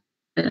out.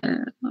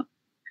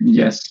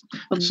 Yes.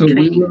 So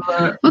we will.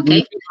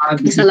 Okay.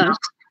 Thanks a lot.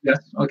 Yes.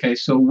 Okay.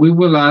 So we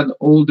will add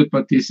all the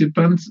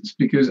participants,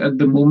 because at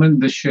the moment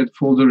the shared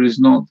folder is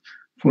not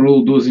for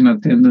all those in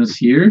attendance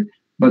here,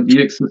 but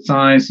the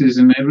exercises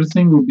and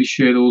everything will be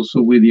shared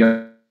also with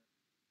the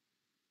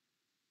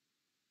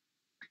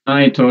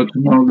tonight or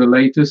tomorrow the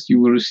latest. You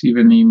will receive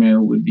an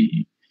email with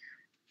the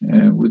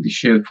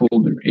shared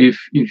folder.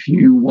 If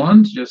you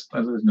want, just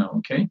let us know.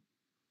 Okay.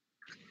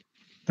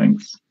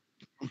 Thanks.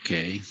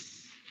 Okay.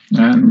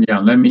 And yeah,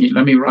 let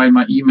me write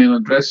my email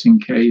address in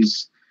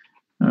case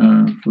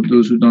for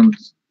those who don't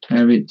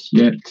have it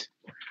yet.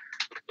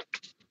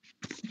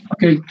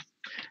 Okay,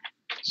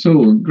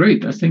 so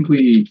great. I think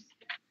we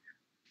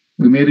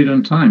made it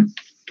on time.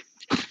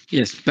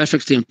 Yes,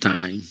 perfectly on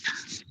time.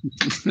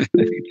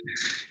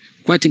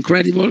 Quite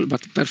incredible,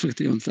 but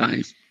perfectly on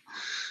time.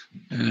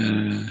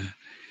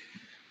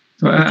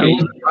 So okay. I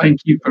was a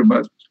timekeeper,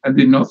 but I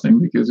did nothing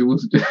because it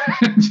was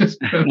just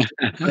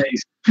perfect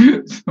place.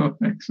 So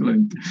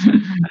excellent.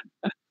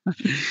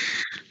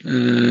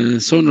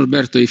 So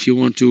Norberto, if you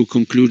want to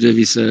conclude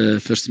this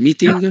first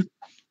meeting.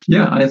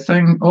 Yeah, I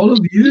thank all of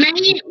you.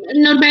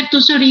 Norberto,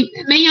 sorry,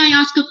 may I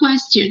ask a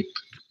question?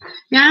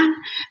 Yeah,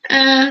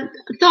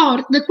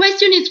 Thor, the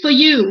question is for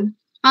you.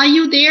 Are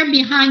you there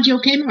behind your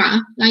camera?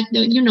 Like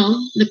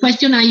the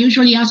question I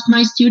usually ask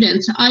my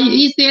students.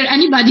 Is there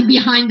anybody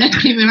behind that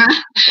camera?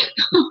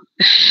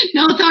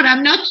 No, Thor,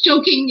 I'm not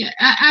joking.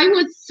 I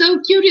was so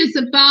curious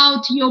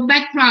about your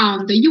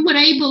background. You were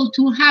able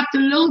to have the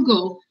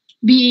logo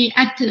be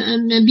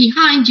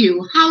behind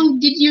you. How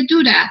did you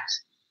do that?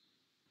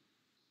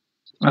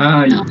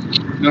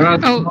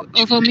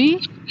 For me?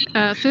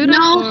 Thura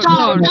no,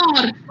 Thor,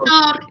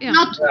 yeah.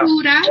 not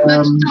Thura,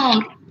 but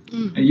Thor.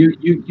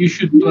 You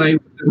should play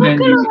with the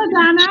menu.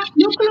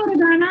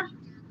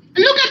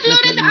 Look at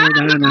Loredana.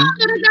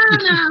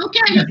 Loredana.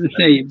 Okay. That's the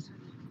same.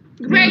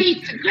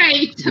 Great.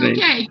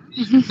 Okay.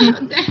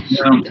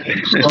 How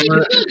did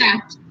you do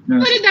that?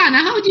 Loredana,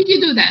 how did you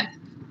do that?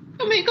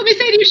 Come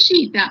sei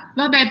riuscita?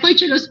 Vabbè, poi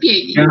ce lo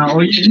spieghi. Yeah,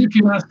 or you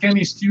can ask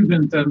any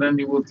student and then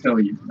he will tell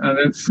you.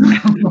 That's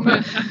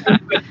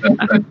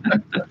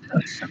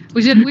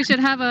we should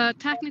have a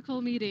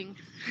technical meeting.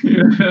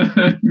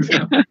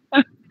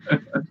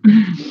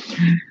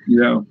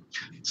 Yeah.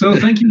 So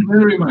thank you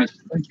very much.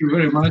 Thank you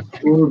very much,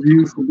 all of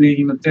you, for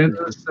being in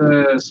attendance.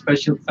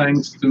 Special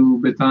thanks to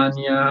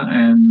Betania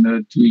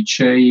and to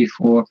Ichei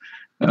for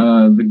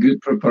the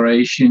good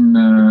preparation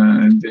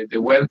they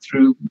went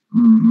through.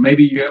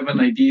 Maybe you have an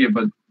idea,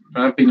 but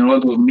there have been a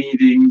lot of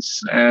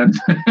meetings and,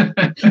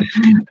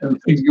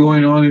 and things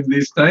going on in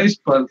these days,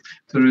 but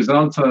the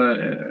results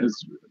are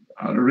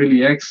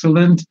really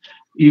excellent.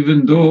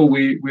 Even though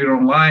we're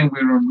online,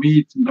 we're on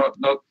Meet,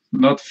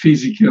 not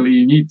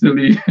physically in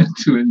Italy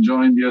to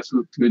enjoy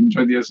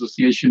the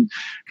association,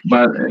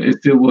 but it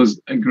still was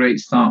a great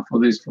start for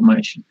this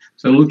formation.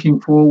 So looking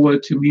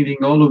forward to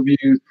meeting all of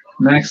you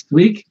next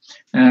week.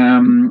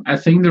 I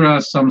think there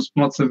are some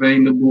spots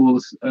available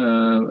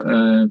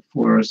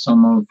for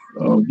some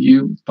of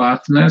you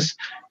partners.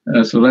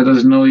 So let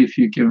us know if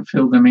you can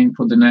fill them in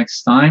for the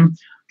next time,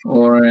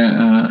 or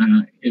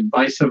if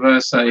vice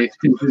versa, if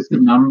this is the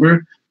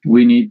number,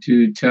 we need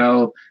to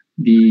tell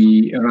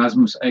the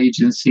Erasmus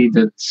agency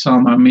that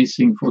some are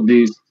missing for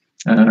this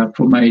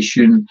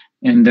formation,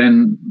 and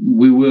then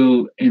we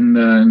will in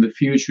the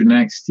future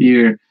next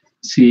year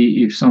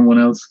see if someone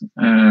else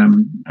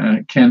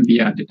can be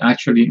added.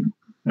 Actually,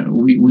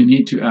 we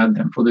need to add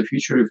them for the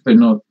future if they're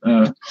not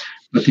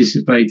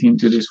participating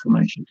to this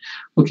formation.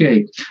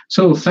 Okay,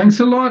 so thanks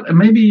a lot. And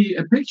maybe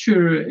a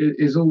picture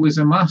is always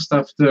a must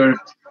after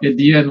at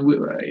the end.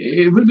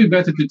 It would be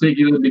better to take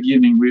it at the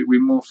beginning.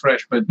 We're more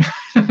fresh, but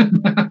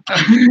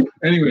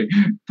anyway,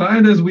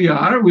 tired as we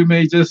are, we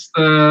may just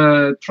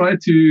try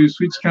to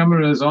switch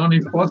cameras on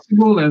if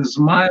possible and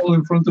smile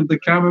in front of the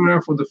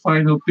camera for the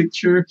final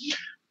picture.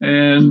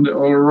 And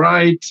all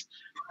right,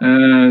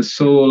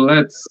 so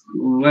let's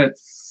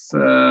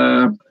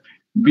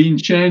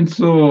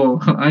Vincenzo,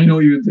 I know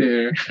you're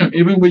there.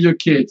 Even with your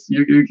kids,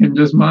 you can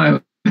just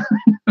smile.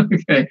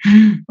 Okay,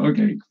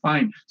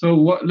 fine. So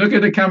look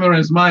at the camera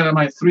and smile at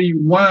my 3,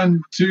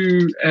 1,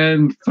 2,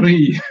 and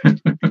 3.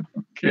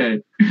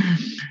 Okay.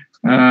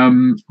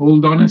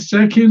 Hold on a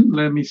second.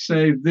 Let me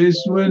save this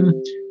one.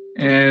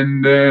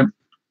 And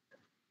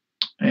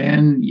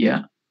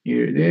yeah,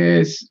 here it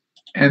is.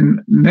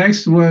 And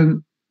next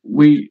one,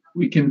 we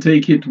can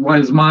take it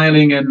while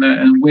smiling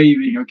and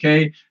waving.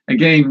 Okay.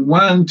 Again,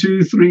 1,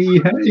 2,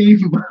 3. Hey,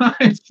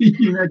 bye. See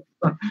you next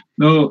time.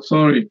 No,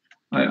 sorry,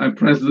 I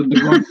pressed the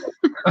wrong.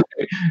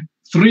 Okay.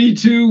 3,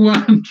 2,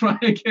 1. Try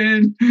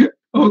again.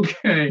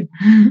 Okay.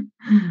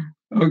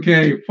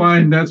 Okay.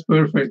 Fine. That's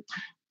perfect.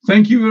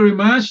 Thank you very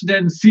much.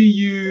 Then see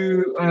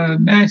you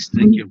next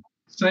week. You.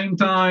 Same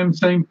time,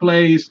 same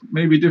place,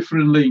 maybe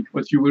different link,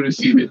 but you will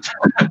receive it.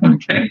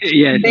 Okay.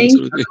 Yeah,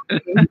 absolutely.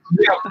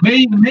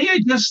 May I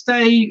just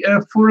stay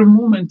for a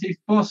moment, if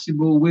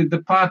possible, with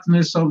the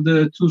partners of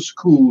the 2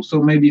 schools?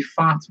 So maybe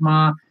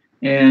Fatma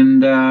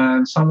and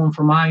someone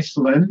from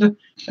Iceland,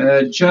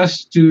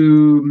 just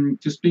to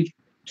speak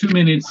 2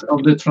 minutes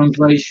of the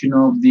translation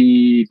of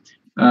the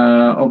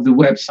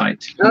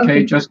website.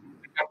 Okay, just a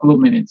couple of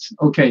minutes.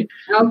 Okay.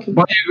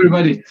 Bye,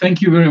 everybody.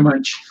 Thank you very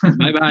much.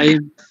 Bye bye.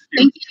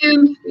 Thank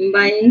you.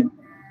 Bye.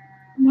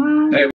 Bye.